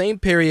to the same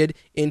period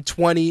in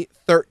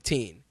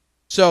 2013.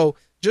 So,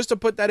 just to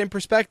put that in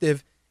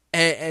perspective...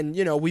 And,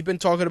 you know, we've been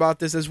talking about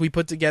this as we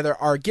put together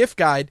our gift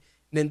guide.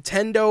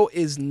 Nintendo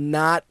is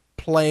not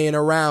playing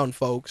around,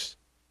 folks.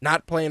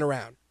 Not playing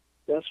around.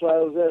 That's why I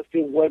was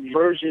asking what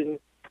version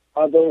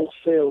are those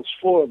sales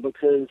for,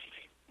 because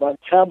my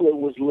tablet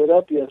was lit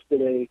up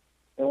yesterday,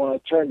 and when I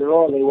turned it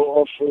on, they were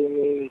offering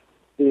me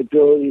the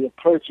ability to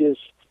purchase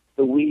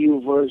the Wii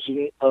U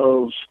version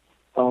of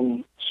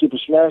Super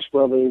Smash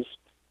Brothers,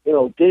 you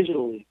know,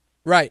 digitally.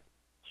 Right.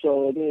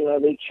 So, I mean,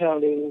 are they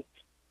counting...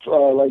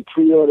 like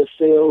pre-order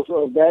sales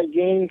of that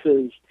game?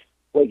 Because,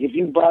 like, if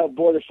you bought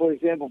it, for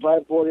example, if I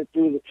bought it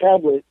through the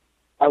tablet,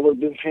 I would have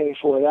been paying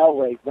for it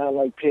outright, not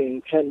like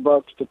paying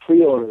 $10 to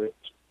pre-order it.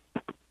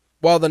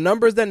 Well, the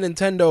numbers that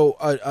Nintendo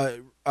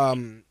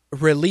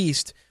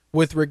released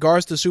with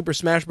regards to Super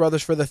Smash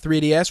Bros. For the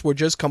 3DS were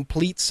just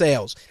complete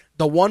sales.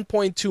 The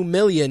 1.2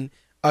 million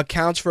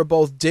accounts for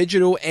both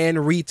digital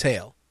and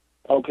retail.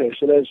 Okay,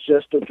 so that's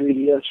just the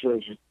 3DS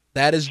version.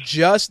 That is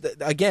just,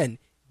 again...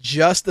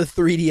 just the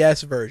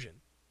 3DS version.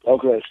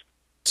 Okay.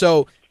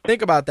 So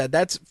think about that.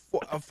 That's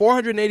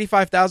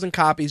 485,000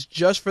 copies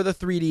just for the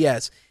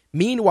 3DS.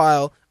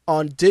 Meanwhile,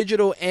 on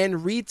digital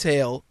and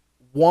retail,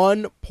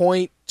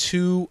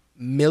 1.2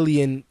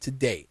 million to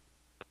date.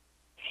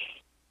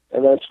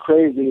 And that's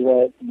crazy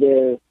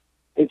that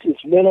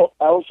it's been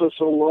out for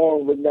so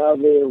long, but now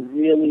they're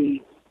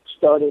really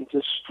starting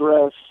to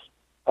stress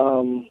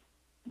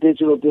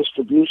digital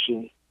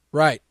distribution.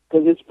 Right.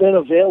 Because it's been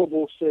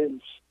available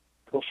since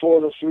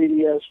before the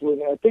 3DS,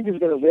 I think it's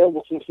been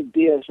available since the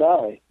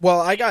DSi.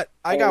 Well, I got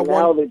now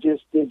one.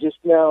 They're just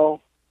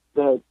now.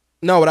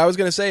 No, what I was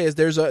going to say is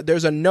there's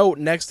a note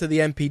next to the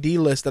MPD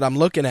list that I'm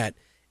looking at,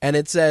 and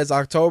it says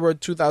October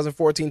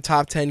 2014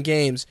 top 10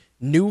 games,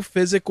 new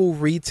physical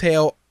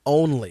retail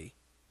only.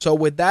 So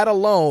with that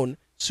alone,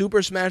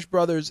 Super Smash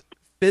Bros.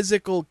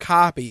 Physical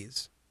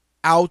copies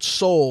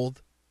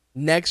outsold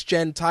next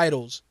gen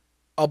titles,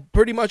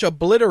 pretty much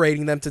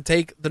obliterating them to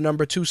take the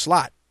number 2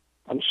 slot.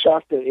 I'm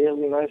shocked that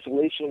Alien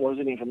Isolation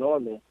wasn't even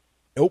on there.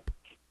 Nope.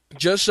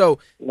 Neither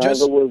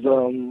was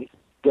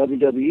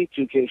WWE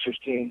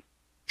 2K15.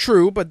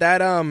 True, but that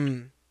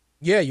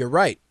yeah, you're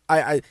right.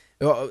 I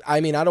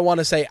mean, I don't want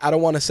to say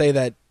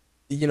that,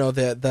 you know,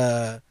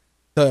 the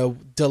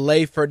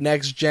delay for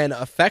next gen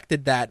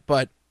affected that,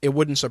 but it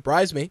wouldn't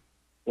surprise me.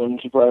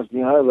 Wouldn't surprise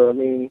me either. I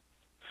mean,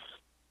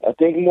 I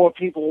think more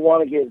people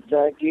want to get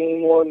that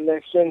game on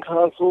next gen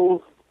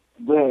consoles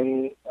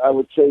than I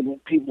would say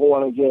people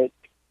want to get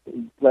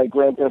like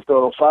Grand Theft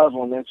Auto 5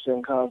 on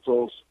next-gen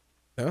consoles.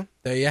 No,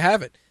 there you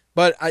have it.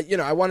 But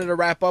I wanted to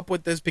wrap up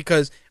with this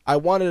because I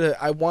wanted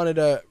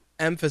to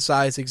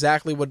emphasize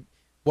exactly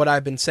what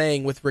I've been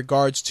saying with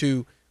regards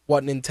to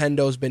what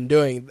Nintendo's been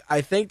doing.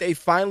 I think they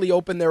finally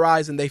opened their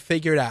eyes and they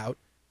figured out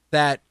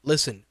that,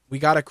 listen, we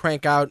got to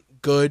crank out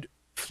good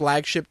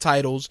flagship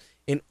titles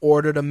in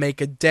order to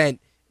make a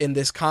dent in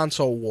this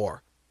console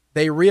war.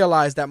 They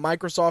realized that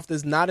Microsoft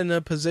is not in a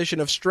position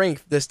of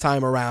strength this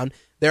time around.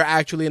 They're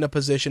actually in a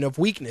position of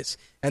weakness.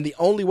 And the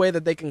only way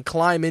that they can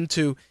climb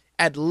into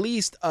at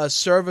least a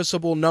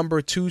serviceable number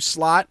 2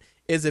 slot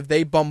is if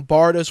they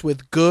bombard us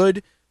with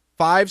good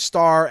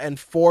 5-star and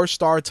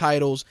 4-star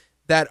titles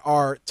that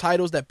are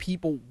titles that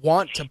people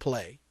want to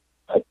play.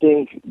 I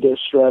think their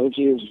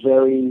strategy is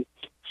very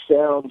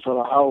sound for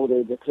the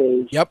holiday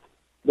because Yep.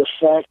 the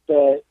fact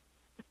that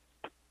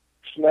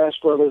Smash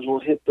Brothers will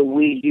hit the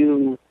Wii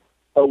U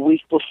a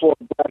week before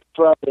Black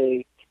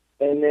Friday,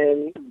 and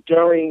then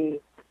during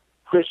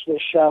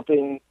Christmas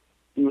shopping,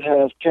 you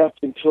have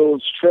Captain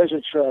Toad's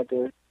Treasure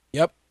Tracker.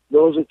 Yep.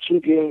 Those are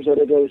two games that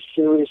are going to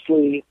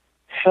seriously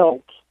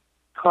help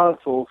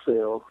console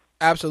sales.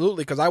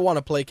 Absolutely, because I want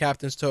to play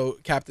Captain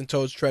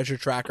Toad's Treasure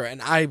Tracker,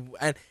 and I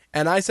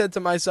said to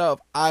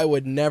myself, I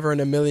would never in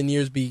a million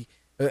years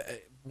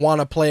want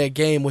to play a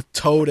game with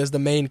Toad as the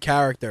main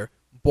character.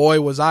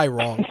 Boy, was I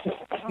wrong.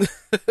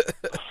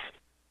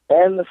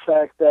 And the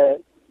fact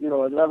that,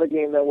 another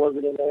game that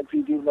wasn't in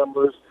NPD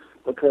numbers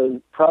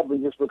probably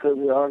just because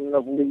there aren't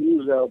enough Wii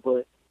U's out,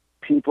 but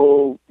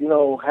people,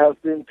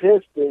 have been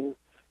pissed and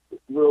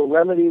will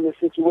remedy the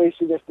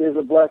situation if there's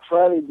a Black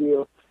Friday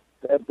deal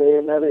that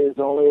Bayonetta is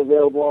only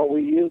available on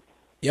Wii U.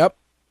 Yep.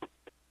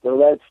 So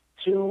that's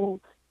two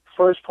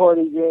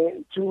first-party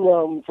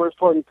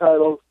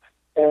titles,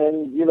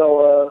 and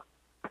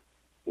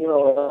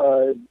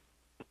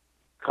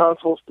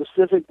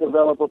console-specific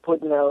developer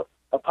putting out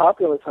a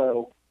popular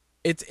title.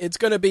 It's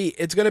gonna be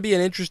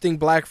an interesting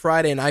Black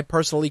Friday, and I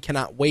personally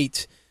cannot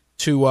wait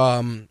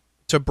to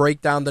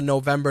break down the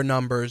November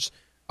numbers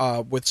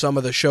with some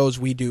of the shows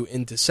we do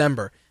in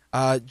December.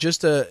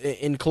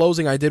 In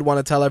closing, I did want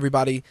to tell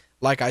everybody,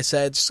 like I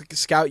said,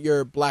 scout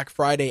your Black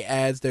Friday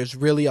ads. There's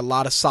really a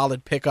lot of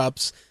solid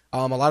pickups.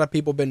 A lot of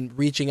people have been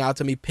reaching out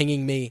to me,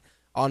 pinging me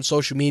on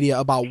social media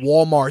about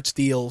Walmart's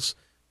deals,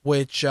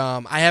 which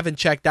I haven't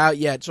checked out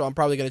yet, so I'm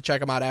probably going to check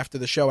them out after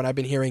the show, and I've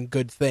been hearing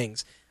good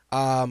things.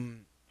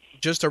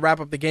 Just to wrap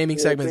up the gaming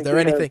segment, is there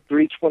anything?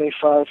 $325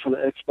 for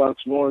the Xbox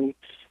One,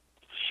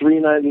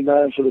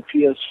 $399 for the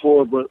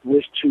PS4, but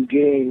with 2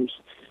 games.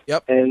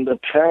 Yep. And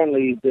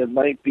apparently there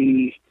might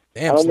be.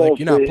 Damn, Slick,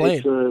 you're not playing.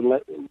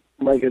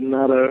 It's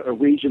not a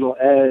regional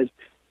ad.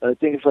 I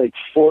think it's like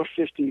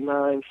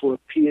 $459 for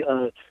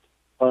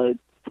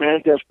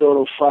Grand Theft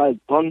Auto 5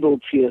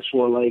 bundled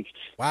PS4.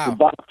 Wow. The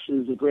box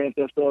is a Grand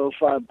Theft Auto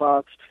 5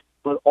 box,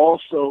 but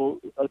also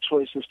a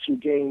choice of 2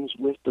 games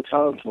with the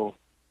console.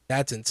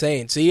 That's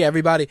insane. See,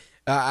 everybody,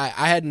 I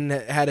hadn't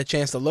had a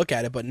chance to look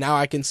at it, but now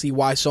I can see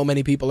why so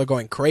many people are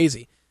going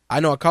crazy. I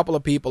know a couple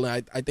of people,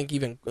 and I think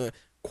even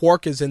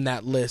Quark is in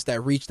that list, that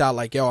reached out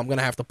like, yo, I'm going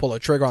to have to pull a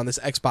trigger on this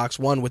Xbox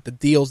One with the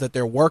deals that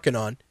they're working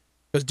on.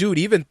 Because, dude,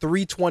 even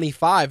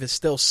 $325 is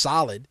still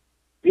solid.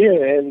 Yeah,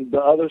 and the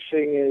other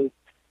thing is,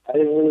 I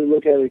didn't really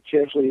look at it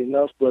carefully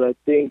enough, but I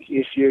think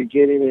if you're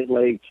getting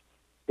it,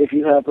 if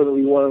you happen to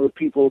be one of the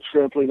people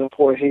trampling a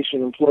poor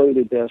Haitian employee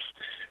to death,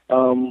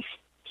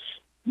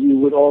 you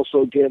would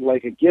also get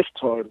a gift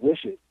card with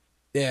it.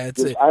 Yeah,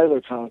 it's with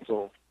either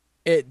console.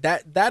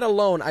 That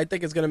alone, I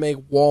think, is going to make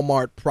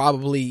Walmart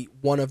probably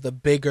one of the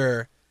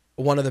bigger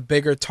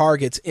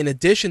targets. In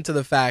addition to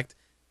the fact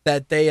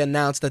that they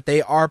announced that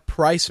they are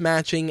price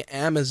matching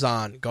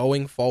Amazon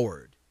going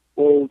forward.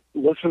 Well,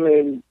 what's the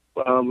name?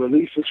 At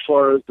least as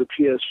far as the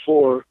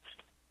PS4,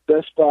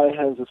 Best Buy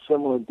has a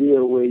similar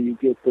deal where you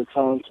get the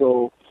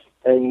console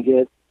and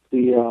get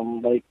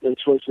the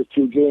choice of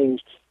 2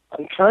 games.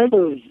 I'm kind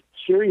of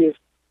curious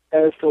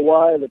as to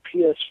why the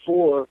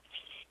PS4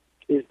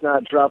 is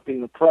not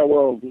dropping the price.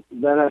 Well,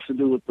 that has to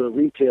do with the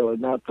retailer,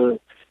 not the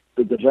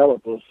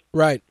developers.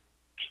 Right.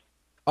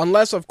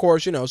 Unless, of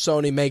course,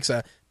 Sony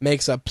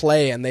makes a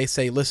play and they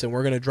say, listen,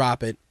 we're going to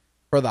drop it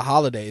for the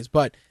holidays.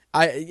 But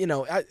I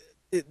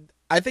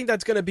think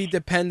that's going to be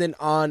dependent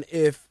on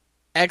if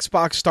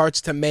Xbox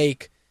starts to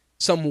make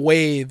some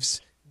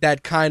waves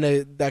that kind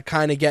of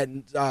get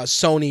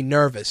Sony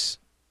nervous.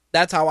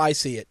 That's how I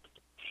see it.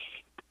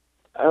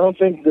 I don't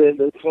think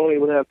that Sony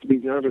would have to be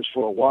nervous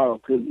for a while,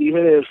 because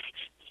even if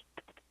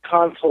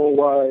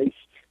console-wise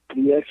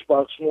the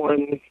Xbox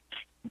One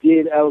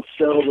did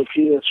outsell the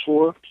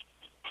PS4,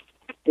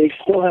 they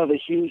still have a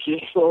huge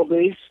install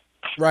base.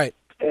 Right.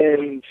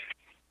 And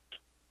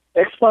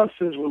Xbox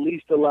has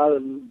released a lot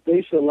of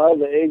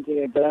the eggs in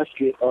their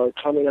basket are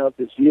coming out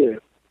this year.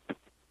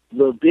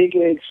 The big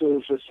eggs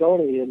for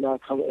Sony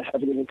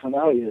haven't even come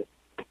out yet.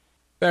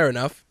 Fair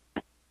enough.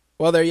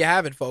 Well, there you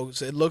have it,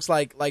 folks. It looks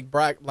like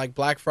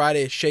Black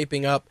Friday is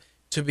shaping up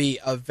to be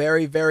a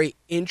very, very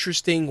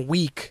interesting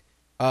week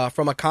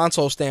from a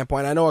console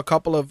standpoint. I know a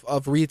couple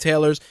of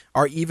retailers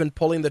are even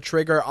pulling the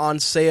trigger on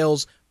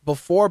sales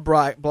before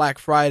Black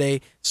Friday,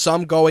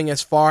 some going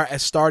as far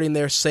as starting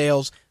their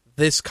sales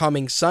this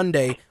coming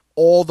Sunday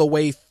all the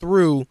way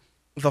through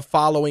the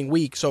following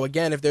week. So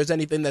again, if there's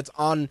anything that's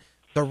on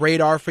the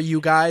radar for you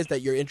guys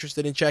that you're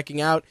interested in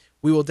checking out,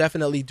 we will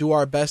definitely do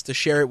our best to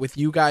share it with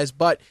you guys.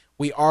 But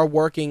we are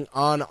working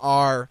on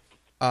our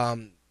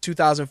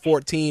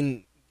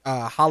 2014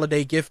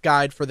 holiday gift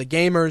guide for the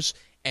gamers,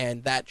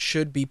 and that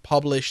should be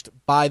published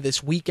by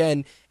this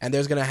weekend. And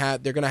they're gonna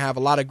have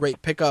a lot of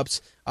great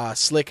pickups.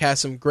 Slick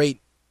has some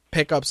great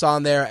pickups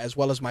on there, as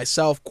well as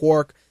myself,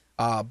 Quark.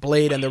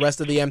 Blade and the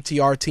rest of the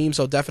MTR team,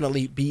 so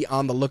definitely be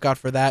on the lookout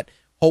for that,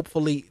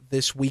 hopefully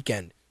this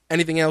weekend.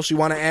 Anything else you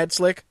want to add,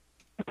 Slick?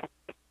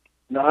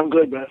 No, I'm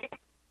good, man.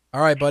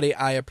 All right, buddy.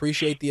 I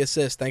appreciate the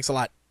assist. Thanks a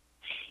lot.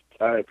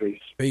 All right, peace.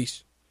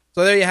 Peace.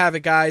 So there you have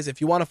it, guys.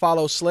 If you want to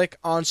follow Slick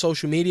on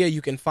social media,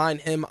 you can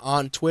find him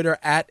on Twitter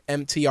at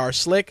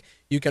MTRSlick.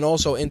 You can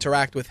also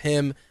interact with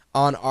him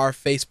on our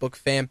Facebook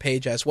fan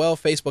page as well,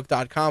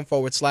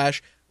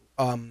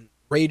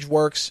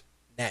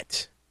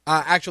 facebook.com/RageWorksNet.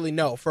 Actually,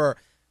 no. For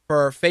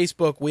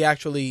Facebook, we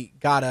actually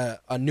got a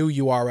new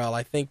URL.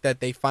 I think that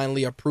they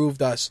finally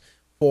approved us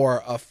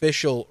for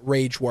official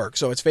RageWorks.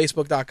 So it's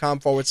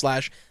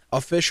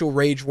facebook.com/official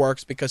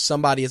RageWorks because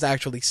somebody is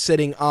actually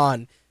sitting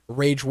on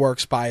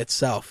RageWorks by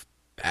itself.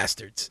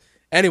 Bastards.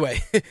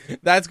 Anyway,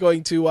 that's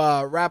going to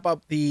wrap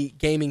up the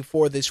gaming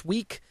for this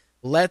week.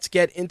 Let's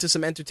get into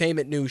some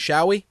entertainment news,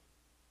 shall we?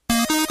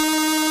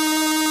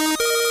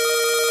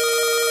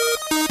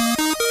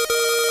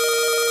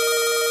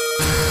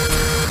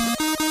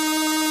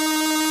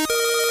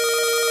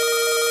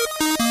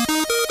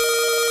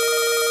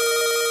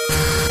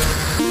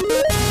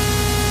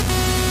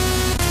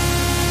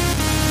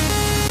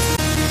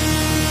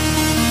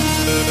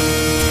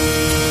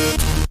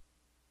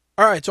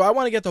 All right, so I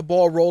want to get the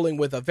ball rolling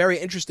with a very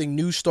interesting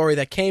news story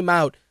that came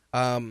out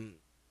a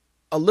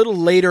little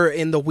later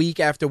in the week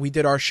after we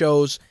did our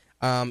shows,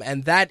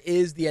 and that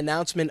is the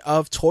announcement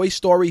of Toy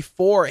Story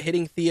 4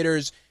 hitting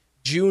theaters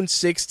June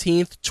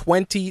 16th,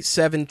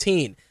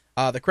 2017.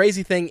 The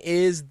crazy thing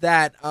is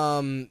that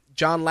John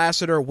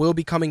Lasseter will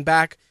be coming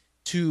back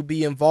to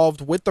be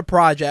involved with the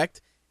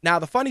project. Now,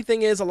 the funny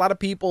thing is a lot of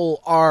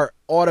people are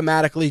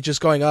automatically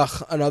just going,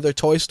 ugh, another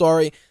Toy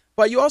Story.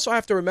 But you also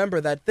have to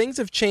remember that things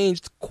have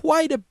changed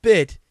quite a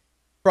bit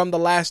from the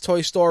last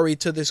Toy Story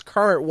to this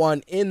current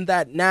one, in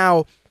that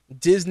now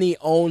Disney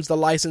owns the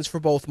license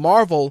for both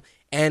Marvel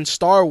and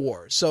Star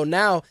Wars. So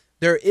now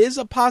there is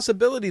a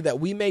possibility that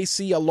we may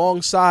see,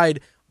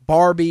 alongside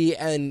Barbie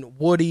and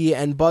Woody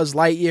and Buzz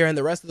Lightyear and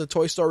the rest of the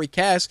Toy Story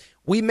cast,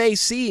 we may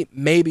see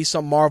maybe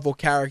some Marvel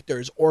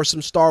characters or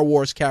some Star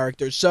Wars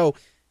characters. So,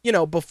 you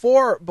know,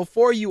 before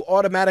you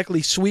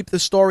automatically sweep the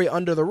story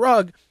under the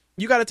rug,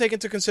 you got to take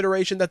into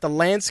consideration that the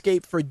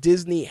landscape for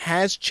Disney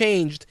has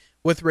changed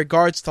with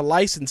regards to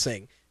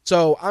licensing.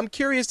 So I'm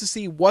curious to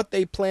see what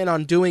they plan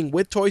on doing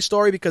with Toy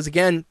Story, because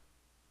again,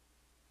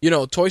 you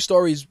know, Toy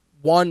Stories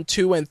 1,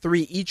 2, and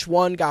 3, each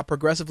one got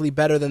progressively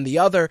better than the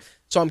other.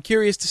 So I'm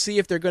curious to see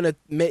if they're going to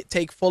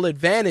take full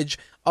advantage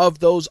of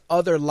those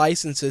other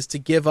licenses to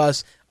give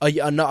us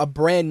a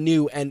brand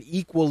new and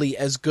equally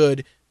as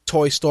good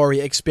Toy Story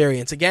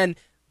experience. Again,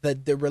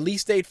 the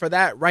release date for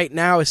that right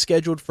now is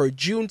scheduled for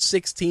June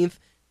 16th,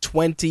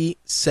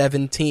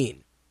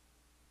 2017.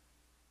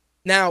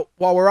 Now,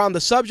 while we're on the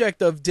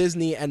subject of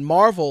Disney and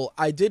Marvel,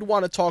 I did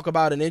want to talk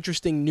about an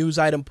interesting news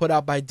item put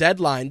out by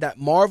Deadline, that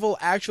Marvel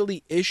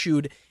actually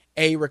issued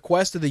a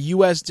request to the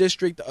U.S.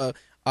 District,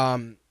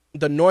 the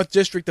North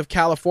District of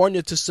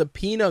California, to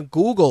subpoena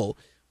Google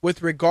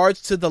with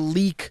regards to the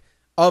leak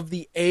of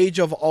the Age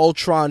of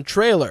Ultron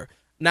trailer.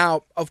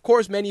 Now, of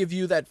course, many of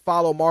you that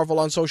follow Marvel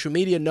on social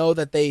media know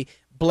that they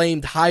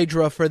blamed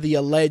Hydra for the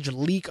alleged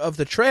leak of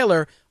the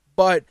trailer,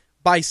 but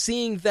by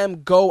seeing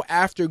them go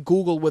after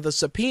Google with a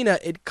subpoena,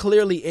 it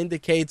clearly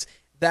indicates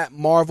that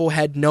Marvel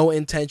had no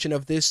intention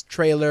of this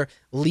trailer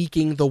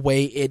leaking the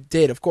way it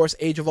did. Of course,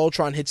 Age of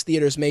Ultron hits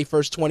theaters May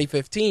 1st,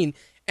 2015,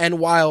 and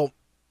while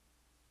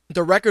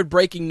the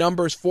record-breaking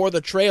numbers for the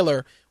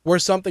trailer were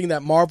something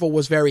that Marvel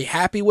was very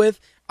happy with,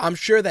 I'm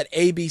sure that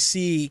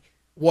ABC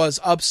was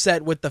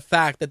upset with the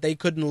fact that they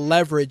couldn't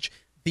leverage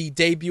the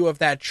debut of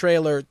that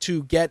trailer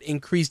to get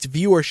increased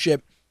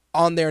viewership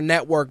on their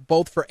network,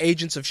 both for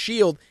Agents of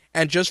S.H.I.E.L.D.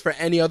 and just for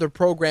any other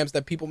programs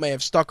that people may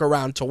have stuck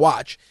around to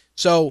watch.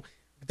 So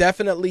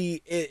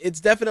it's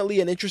definitely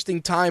an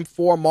interesting time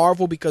for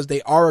Marvel, because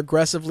they are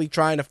aggressively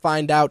trying to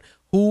find out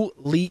who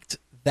leaked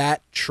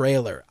that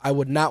trailer. I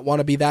would not want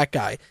to be that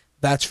guy,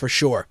 that's for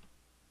sure.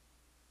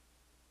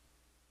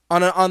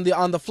 On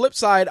the flip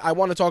side, I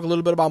want to talk a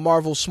little bit about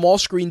Marvel's small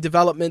screen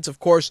developments. Of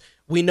course,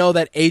 we know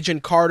that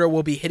Agent Carter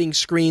will be hitting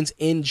screens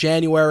in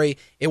January.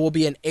 It will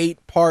be an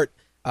 8-part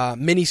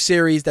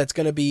miniseries that's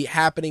going to be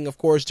happening, of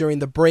course, during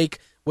the break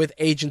with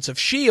Agents of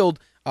S.H.I.E.L.D.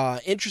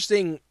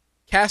 Interesting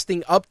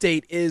casting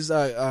update is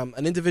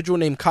an individual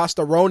named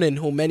Costa Ronan,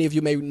 who many of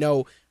you may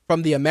know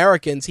from The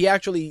Americans. He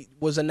actually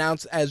was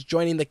announced as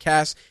joining the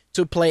cast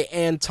to play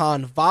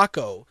Anton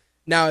Vanko.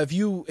 Now, if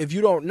you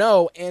don't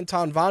know,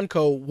 Anton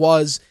Vanko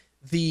was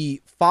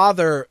the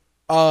father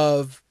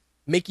of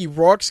Mickey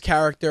Rourke's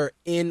character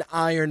in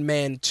Iron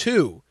Man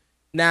 2.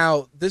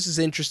 Now, this is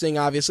interesting,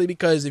 obviously,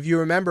 because if you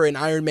remember in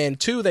Iron Man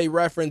 2, they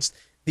referenced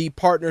the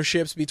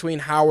partnerships between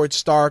Howard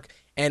Stark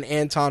and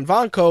Anton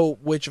Vanko,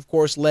 which, of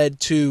course,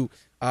 led to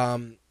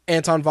Anton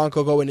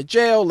Vanko going to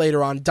jail,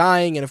 later on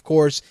dying, and, of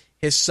course,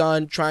 his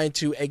son trying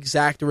to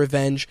exact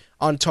revenge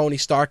on Tony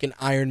Stark in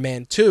Iron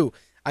Man 2.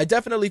 I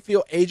definitely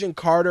feel Agent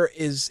Carter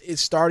is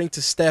starting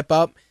to step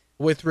up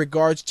with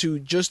regards to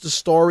just the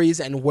stories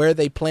and where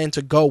they plan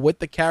to go with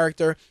the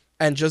character.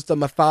 and just the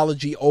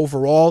mythology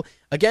overall.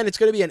 Again, it's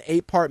going to be an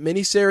 8-part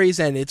miniseries,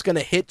 and it's going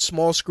to hit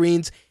small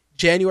screens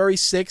January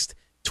 6th,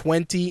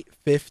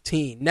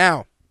 2015.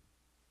 Now,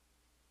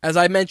 as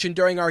I mentioned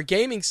during our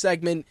gaming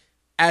segment,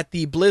 at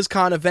the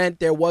BlizzCon event,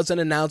 there was an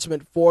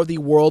announcement for the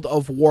World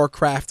of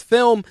Warcraft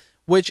film,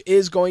 which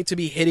is going to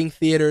be hitting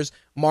theaters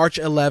March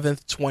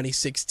 11th,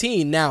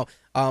 2016. Now,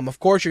 of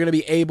course, you're going to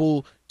be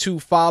able to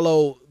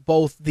follow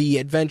both the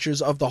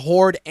adventures of the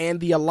Horde and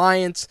the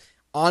Alliance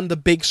on the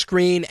big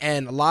screen,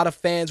 and a lot of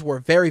fans were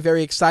very,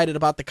 very excited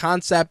about the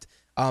concept.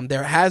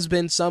 There has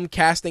been some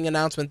casting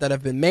announcements that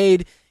have been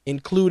made,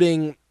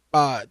 including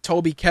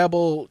Toby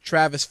Kebbell,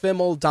 Travis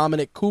Fimmel,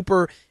 Dominic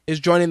Cooper is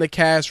joining the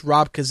cast,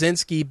 Rob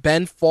Kaczynski,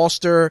 Ben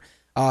Foster,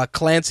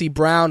 Clancy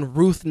Brown,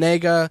 Ruth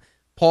Negga,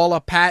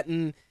 Paula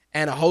Patton,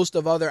 and a host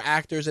of other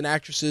actors and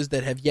actresses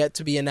that have yet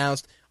to be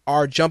announced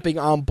are jumping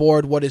on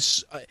board what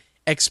is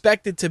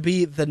expected to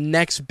be the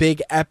next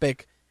big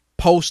epic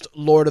post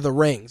Lord of the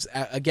Rings.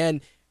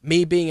 Again,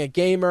 me being a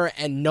gamer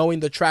and knowing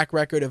the track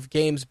record of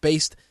films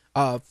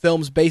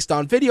based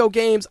on video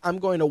games, I'm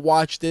going to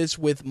watch this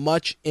with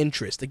much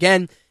interest.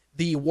 Again,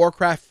 the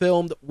Warcraft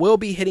film will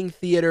be hitting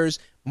theaters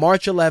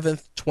March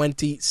 11th,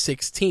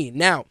 2016.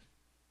 Now,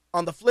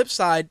 on the flip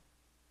side,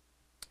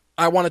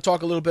 I want to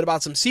talk a little bit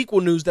about some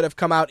sequel news that have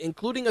come out,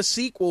 including a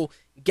sequel,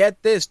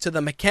 get this, to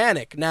The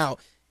Mechanic. Now,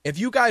 if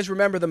you guys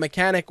remember, The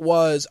Mechanic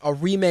was a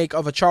remake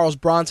of a Charles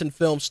Bronson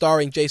film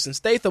starring Jason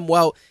Statham.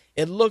 Well,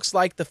 it looks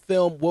like the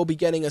film will be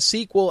getting a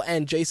sequel,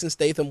 and Jason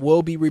Statham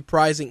will be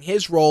reprising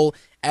his role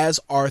as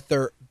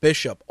Arthur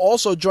Bishop.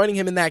 Also joining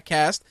him in that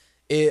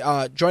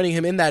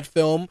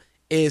film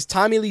is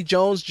Tommy Lee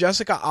Jones,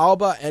 Jessica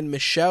Alba, and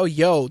Michelle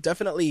Yeoh.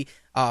 Definitely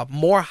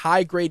more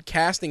high-grade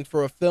casting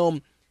for a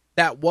film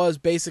that was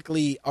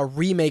basically a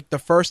remake the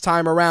first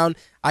time around.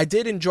 I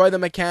did enjoy The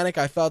Mechanic.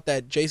 I felt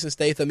that Jason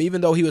Statham, even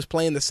though he was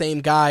playing the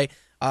same guy,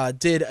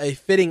 did a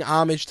fitting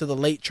homage to the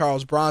late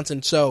Charles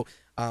Bronson. So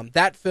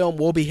that film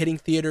will be hitting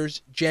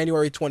theaters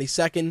January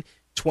 22nd,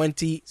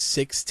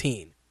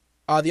 2016.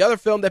 The other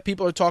film that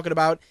people are talking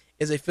about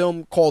is a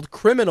film called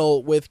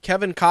Criminal with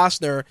Kevin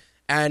Costner,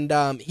 and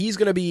he's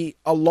going to be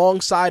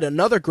alongside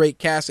another great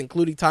cast,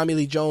 including Tommy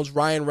Lee Jones,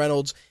 Ryan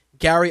Reynolds,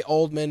 Gary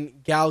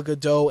Oldman, Gal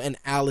Gadot, and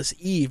Alice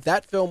Eve.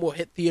 That film will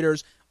hit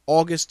theaters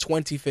August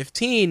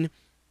 2015,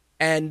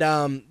 and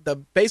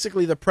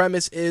basically the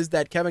premise is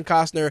that Kevin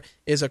Costner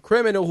is a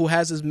criminal who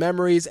has the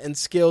memories and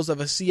skills of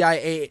a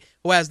CIA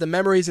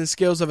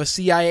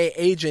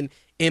agent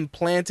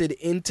implanted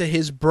into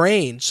his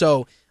brain.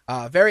 So,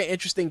 very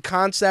interesting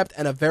concept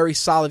and a very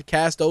solid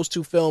cast. Those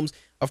two films,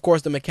 of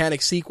course, The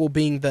Mechanic sequel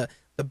being the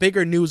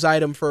bigger news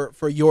item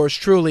for yours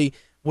truly,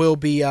 will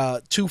be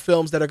two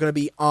films that are going to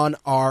be on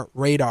our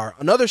radar.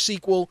 Another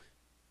sequel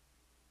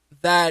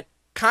that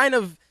kind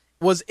of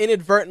was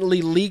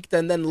inadvertently leaked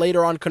and then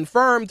later on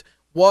confirmed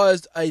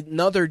was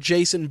another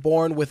Jason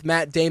Bourne, with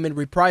Matt Damon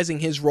reprising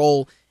his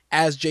role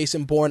as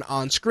Jason Bourne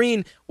on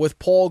screen, with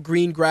Paul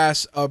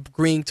Greengrass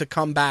agreeing to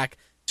come back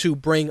to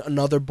bring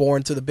another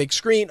Bourne to the big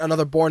screen,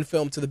 another Bourne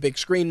film to the big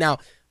screen. Now,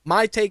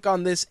 my take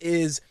on this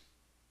is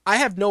I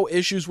have no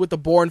issues with the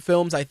Bourne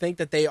films. I think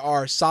that they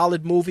are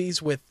solid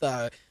movies with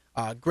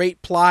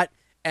great plot,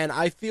 and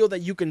I feel that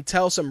you can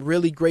tell some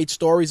really great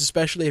stories,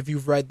 especially if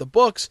you've read the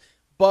books.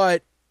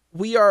 But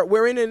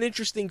we're in an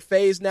interesting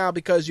phase now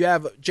because you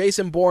have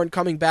Jason Bourne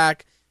coming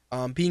back,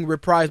 being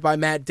reprised by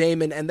Matt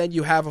Damon, and then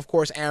you have, of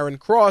course, Aaron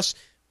Cross,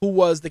 who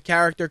was the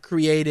character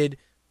created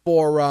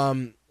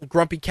for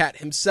Grumpy Cat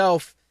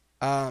himself.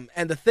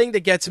 And the thing that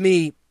gets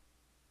me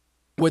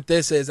with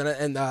this is,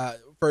 and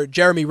for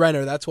Jeremy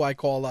Renner, that's who I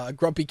call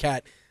Grumpy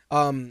Cat.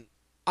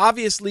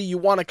 Obviously, you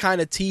want to kind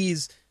of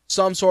tease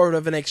some sort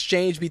of an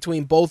exchange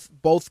between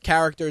both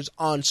characters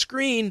on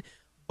screen,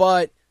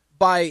 but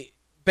by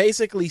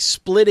basically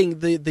splitting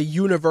the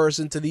universe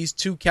into these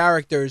two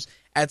characters,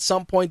 at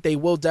some point they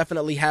will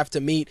definitely have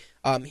to meet.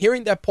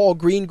 Hearing that Paul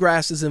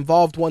Greengrass is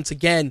involved once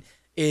again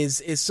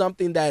is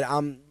something that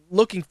I'm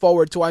looking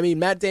forward to. I mean,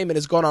 Matt Damon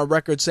has gone on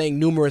record saying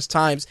numerous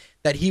times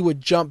that he would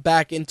jump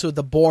back into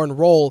the Bourne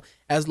role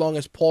as long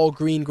as Paul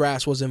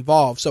Greengrass was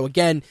involved. So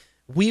again,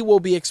 we will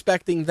be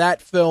expecting that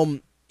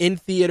film in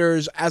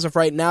theaters. As of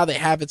right now, they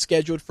have it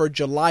scheduled for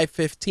July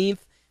 15th,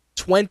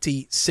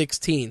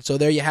 2016. So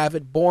there you have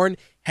it, Bourne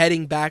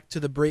heading back to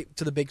the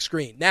big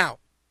screen. Now,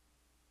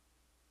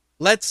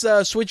 let's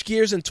switch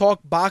gears and talk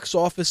box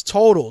office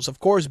totals. Of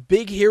course,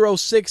 Big Hero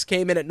 6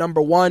 came in at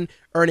number 1,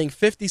 earning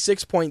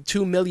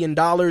 $56.2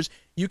 million.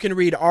 You can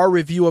read our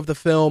review of the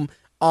film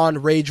on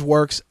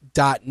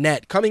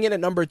RageWorks.net. Coming in at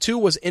number 2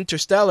 was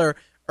Interstellar,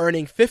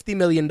 earning $50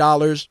 million.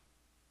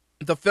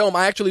 The film,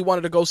 I actually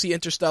wanted to go see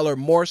Interstellar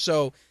more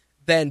so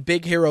than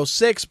Big Hero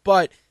 6,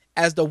 but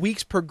as the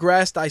weeks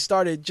progressed, I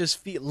started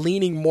just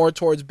leaning more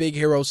towards Big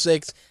Hero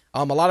 6.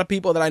 A lot of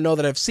people that I know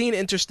that have seen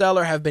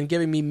Interstellar have been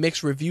giving me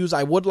mixed reviews.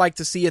 I would like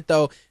to see it,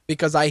 though,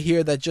 because I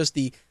hear that just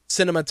the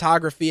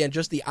cinematography and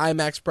just the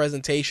IMAX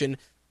presentation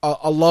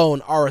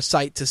alone are a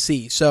sight to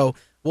see. So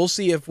we'll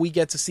see if we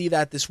get to see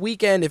that this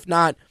weekend. If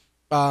not,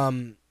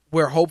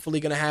 we're hopefully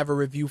going to have a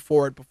review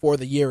for it before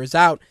the year is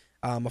out.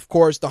 Of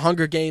course, The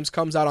Hunger Games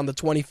comes out on the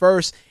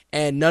 21st,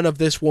 and none of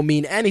this will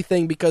mean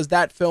anything because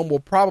that film will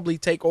probably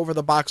take over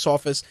the box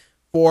office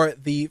for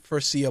the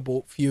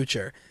foreseeable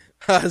future.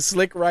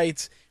 Slick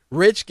writes,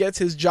 Rich gets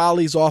his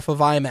jollies off of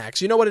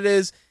IMAX. You know what it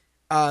is?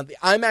 The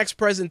IMAX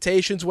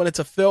presentations, when it's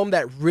a film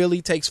that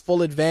really takes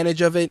full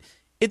advantage of it,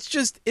 it's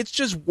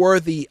just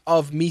worthy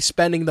of me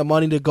spending the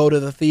money to go to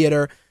the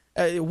theater.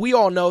 We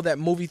all know that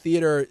movie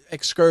theater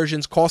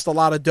excursions cost a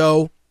lot of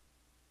dough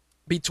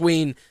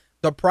between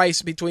the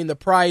price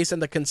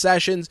and the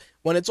concessions.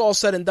 When it's all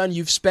said and done,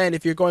 you've spent,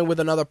 if you're going with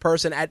another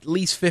person, at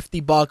least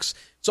 $50.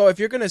 So if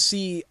you're going to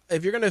spend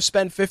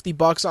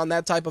 $50 on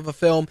that type of a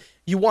film,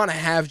 you want to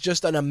have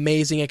just an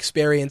amazing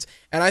experience.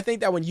 And I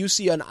think that when you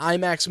see an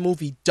IMAX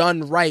movie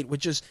done right, with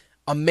just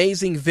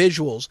amazing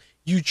visuals,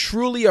 you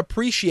truly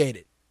appreciate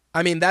it.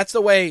 I mean, that's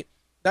the way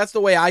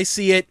I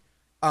see it.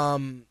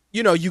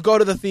 You go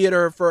to the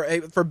theater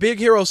for Big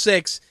Hero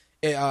 6,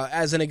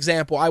 as an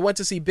example. I went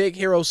to see Big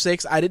Hero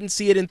 6. I didn't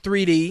see it in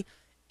 3D,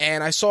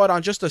 and I saw it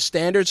on just a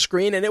standard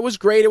screen, and it was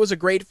great. It was a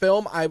great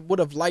film. I would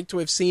have liked to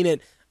have seen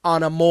it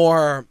on a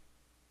more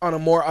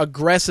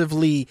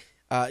aggressively,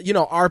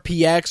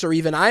 RPX or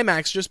even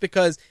IMAX, just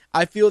because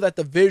I feel that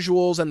the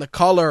visuals and the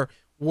color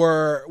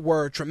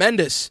were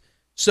tremendous.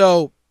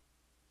 So,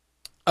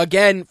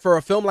 again, for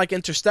a film like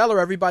Interstellar,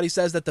 everybody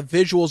says that the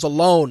visuals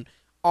alone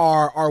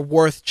are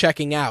worth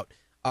checking out.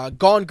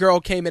 Gone Girl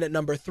came in at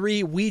number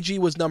 3. Ouija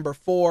was number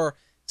 4.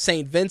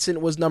 St.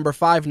 Vincent was number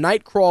 5.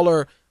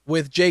 Nightcrawler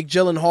with Jake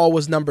Gyllenhaal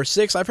was number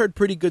 6. I've heard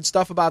pretty good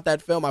stuff about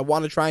that film. I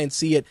want to try and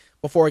see it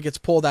before it gets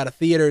pulled out of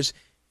theaters.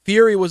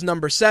 Fury was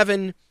number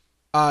 7.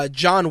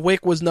 John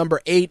Wick was number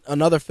 8.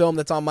 Another film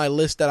that's on my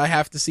list that I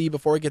have to see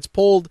before it gets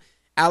pulled.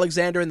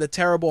 Alexander and the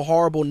Terrible,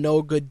 Horrible,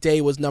 No Good Day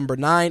was number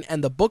 9.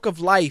 And The Book of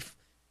Life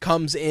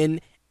comes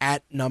in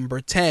at number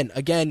 10.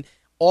 Again,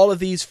 all of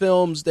these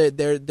films,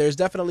 there's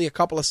definitely a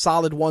couple of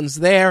solid ones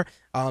there.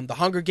 The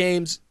Hunger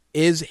Games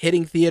is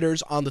hitting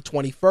theaters on the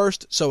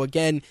 21st. So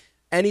again,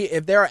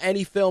 if there are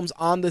any films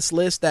on this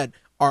list that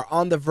are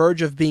on the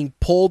verge of being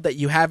pulled that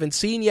you haven't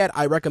seen yet,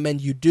 I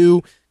recommend you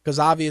do, because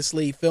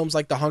obviously films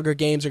like The Hunger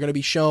Games are going to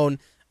be shown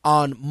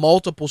on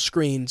multiple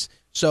screens.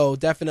 So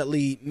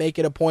definitely make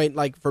it a point.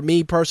 Like for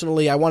me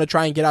personally, I want to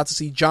try and get out to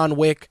see John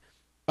Wick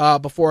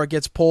before it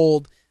gets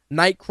pulled.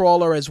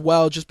 Nightcrawler as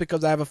well, just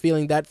because I have a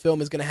feeling that film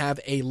is going to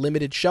have a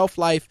limited shelf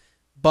life.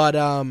 But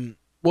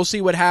we'll see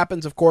what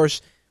happens, of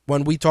course,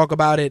 when we talk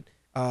about it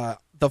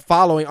the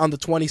following, on the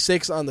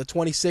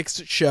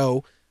 26th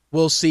show,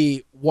 we'll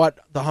see what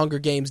The Hunger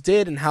Games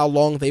did and how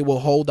long they will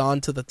hold on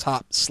to the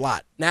top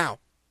slot. Now,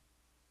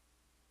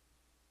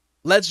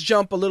 let's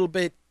jump a little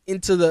bit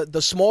into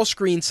the small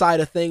screen side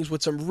of things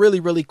with some really,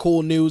 really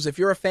cool news. If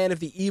you're a fan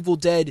of the Evil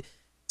Dead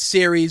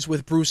series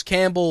with Bruce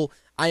Campbell,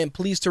 I am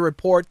pleased to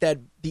report that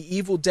The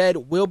Evil Dead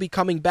will be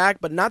coming back,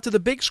 but not to the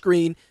big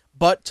screen,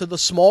 but to the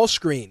small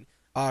screen.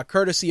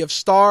 Courtesy of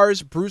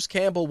Starz, Bruce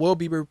Campbell will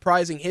be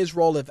reprising his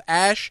role of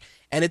Ash,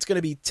 and it's going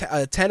to be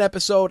a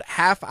 10-episode,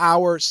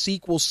 half-hour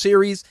sequel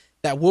series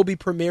that will be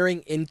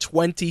premiering in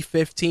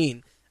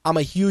 2015. I'm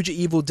a huge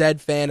Evil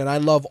Dead fan, and I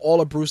love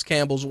all of Bruce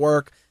Campbell's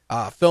work.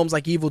 Films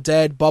like Evil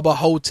Dead, Bubba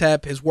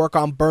Hotep, his work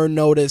on Burn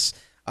Notice,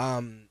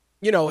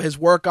 his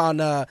work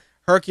on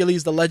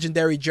Hercules, The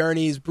Legendary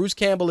Journeys. Bruce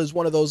Campbell is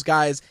one of those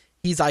guys.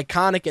 He's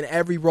iconic in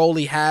every role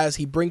he has.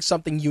 He brings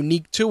something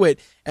unique to it.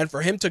 And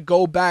for him to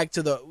go back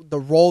to the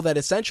role that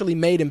essentially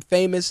made him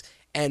famous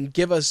and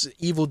give us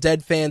Evil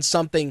Dead fans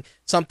something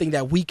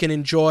that we can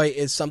enjoy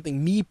is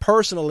something, me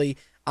personally,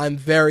 I'm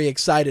very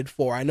excited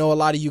for. I know a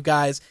lot of you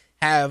guys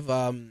have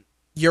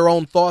your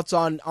own thoughts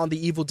on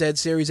the Evil Dead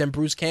series and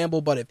Bruce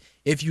Campbell, but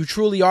if you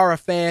truly are a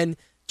fan,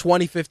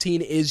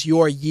 2015 is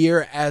your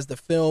year as the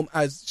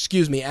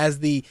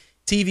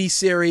TV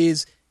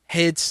series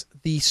hits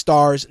the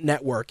Starz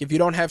network. If you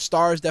don't have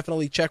Starz,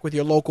 definitely check with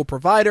your local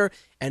provider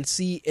and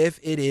see if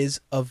it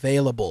is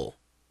available.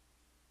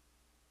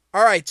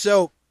 All right,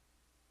 so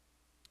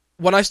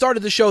when I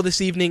started the show this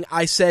evening,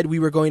 I said we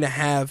were going to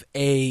have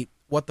a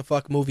What the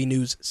Fuck Movie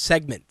News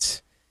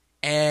segment.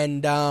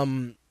 And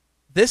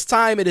this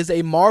time it is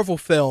a Marvel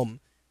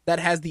film that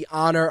has the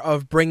honor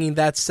of bringing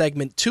that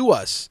segment to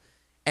us.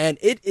 And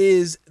it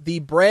is the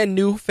brand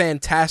new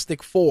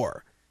Fantastic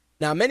Four.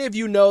 Now, many of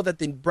you know that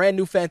the brand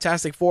new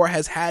Fantastic Four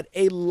has had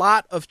a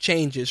lot of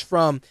changes,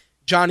 from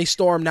Johnny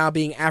Storm now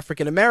being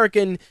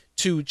African-American,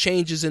 to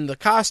changes in the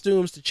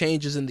costumes, to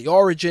changes in the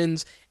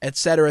origins,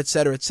 etc.,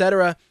 etc.,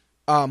 etc.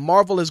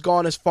 Marvel has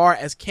gone as far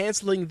as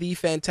canceling the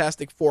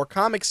Fantastic Four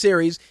comic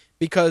series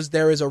because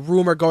there is a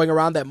rumor going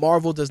around that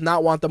Marvel does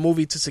not want the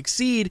movie to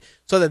succeed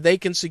so that they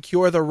can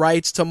secure the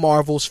rights to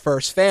Marvel's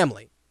first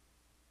family.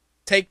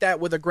 Take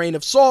that with a grain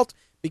of salt,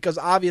 because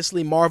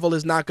obviously Marvel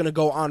is not going to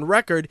go on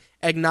record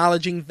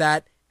acknowledging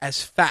that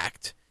as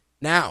fact.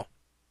 Now,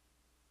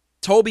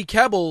 Toby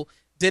Kebbell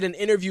did an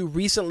interview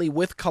recently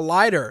with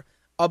Collider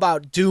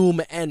about Doom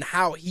and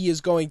how he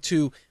is going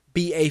to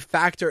be a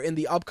factor in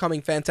the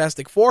upcoming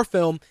Fantastic Four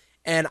film,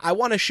 and I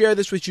want to share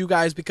this with you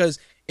guys because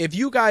if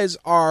you guys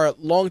are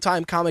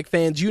longtime comic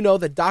fans, you know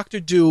that Dr.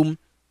 Doom,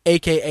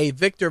 a.k.a.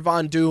 Victor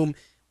Von Doom,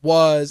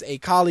 was a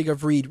colleague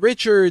of Reed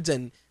Richards,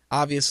 and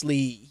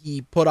obviously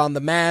he put on the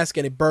mask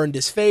and it burned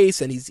his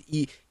face, and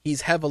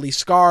he's heavily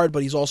scarred,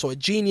 but he's also a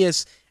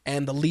genius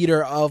and the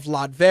leader of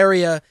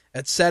Latveria,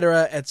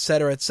 etc.,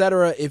 etc.,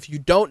 etc. If you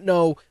don't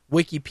know,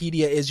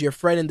 Wikipedia is your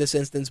friend in this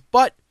instance,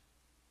 but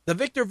the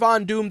Victor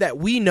Von Doom that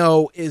we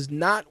know is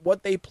not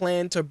what they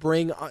plan to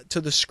bring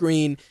to the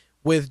screen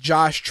with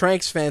Josh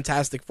Trank's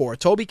Fantastic Four.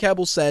 Toby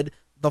Kebbell said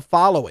the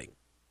following.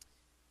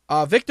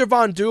 Victor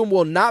Von Doom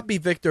will not be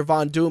Victor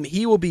Von Doom.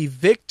 He will be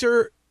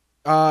Victor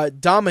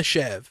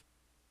Domashev,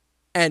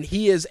 and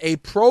he is a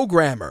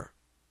programmer.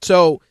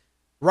 So,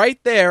 right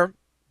there,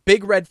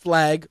 big red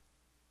flag.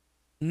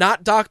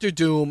 Not Dr.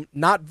 Doom,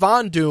 not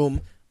Von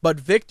Doom, but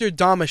Victor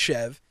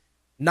Domashev.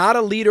 Not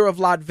a leader of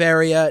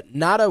Latveria,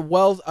 not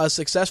a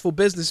successful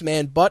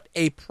businessman, but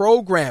a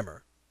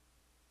programmer.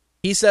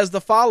 He says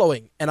the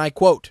following, and I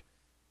quote,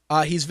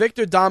 he's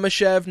Victor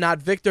Domashev, not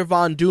Victor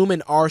Von Doom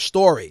in our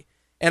story.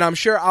 And I'm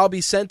sure I'll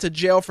be sent to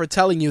jail for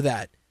telling you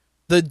that.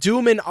 The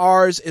Doom in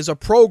ours is a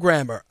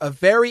programmer, a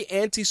very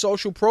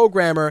antisocial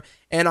programmer,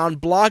 and on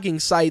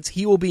blogging sites,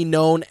 he will be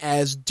known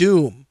as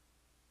Doom.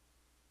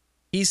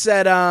 He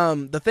said,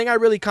 the thing I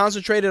really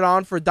concentrated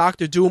on for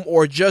Dr. Doom,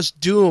 or just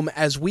Doom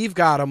as we've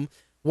got him,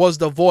 was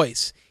the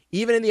voice.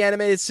 Even in the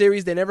animated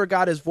series, they never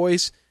got his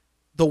voice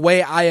the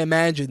way I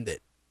imagined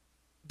it.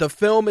 The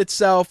film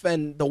itself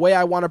and the way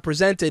I want to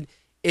present it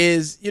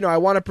is, I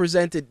want to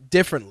present it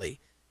differently.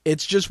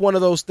 It's just one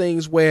of those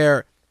things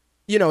where,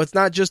 it's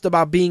not just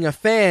about being a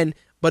fan,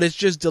 but it's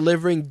just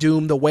delivering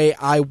Doom the way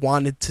I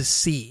wanted to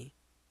see.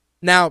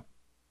 Now,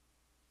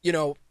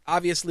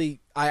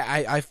 obviously,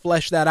 I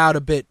fleshed that out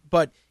a bit,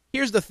 but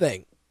here's the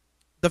thing.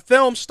 The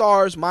film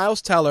stars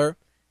Miles Teller,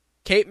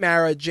 Kate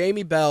Mara,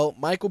 Jamie Bell,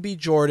 Michael B.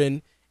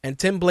 Jordan, and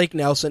Tim Blake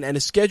Nelson, and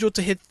is scheduled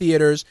to hit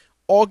theaters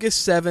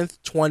August 7th,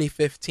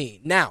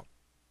 2015. Now,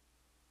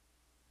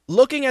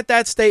 looking at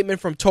that statement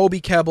from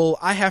Toby Kebbell,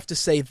 I have to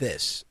say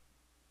this.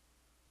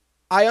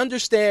 I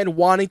understand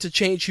wanting to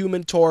change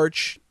Human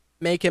Torch,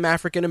 make him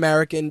African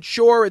American.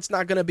 Sure, it's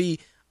not going to be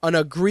an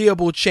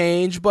agreeable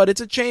change, but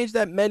it's a change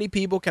that many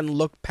people can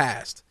look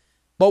past.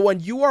 But when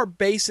you are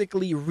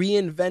basically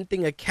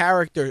reinventing a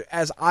character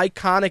as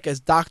iconic as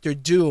Dr.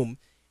 Doom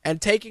and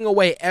taking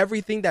away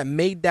everything that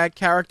made that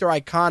character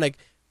iconic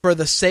for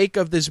the sake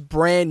of this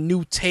brand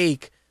new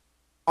take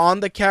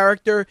on the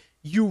character,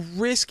 you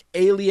risk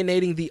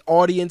alienating the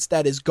audience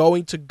that is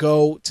going to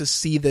go to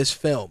see this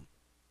film.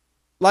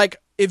 Like,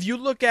 if you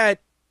look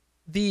at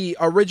the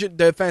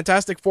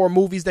Fantastic Four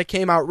movies that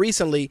came out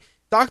recently,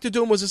 Dr.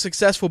 Doom was a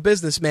successful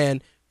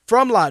businessman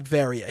from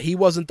Latveria. He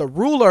wasn't the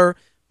ruler,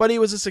 but he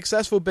was a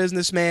successful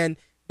businessman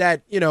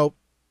that,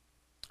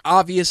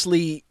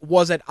 obviously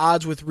was at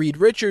odds with Reed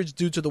Richards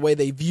due to the way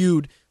they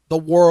viewed the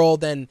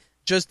world and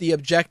just the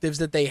objectives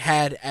that they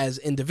had as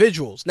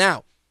individuals.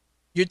 Now,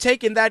 you're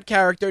taking that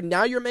character,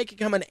 now you're making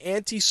him an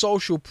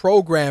antisocial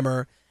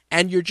programmer,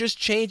 and you're just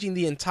changing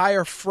the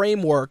entire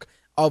framework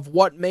of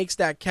what makes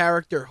that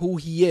character who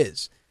he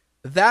is.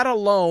 That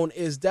alone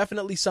is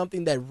definitely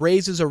something that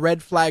raises a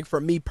red flag for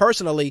me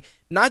personally,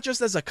 not just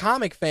as a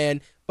comic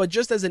fan, but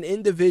just as an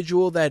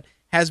individual that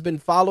has been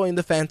following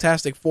the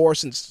Fantastic Four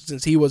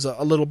since he was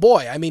a little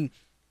boy. I mean,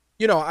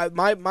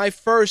 my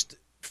first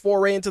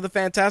foray into the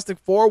Fantastic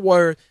Four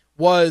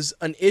was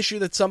an issue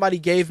that somebody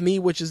gave me,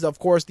 which is, of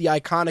course, the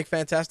iconic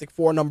Fantastic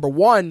Four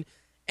 #1,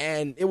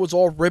 and it was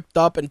all ripped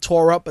up and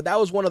tore up, but that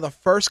was one of the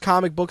first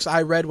comic books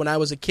I read when I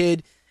was a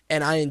kid,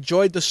 and I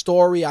enjoyed the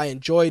story, I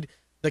enjoyed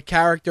the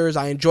characters,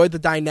 I enjoyed the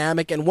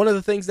dynamic, and one of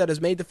the things that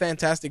has made the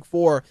Fantastic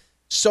Four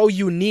so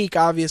unique,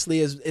 obviously,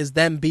 is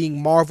them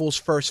being Marvel's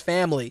first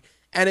family.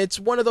 And it's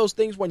one of those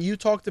things when you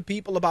talk to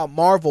people about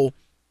Marvel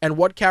and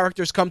what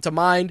characters come to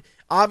mind,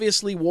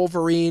 obviously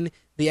Wolverine,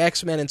 the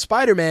X-Men, and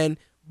Spider-Man,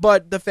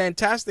 but the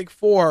Fantastic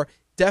Four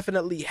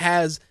definitely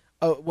has,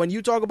 when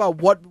you talk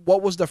about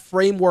what was the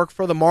framework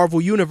for the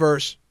Marvel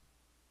Universe,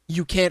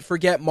 you can't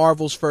forget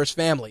Marvel's first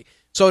family.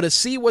 So to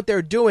see what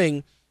they're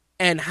doing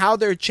and how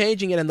they're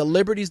changing it and the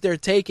liberties they're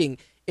taking,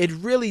 it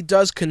really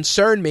does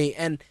concern me.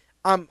 And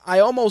I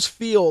almost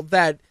feel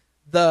that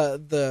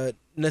the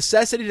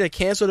necessity to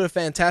cancel the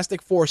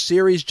Fantastic Four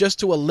series just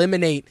to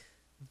eliminate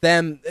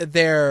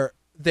their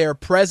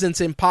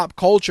presence in pop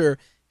culture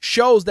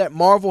shows that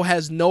Marvel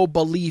has no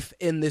belief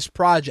in this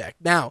project.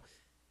 Now,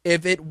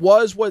 if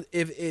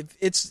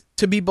it's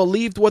to be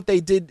believed what they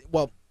did,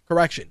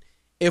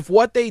 if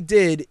what they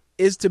did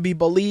is to be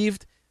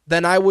believed,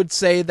 then I would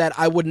say that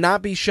I would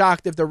not be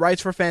shocked if the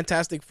rights for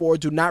Fantastic Four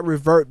do not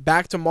revert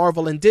back to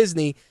Marvel and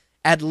Disney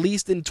at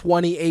least in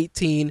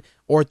 2018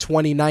 or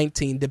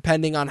 2019,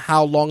 depending on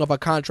how long of a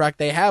contract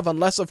they have,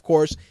 unless, of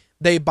course,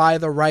 they buy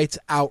the rights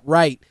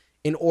outright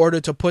in order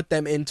to put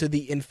them into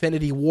the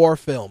Infinity War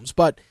films.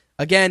 But,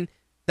 again,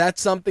 that's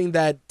something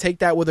that, take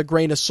that with a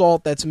grain of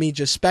salt, that's me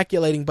just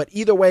speculating. But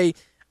either way,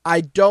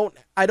 I don't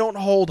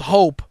hold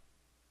hope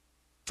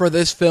for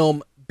this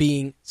film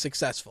being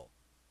successful.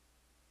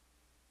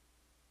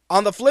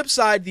 On the flip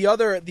side, the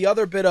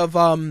other bit of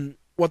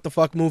what the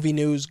fuck movie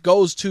news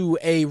goes to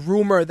a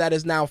rumor that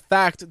is now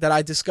fact that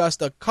I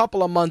discussed a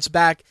couple of months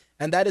back,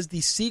 and that is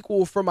the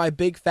sequel for My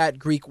Big Fat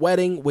Greek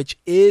Wedding, which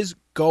is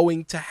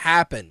going to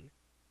happen.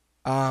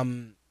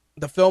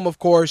 The film, of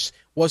course,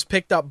 was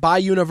picked up by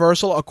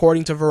Universal,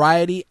 according to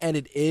Variety, and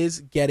it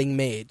is getting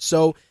made.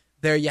 So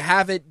there you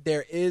have it.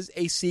 There is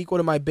a sequel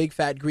to My Big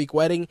Fat Greek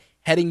Wedding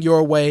heading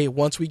your way.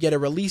 Once we get a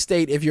release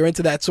date, if you're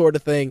into that sort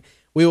of thing,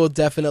 we will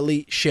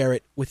definitely share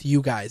it with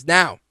you guys.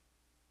 Now,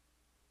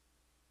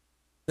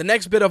 the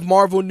next bit of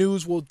Marvel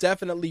news will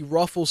definitely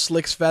ruffle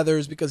Slick's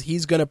feathers because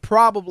he's going to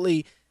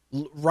probably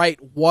write,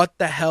 what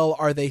the hell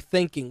are they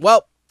thinking?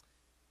 Well,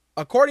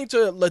 according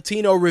to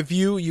Latino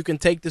Review, you can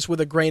take this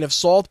with a grain of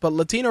salt, but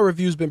Latino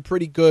Review's been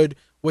pretty good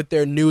with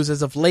their news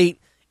as of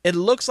late. It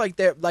looks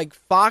like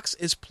Fox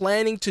is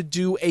planning to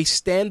do a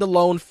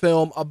standalone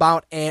film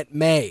about Aunt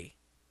May,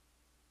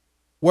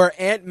 where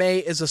Aunt May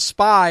is a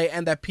spy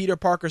and that Peter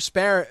Parker's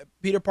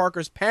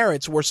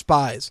parents were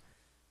spies.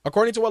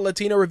 According to what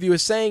Latino Review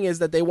is saying is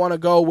that they want to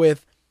go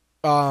with,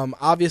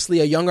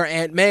 obviously, a younger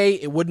Aunt May.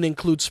 It wouldn't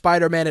include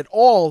Spider-Man at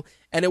all,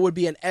 and it would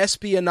be an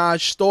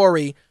espionage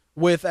story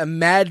with a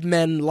Mad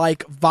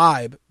Men-like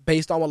vibe,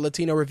 based on what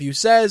Latino Review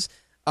says.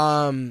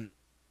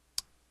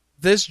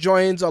 This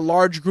joins a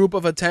large group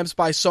of attempts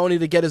by Sony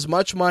to get as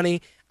much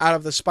money out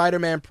of the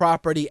Spider-Man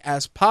property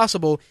as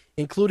possible,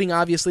 including,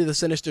 obviously, the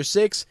Sinister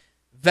Six,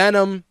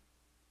 Venom,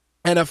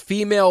 and a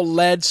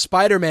female-led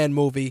Spider-Man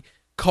movie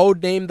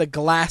codenamed The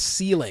Glass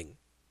Ceiling.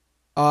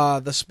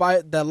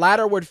 The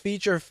latter would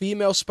feature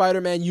female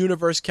Spider-Man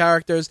universe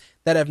characters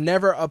that have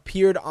never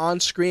appeared on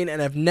screen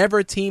and have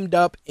never teamed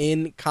up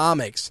in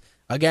comics.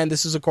 Again,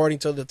 this is according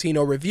to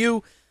Latino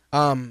Review.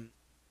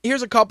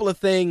 Here's a couple of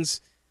things.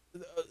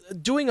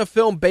 Doing a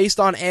film based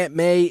on Aunt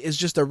May is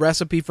just a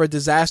recipe for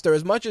disaster.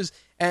 As much of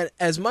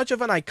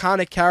an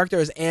iconic character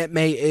as Aunt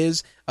May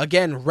is,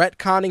 again,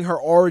 retconning her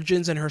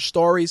origins and her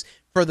stories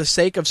for the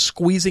sake of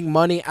squeezing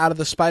money out of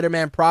the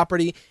Spider-Man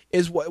property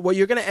is what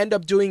you're going to end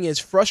up doing is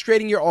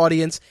frustrating your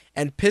audience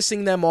and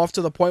pissing them off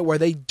to the point where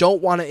they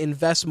don't want to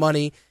invest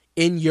money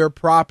in your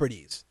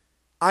properties.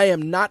 I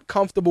am not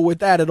comfortable with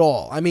that at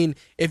all. I mean,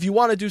 if you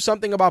want to do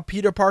something about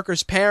Peter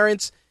Parker's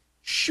parents,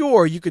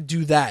 sure, you could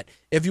do that.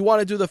 If you want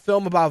to do the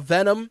film about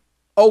Venom,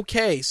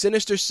 okay.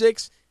 Sinister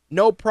Six,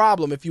 no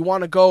problem. If you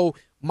want to go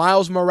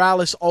Miles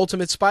Morales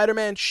Ultimate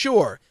Spider-Man,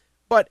 sure.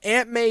 But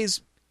Aunt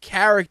May's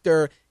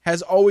character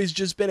has always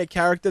just been a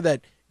character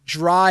that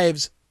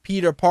drives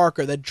Peter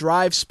Parker, that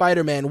drives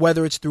Spider-Man,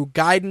 whether it's through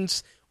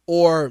guidance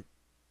or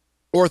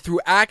through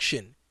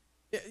action.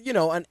 You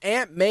know, an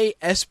Aunt May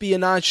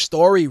espionage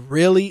story,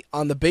 really,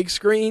 on the big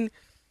screen?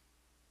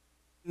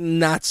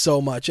 Not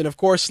so much. And of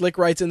course, Slick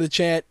writes in the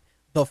chat,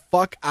 the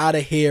fuck out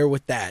of here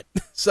with that.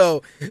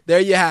 So there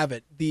you have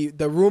it.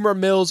 The rumor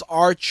mills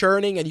are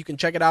churning, and you can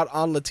check it out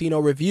on Latino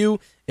Review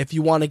if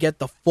you want to get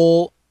the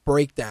full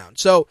breakdown.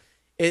 So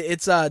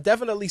it's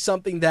definitely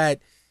something that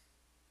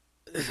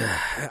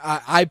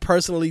I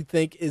personally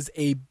think is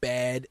a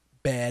bad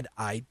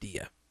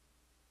idea.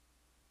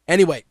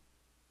 Anyway,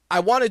 I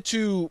wanted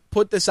to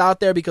put this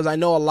out there because I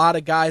know a lot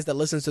of guys that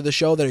listen to the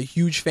show that are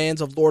huge fans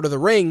of Lord of the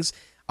Rings.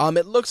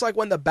 It looks like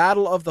when the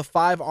Battle of the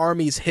Five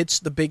Armies hits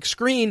the big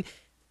screen,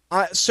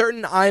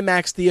 certain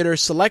IMAX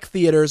theaters, select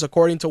theaters,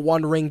 according to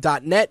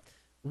OneRing.net,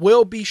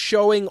 will be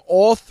showing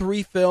all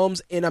three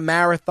films in a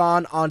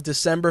marathon on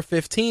December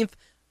 15th.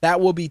 That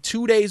will be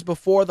 2 days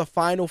before the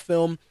final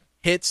film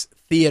hits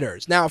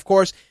theaters. Now, of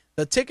course,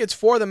 the tickets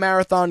for the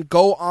marathon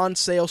go on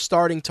sale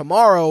starting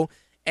tomorrow,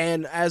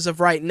 and as of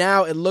right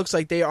now, it looks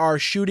like they are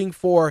shooting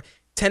for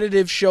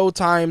tentative show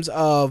times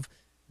of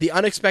The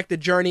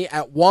Unexpected Journey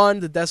at 1,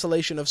 The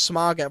Desolation of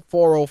Smaug at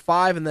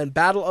 4:05, and then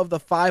Battle of the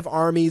Five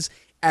Armies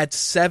at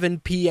 7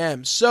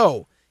 p.m.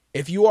 So,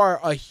 if you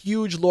are a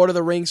huge Lord of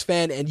the Rings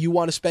fan and you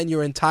want to spend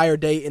your entire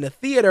day in a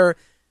theater,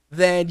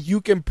 then you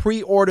can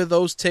pre-order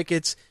those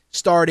tickets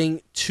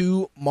starting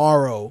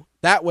tomorrow.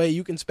 That way,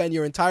 you can spend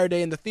your entire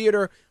day in the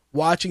theater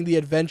watching the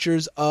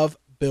adventures of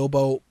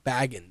Bilbo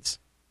Baggins.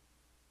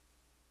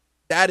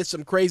 That is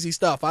some crazy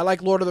stuff. I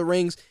like Lord of the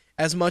Rings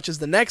as much as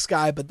the next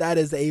guy, but that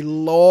is a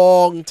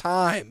long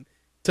time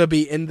to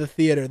be in the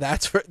theater.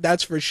 That's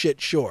for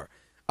shit sure.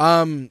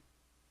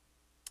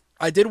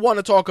 I did want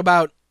to talk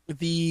about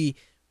the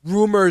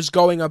rumors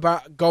going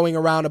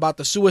around about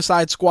the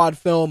Suicide Squad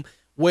film,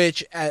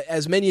 which,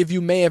 as many of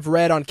you may have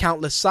read on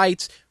countless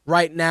sites,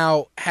 right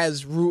now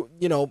has,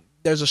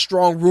 there's a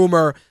strong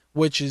rumor,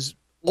 which is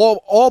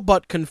all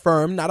but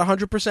confirmed, not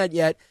 100%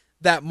 yet,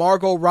 that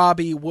Margot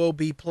Robbie will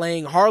be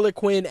playing Harley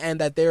Quinn and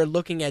that they're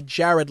looking at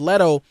Jared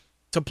Leto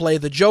to play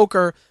the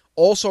Joker.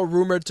 Also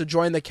rumored to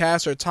join the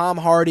cast are Tom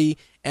Hardy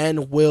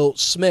and Will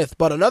Smith.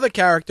 But another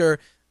character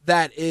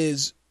that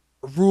is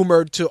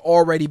rumored to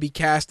already be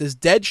cast is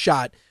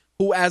Deadshot,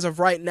 who as of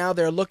right now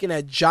they're looking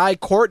at Jai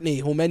Courtney,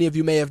 who many of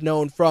you may have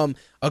known from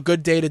A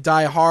Good Day to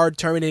Die Hard,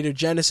 Terminator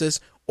Genesis,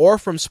 or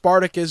from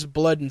Spartacus,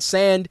 Blood and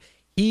Sand.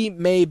 He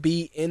may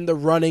be in the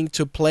running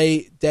to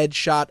play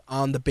Deadshot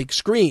on the big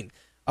screen.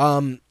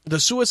 The The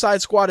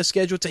Suicide Squad is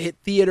scheduled to hit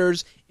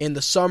theaters in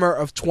the summer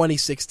of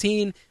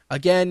 2016.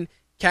 Again,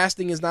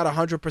 casting is not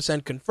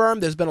 100%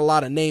 confirmed. There's been a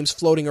lot of names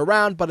floating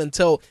around, but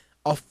until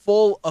a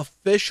full,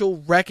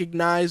 official,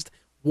 recognized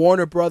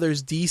Warner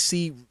Brothers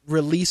DC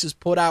release is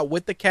put out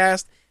with the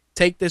cast,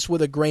 take this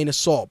with a grain of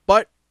salt.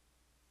 But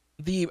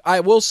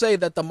I will say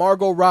that the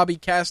Margot Robbie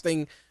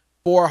casting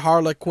for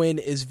Harley Quinn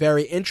is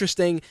very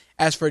interesting.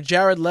 As for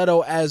Jared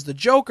Leto as the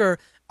Joker,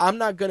 I'm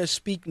not going to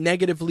speak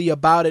negatively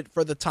about it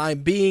for the time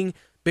being,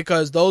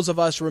 because those of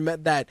us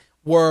that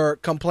were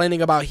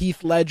complaining about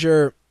Heath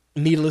Ledger,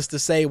 needless to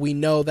say, we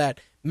know that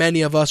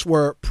many of us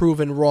were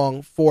proven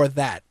wrong for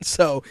that.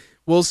 So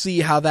we'll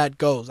see how that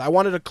goes. I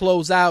wanted to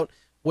close out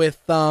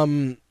with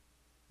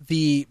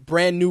the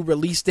brand new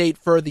release date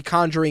for The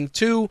Conjuring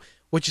 2,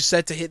 which is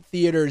set to hit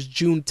theaters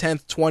June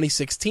 10th,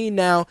 2016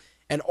 now,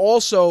 and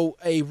also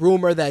a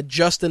rumor that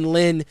Justin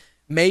Lin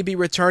may be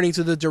returning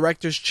to the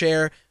director's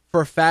chair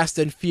for Fast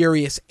and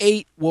Furious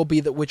 8,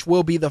 which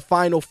will be the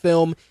final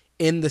film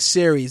in the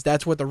series.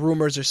 That's what the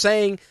rumors are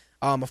saying.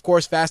 Of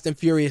course, Fast and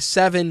Furious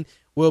 7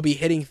 will be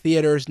hitting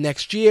theaters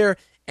next year,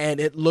 and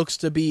it looks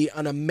to be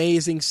an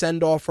amazing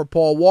send-off for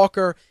Paul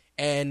Walker,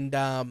 and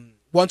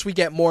once we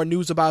get more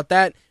news about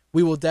that,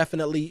 we will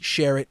definitely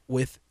share it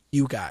with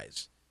you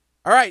guys.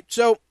 All right,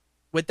 so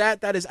with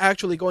that is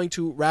actually going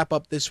to wrap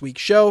up this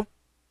week's show.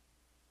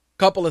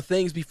 Couple of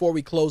things before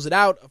we close it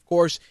out. Of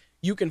course,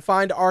 you can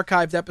find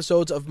archived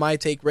episodes of My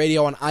Take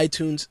Radio on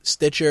iTunes,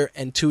 Stitcher,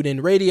 and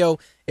TuneIn Radio.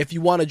 If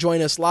you want to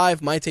join us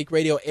live, My Take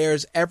Radio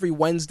airs every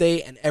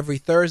Wednesday and every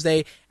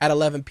Thursday at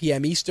 11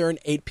 p.m. Eastern,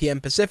 8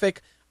 p.m.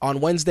 Pacific. On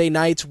Wednesday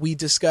nights, we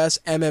discuss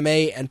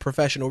MMA and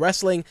professional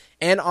wrestling.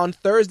 And on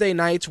Thursday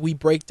nights, we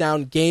break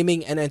down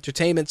gaming and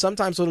entertainment,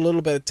 sometimes with a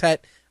little bit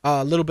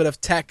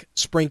of tech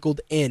sprinkled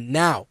in.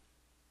 Now,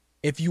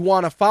 if you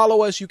want to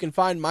follow us, you can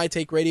find My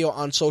Take Radio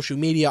on social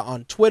media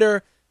on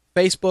Twitter,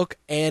 Facebook,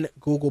 and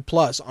Google+.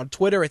 On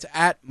Twitter, it's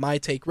at My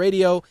Take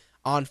Radio.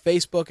 On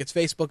Facebook, it's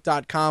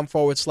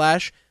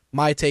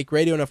facebook.com/My Take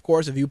Radio. And of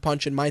course, if you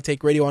punch in My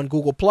Take Radio on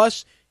Google+,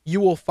 you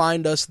will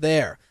find us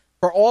there.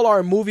 For all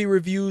our movie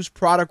reviews,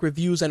 product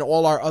reviews, and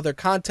all our other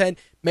content,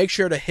 make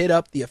sure to hit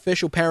up the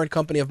official parent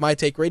company of My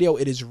Take Radio.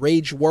 It is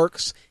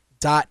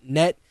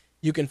RageWorks.net.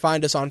 You can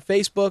find us on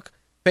Facebook,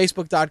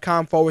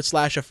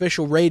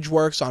 facebook.com/official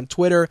RageWorks. On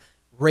Twitter,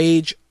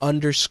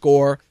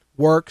 Rage_Works.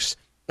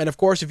 And of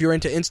course, if you're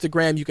into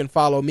Instagram, you can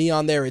follow me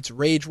on there. It's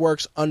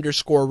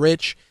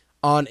RageWorks_Rich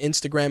on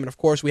Instagram. And of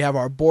course, we have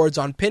our boards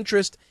on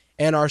Pinterest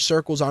and our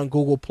circles on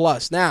Google+.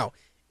 Now,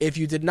 if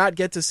you did not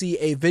get to see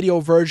a video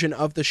version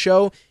of the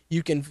show,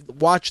 you can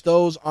watch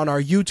those on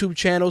our YouTube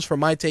channels. For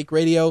My Take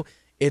Radio,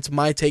 it's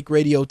My Take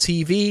Radio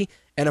TV.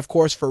 And of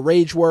course, for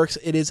RageWorks,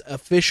 it is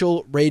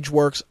official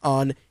RageWorks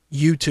on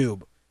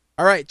YouTube.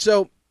 All right,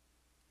 so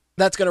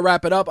that's going to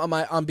wrap it up.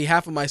 On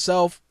behalf of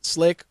myself,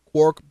 Slick,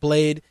 Quark,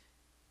 Blade,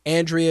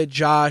 Andrea,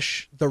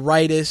 Josh, The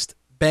Rightist,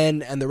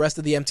 Ben, and the rest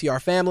of the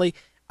MTR family,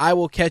 I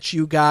will catch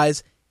you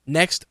guys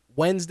next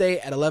Wednesday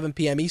at 11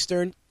 p.m.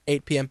 Eastern,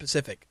 8 p.m.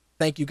 Pacific.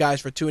 Thank you guys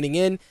for tuning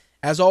in.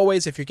 As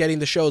always, if you're getting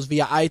the shows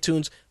via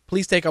iTunes,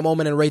 please take a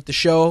moment and rate the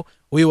show.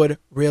 We would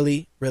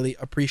really, really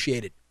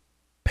appreciate it.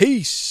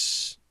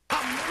 Peace.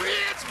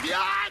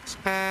 That's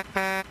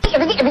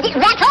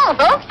all,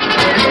 folks.